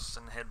resources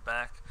and head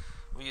back.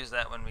 We use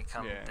that when we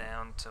come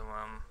down to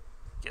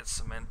get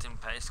cement in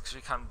paste, because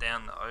we come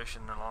down the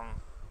ocean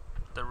along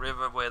the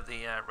river where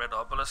the red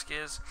obelisk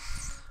is,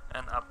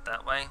 and up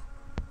that way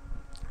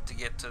to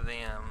get to the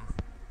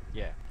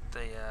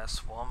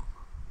swamp.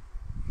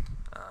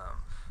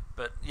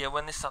 But yeah,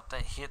 when this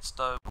update hits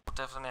though, we'll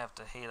definitely have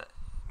to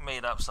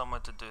meet up somewhere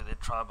to do the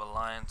tribe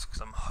alliance,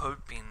 because I'm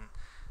hoping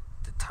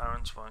the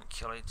turrets won't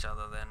kill each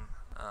other then.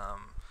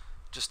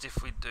 Just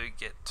if we do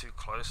get too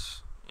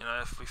close, you know,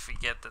 if we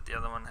forget that the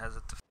other one has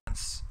a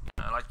defense, you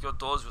know, like your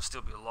doors will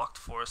still be locked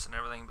for us and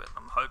everything, but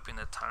I'm hoping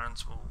the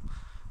turrets will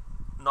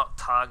not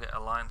target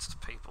alliance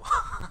people.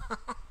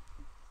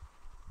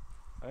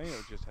 I think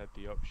it'll just have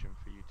the option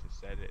for you to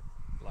set it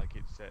like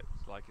it sets,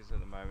 like it's at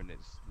the moment,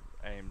 it's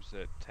aims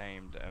at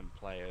tamed and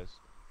players,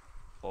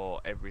 or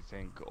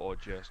everything, or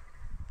just,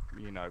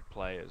 you know,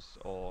 players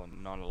or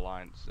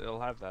non-alliance.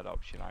 It'll have that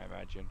option, I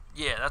imagine.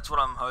 Yeah, that's what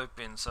I'm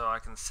hoping, so I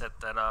can set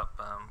that up.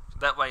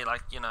 That way,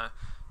 like, you know,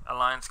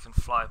 alliance can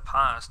fly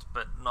past,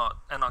 but not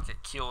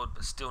get killed,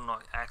 but still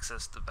not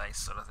access the base,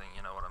 sort of thing.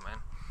 You know what I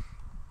mean?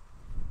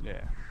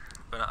 Yeah.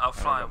 But I'll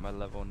fly. I got my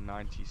level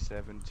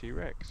 97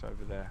 T-Rex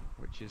over there,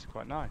 which is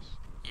quite nice.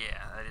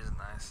 Yeah, that is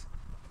nice.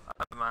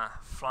 I'm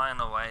flying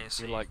away,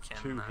 so you like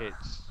can, 2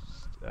 hits,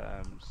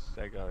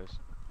 Segos.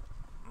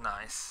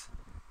 Nice.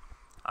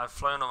 I've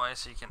flown away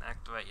so you can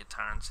activate your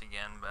turrets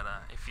again, but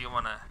if you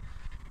want to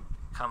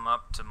come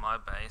up to my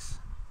base,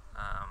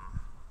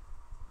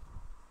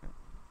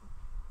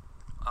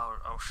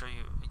 I'll show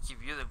you,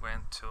 give you the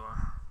grand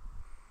tour.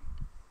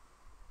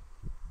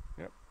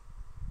 Yep.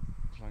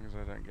 As long as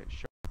I don't get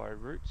shot by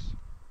roots.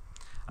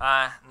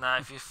 No,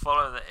 if you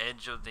follow the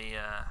edge of the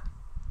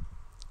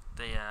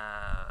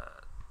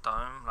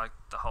dome, like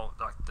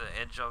the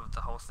edge of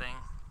the whole thing,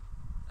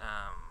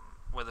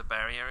 where the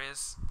barrier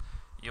is,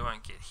 you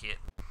won't get hit.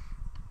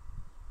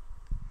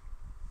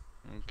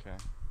 Okay.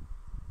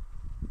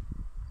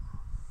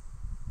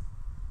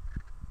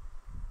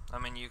 I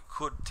mean, you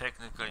could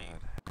technically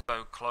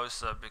go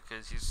closer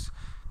because he's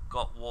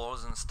got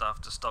walls and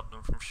stuff to stop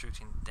them from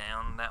shooting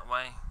down that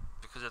way,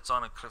 because it's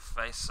on a cliff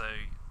face, so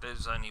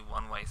there's only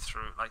one way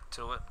through, like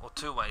to it, or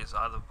 2 ways,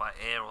 either by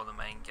air or the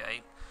main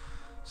gate.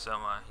 So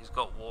he's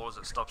got walls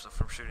that stops it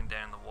from shooting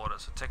down in the water,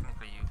 so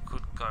technically you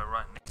could go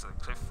right next to the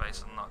cliff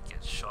face and not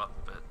get shot,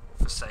 but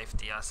for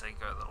safety I say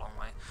go the long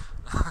way.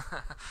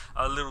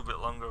 A little bit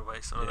longer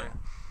way, sort of thing.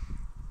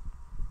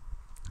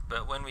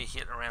 But when we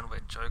hit around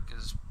where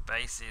Joker's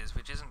base is,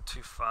 which isn't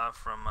too far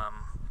from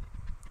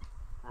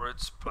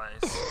Root's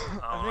place.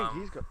 I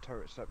think he's got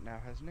turrets up now,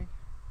 hasn't he?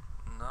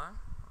 No,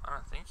 I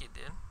don't think he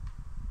did.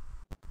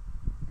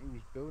 He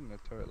was building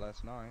a turret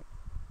last night.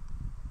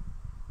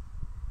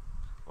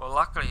 Well,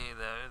 luckily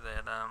though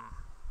that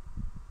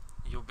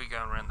you'll be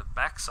going around the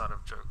backside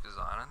of Joker's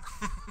Island,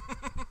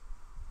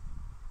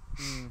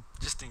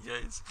 just in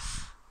case.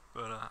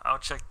 But I'll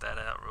check that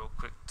out real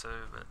quick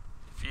too. But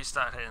if you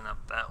start heading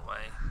up that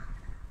way,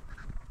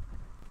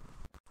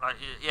 like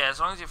yeah, as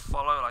long as you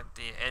follow like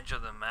the edge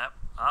of the map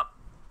up,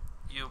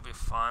 you'll be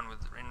fine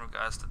with in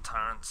regards to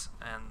turrets,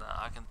 and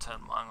I can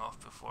turn mine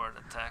off before it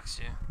attacks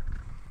you.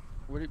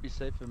 Would it be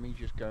safe for me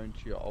just going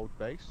to your old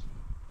base,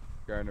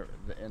 going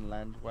the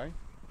inland way?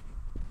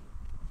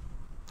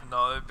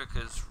 No,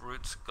 because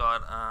Root's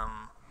got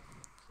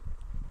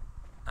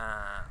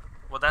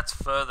well, that's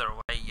further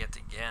away yet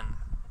again.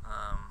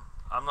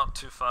 I'm not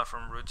too far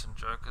from Roots and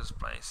Joker's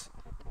place,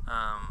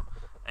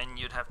 and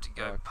you'd have to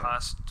go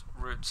past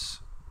Roots'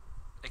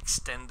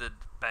 extended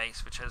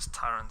base, which has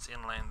turrets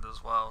inland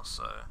as well.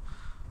 So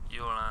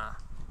you'll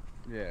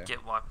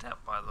get wiped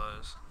out by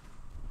those.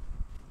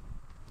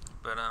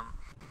 But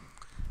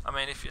I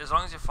mean, as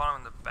long as you're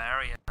following the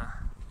barrier,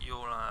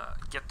 you'll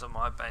get to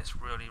my base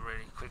really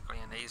quickly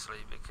and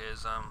easily,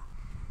 because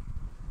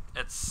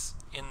it's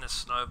in the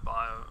snow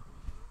biome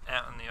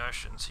out in the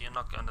ocean, so you're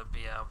not going to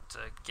be able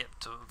to get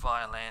to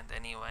via land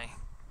anyway.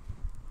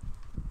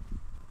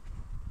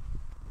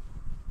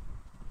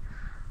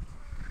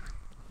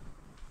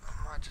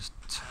 I might just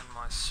turn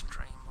my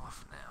stream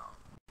off now,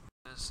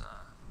 because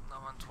no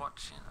one's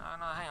watching. Oh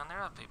no, hang on, there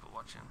are people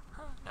watching.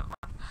 Huh, never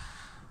mind.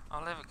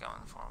 I'll leave it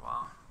going for a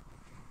while.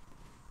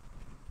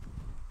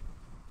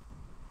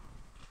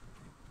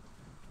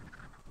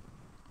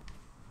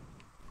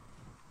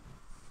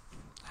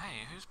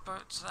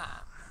 boat's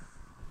that?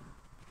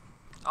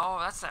 Oh,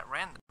 that's that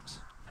randoms.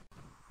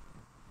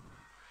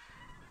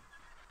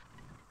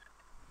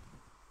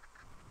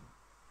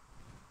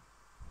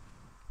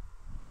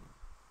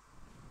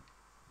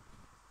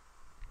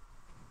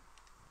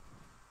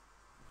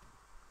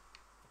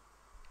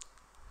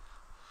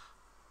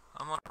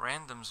 I'm on a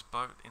randoms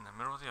boat in the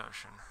middle of the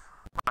ocean,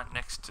 right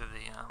next to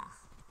the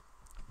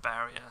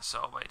barrier, so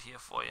I'll wait here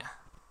for you.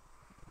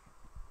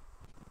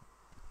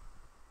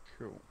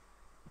 Cool.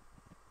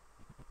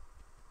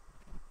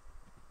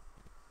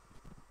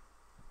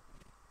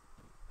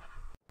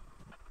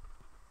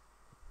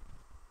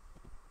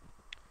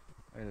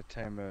 I gotta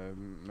tame a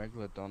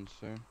megalodon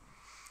soon.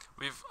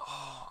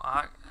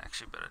 I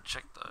actually better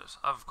check those.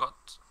 I've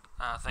got,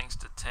 thanks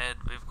to Ted,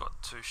 we've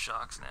got 2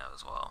 sharks now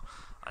as well.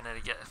 I need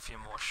to get a few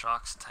more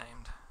sharks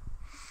tamed.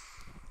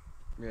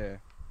 Yeah.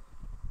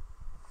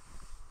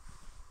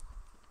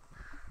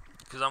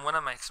 Because I'm going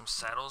to make some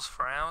saddles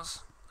for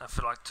ours. I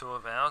feel like 2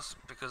 of ours.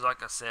 Because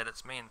like I said,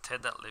 it's me and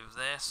Ted that live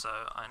there. So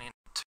I need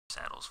 2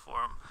 saddles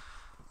for them.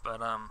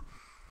 But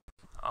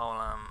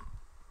I'll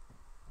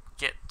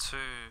get 2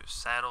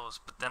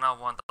 saddles. But then I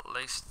want at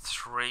least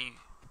 3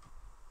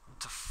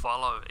 to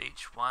follow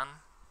each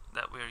one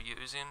that we're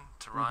using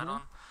to ride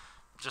on.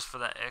 Just for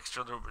that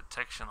extra little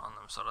protection on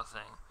them sort of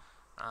thing.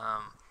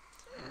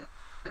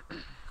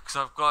 Because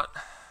I've got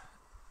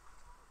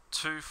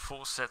 2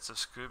 full sets of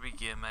scuba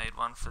gear made,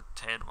 one for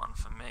Ted, one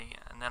for me,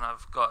 and then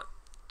I've got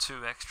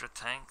 2 extra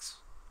tanks,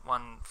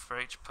 one for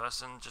each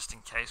person, just in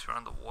case we're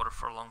underwater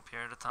for a long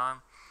period of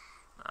time.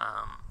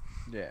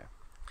 Yeah.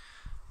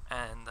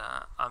 And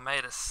I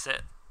made a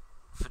set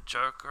for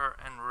Joker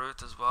and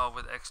Root as well,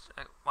 with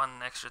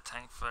one extra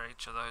tank for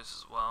each of those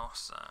as well.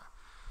 So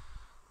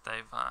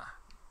they've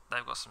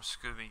got some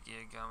scuba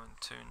gear going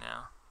too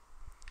now.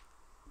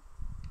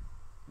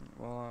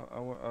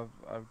 Well,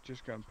 I've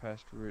just gone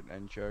past Root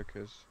and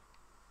Jokers.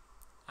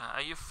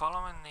 Are you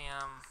following the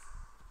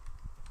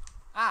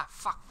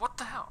fuck! What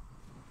the hell?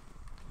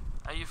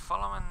 Are you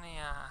following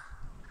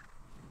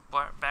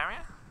the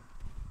barrier?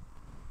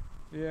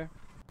 Yeah.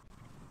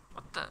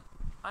 What the?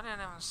 I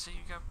didn't even see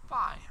you go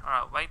by.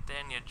 Alright, wait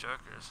there near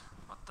Jokers.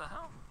 What the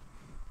hell?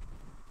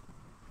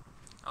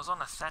 I was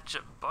on a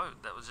Thatcher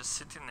boat that was just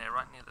sitting there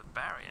right near the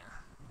barrier.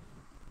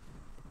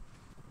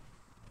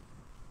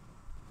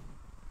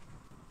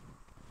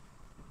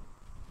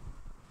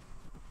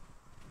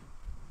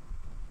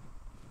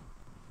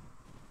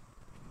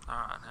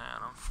 Alright, hang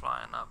on, I'm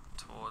flying up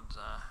towards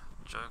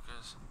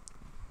Jokers.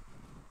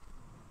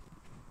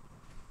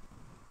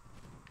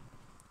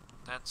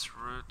 That's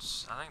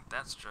Roots. I think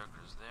that's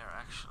Jokers there,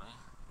 actually.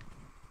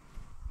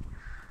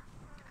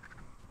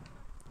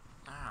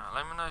 Alright,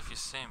 let me know if you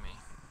see me.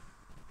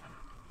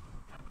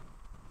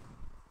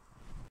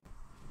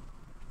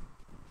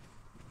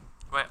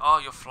 Wait, oh,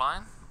 you're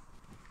flying?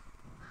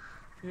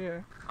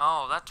 Yeah.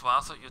 Oh, that's why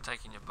I thought you were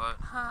taking your boat.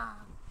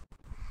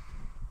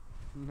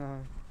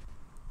 No.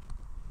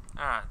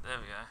 Alright, there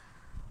we go.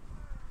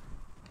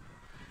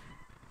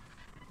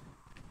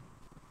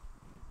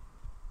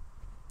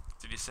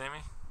 Did you see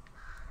me?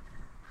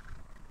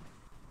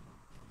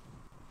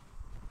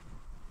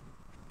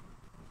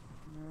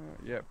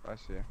 Yep, I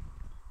see you.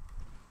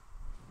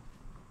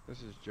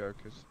 This is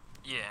Jokers.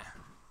 Yeah.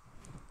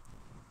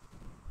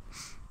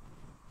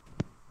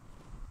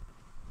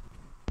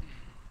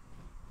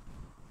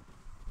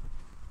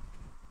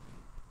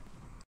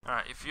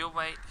 Alright, if you'll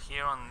wait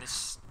here on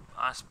this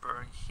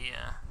iceberg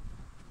here,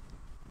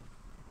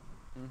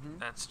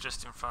 that's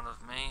just in front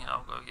of me,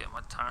 I'll go get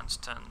my turrets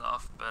turned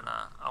off, but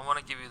I want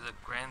to give you the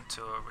grand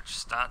tour, which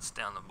starts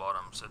down the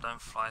bottom, so don't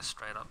fly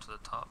straight up to the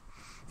top.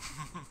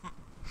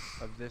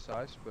 Of this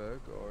iceberg,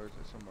 or is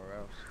it somewhere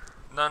else?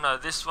 No,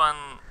 this one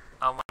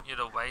I want you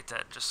to wait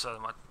at, just so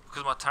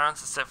because my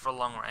turrets are set for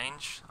long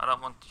range, I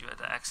don't want you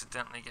to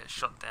accidentally get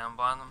shot down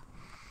by them.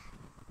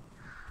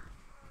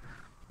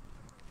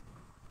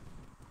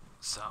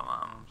 So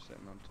I'm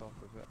sitting on top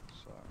of it,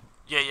 so...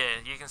 Yeah,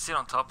 you can sit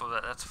on top of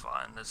it, that's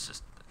fine. It's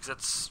just,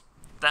 cause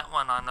that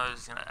one I know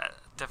is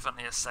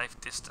definitely a safe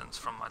distance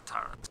from my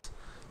turrets.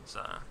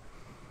 So,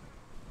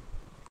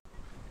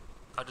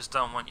 I just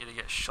don't want you to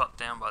get shot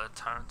down by the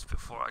turrets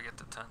before I get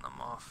to turn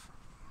them off.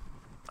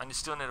 And you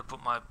still need to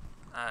put my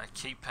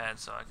keypad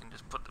so I can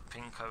just put the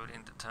pin code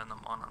in to turn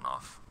them on and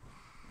off.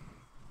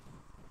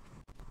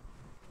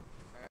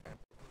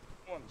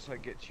 Once I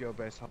get to your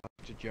base, I'll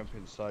have to jump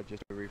inside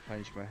just to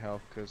replenish my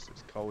health because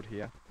it's cold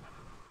here.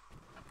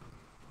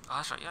 Oh,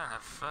 that's right, you don't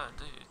have fur,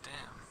 do you?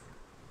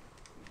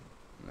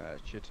 Damn. No,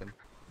 chittin.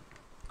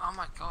 Oh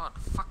my god,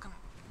 fucking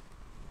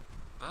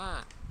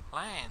bird,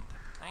 land,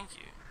 thank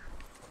you.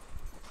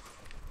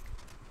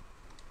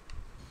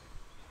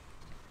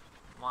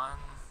 1,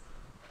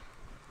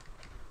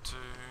 2,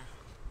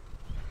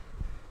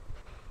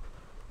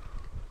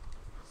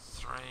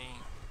 3,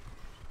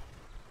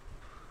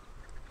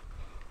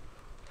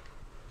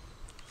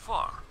 4.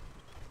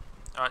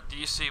 Alright, do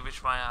you see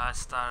which way I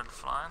started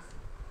flying?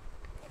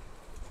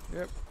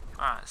 Yep.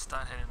 Alright,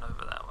 start heading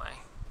over that way.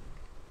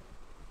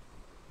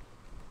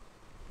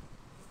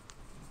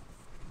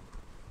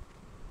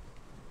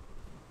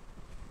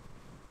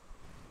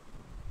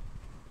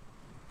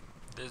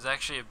 There's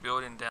actually a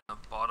building down the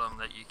bottom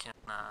that you can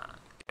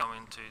go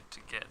into to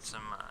get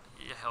some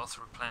your health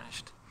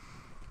replenished.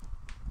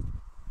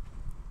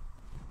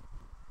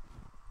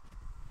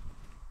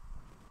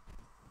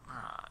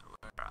 Alright,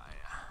 where are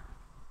you?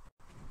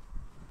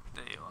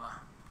 There you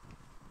are.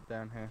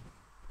 Down here.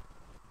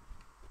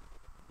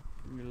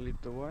 You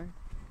lead the way.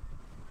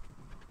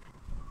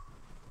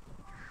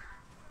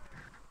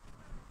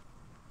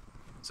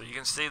 So you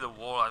can see the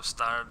wall I've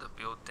started to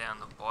build down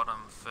the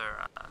bottom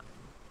for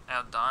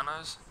our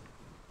dinos.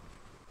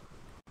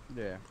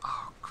 Yeah.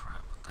 Oh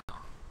crap, what the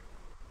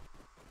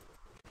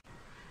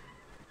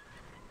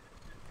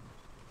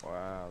hell?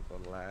 Wow, the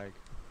lag.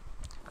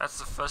 That's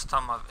the first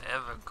time I've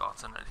ever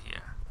gotten it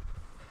here.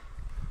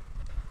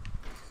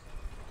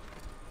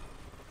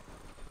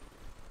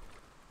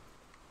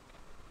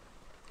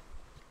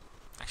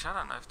 Actually, I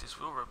don't know if this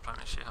will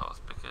replenish your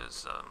health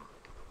because the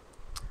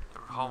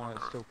hole No, in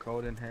it's the still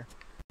cold in here.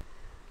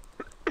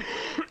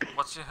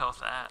 What's your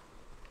health at?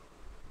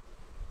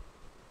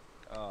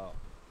 Oh.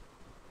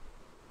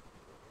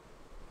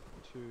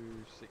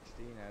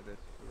 216 out of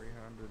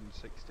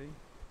 360. It'll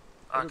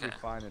Okay. be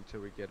fine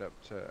until we get up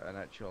to an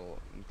actual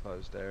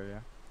enclosed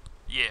area.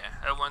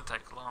 Yeah, it won't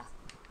take long.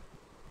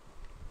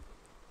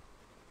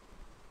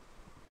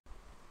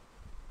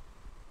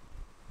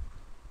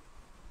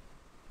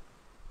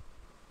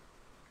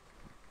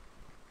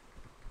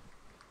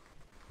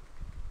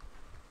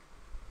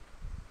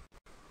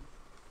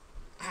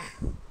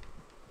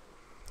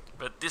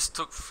 But this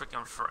took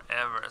freaking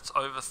forever. It's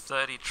over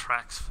 30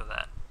 tracks for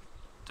that,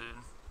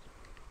 dude.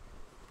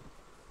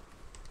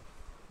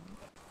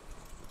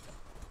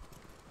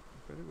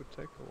 But it would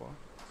take a while.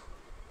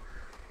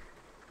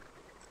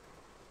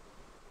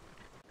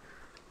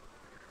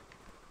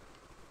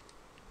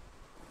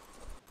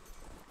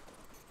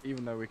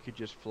 Even though we could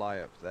just fly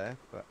up there,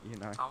 but you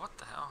know. Oh, what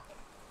the hell?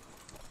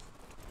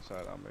 So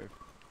I'll move.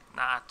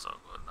 Nah, it's all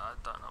good. I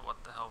don't know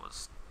what the hell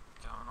was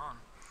going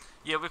on.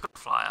 Yeah, we could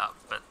fly up,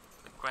 but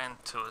the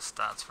grand tour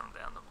starts from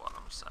down the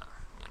bottom, so,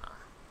 you know.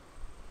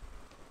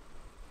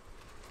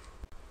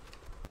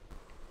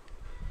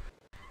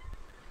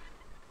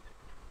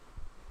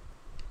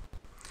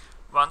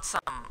 Once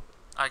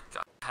I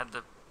had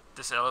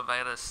this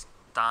elevator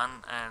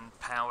done and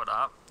powered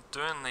up,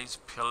 doing these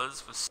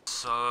pillars was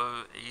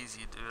so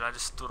easy, dude. I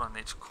just stood on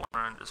each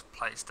corner and just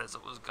placed as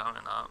it was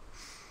going up.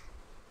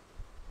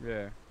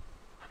 Yeah.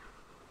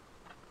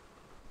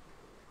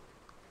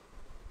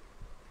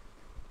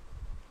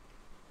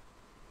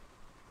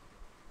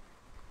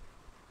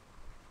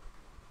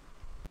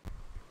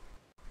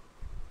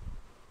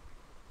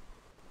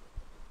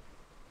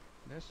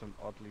 There's some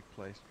oddly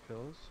placed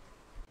pillars.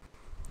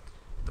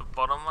 The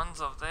bottom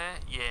ones of there,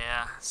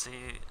 yeah.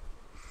 See,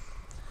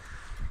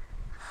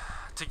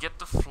 to get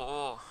the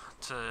floor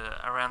to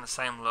around the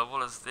same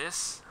level as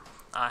this,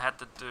 I had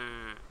to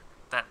do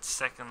that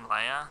second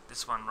layer,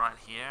 this one right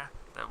here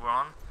that we're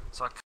on.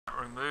 So I can't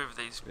remove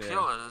these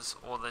pillars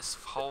or this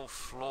whole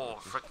floor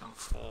frickin'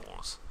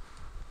 falls.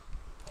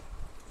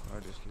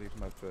 I'll just leave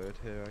my bird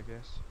here, I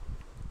guess.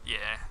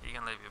 Yeah, you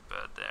can leave your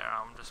bird there.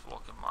 I'm just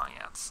walking mine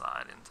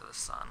outside into the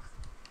sun.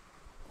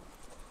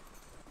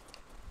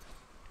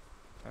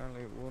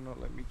 Apparently it will not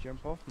let me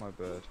jump off my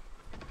bird.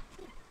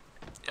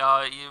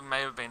 You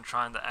may have been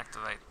trying to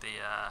activate the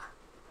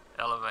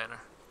elevator.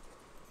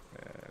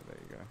 Yeah, there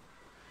you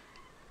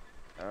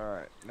go.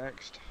 Alright,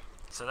 next.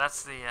 So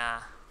that's the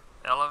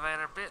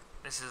elevator bit.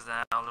 This is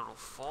our little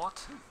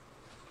fort.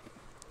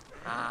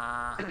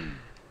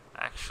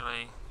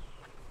 Actually,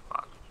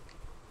 fuck.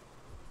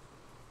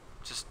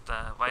 Just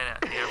wait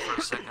out here for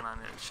a second. I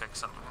need to check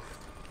something.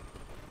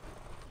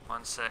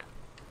 One sec.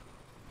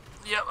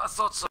 Yep, I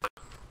thought so.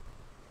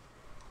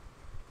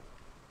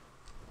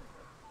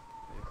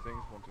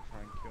 Things want to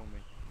try and kill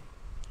me.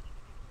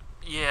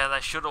 Yeah,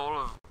 they should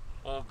all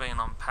been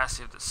on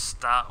passive to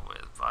start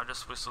with, but I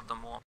just whistled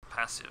them all on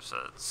passive, so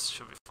it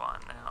should be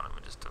fine now. Let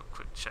me just do a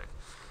quick check.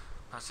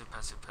 Passive,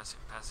 passive,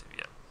 passive, passive,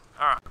 yep.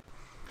 Alright.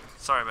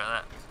 Sorry about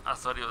that. I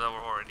thought they were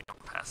already on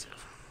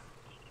passive.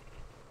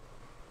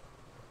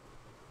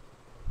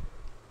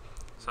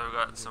 So we've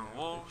got some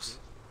wolves,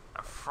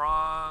 a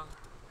frog.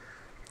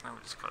 Let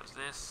me just close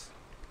this.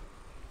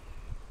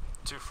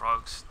 2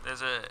 frogs.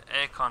 There's a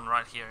aircon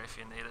right here if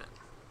you need it.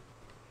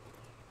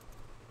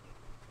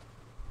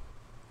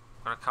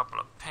 Got a couple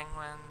of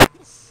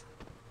penguins.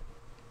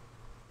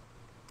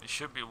 You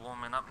should be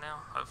warming up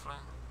now,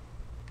 hopefully.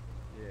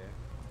 Yeah.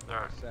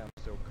 Alright. I sound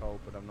still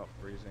cold, but I'm not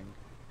freezing.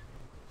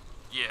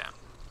 Yeah.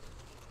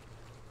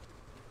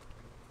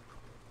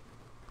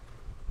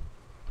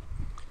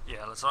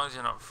 Yeah, as long as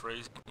you're not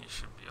freezing, you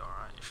should be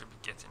alright. You should be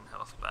getting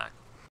health back.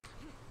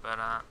 But,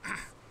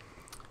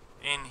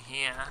 in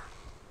here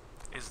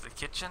is the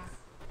kitchen.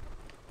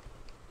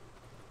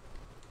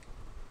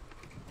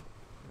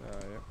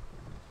 Yep.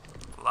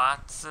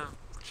 Lots of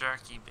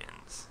jerky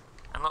bins.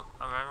 And look,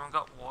 I've even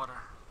got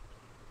water.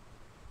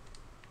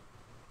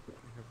 You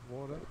have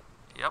water?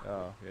 Yep,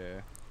 Oh,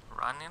 yeah.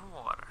 running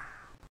water.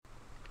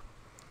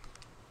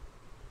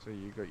 So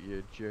you got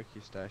your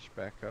jerky stash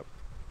back up?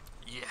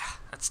 Yeah,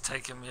 it's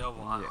taken me a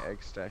while. Your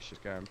egg stash is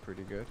going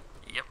pretty good.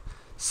 Yep.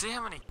 See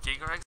how many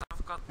Giga eggs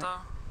I've got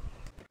though?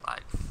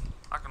 Like,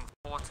 fucking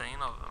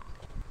 14 of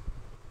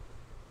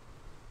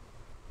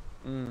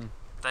them.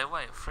 They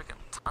weigh a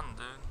freaking ton,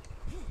 dude.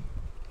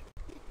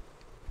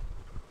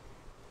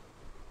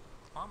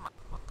 Why am I,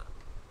 what the?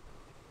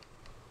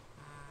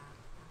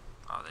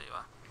 Oh, there you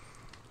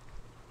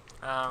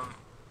are.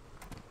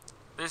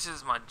 This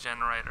is my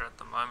generator at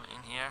the moment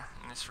in here,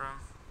 in this room.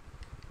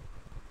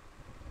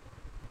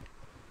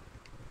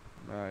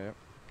 Oh, yep.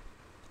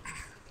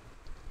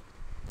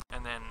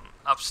 And then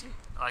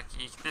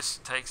this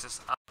takes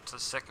us up to the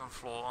second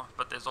floor,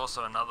 but there's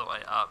also another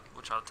way up,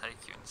 which I'll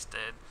take you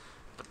instead.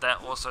 But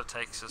that also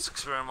takes us,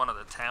 because we're in one of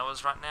the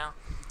towers right now,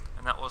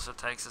 and that also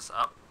takes us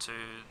up to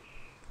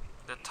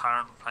the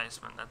turret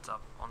placement that's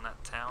up on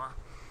that tower.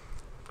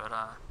 But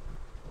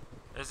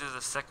this is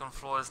the second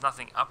floor. There's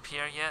nothing up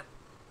here yet.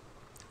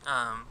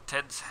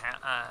 Ted's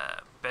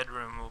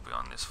bedroom will be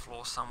on this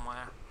floor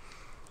somewhere.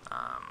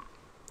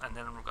 And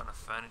then we've got the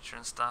furniture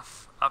and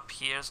stuff. Up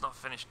here is not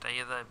finished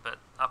either, but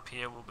up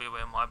here will be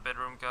where my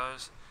bedroom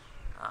goes.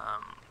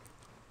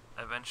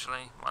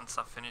 Eventually, once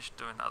I finish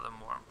doing other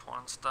more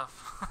important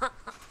stuff.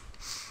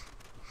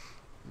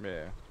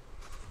 Yeah.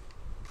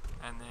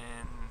 And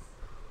then,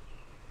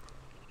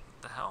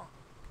 the hell?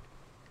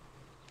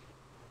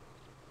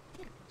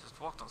 Just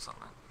walked on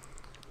something.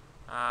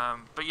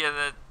 But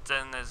yeah,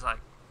 then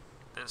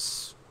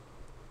there's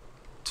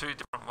 2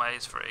 different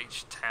ways for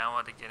each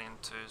tower to get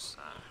into,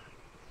 so.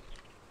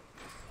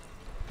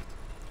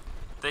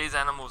 These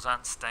animals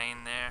aren't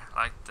staying there.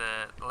 Like,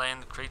 the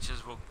land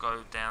creatures will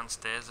go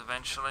downstairs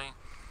eventually,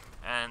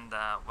 and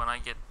when I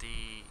get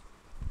the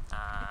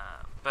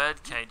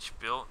bird cage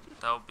built,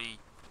 they'll be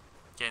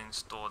getting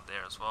stored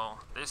there as well.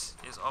 This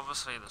is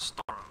obviously the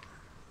storeroom.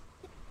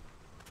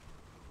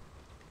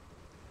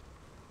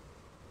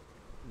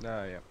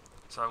 Oh, yeah.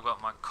 So I've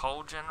got my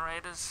coal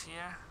generators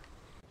here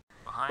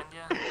behind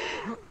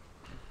you.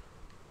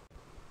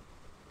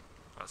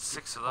 Got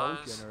 6 of Coal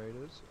those.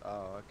 generators?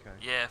 Oh, okay.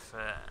 Yeah,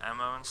 for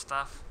ammo and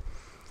stuff.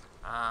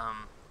 I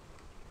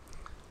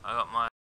got my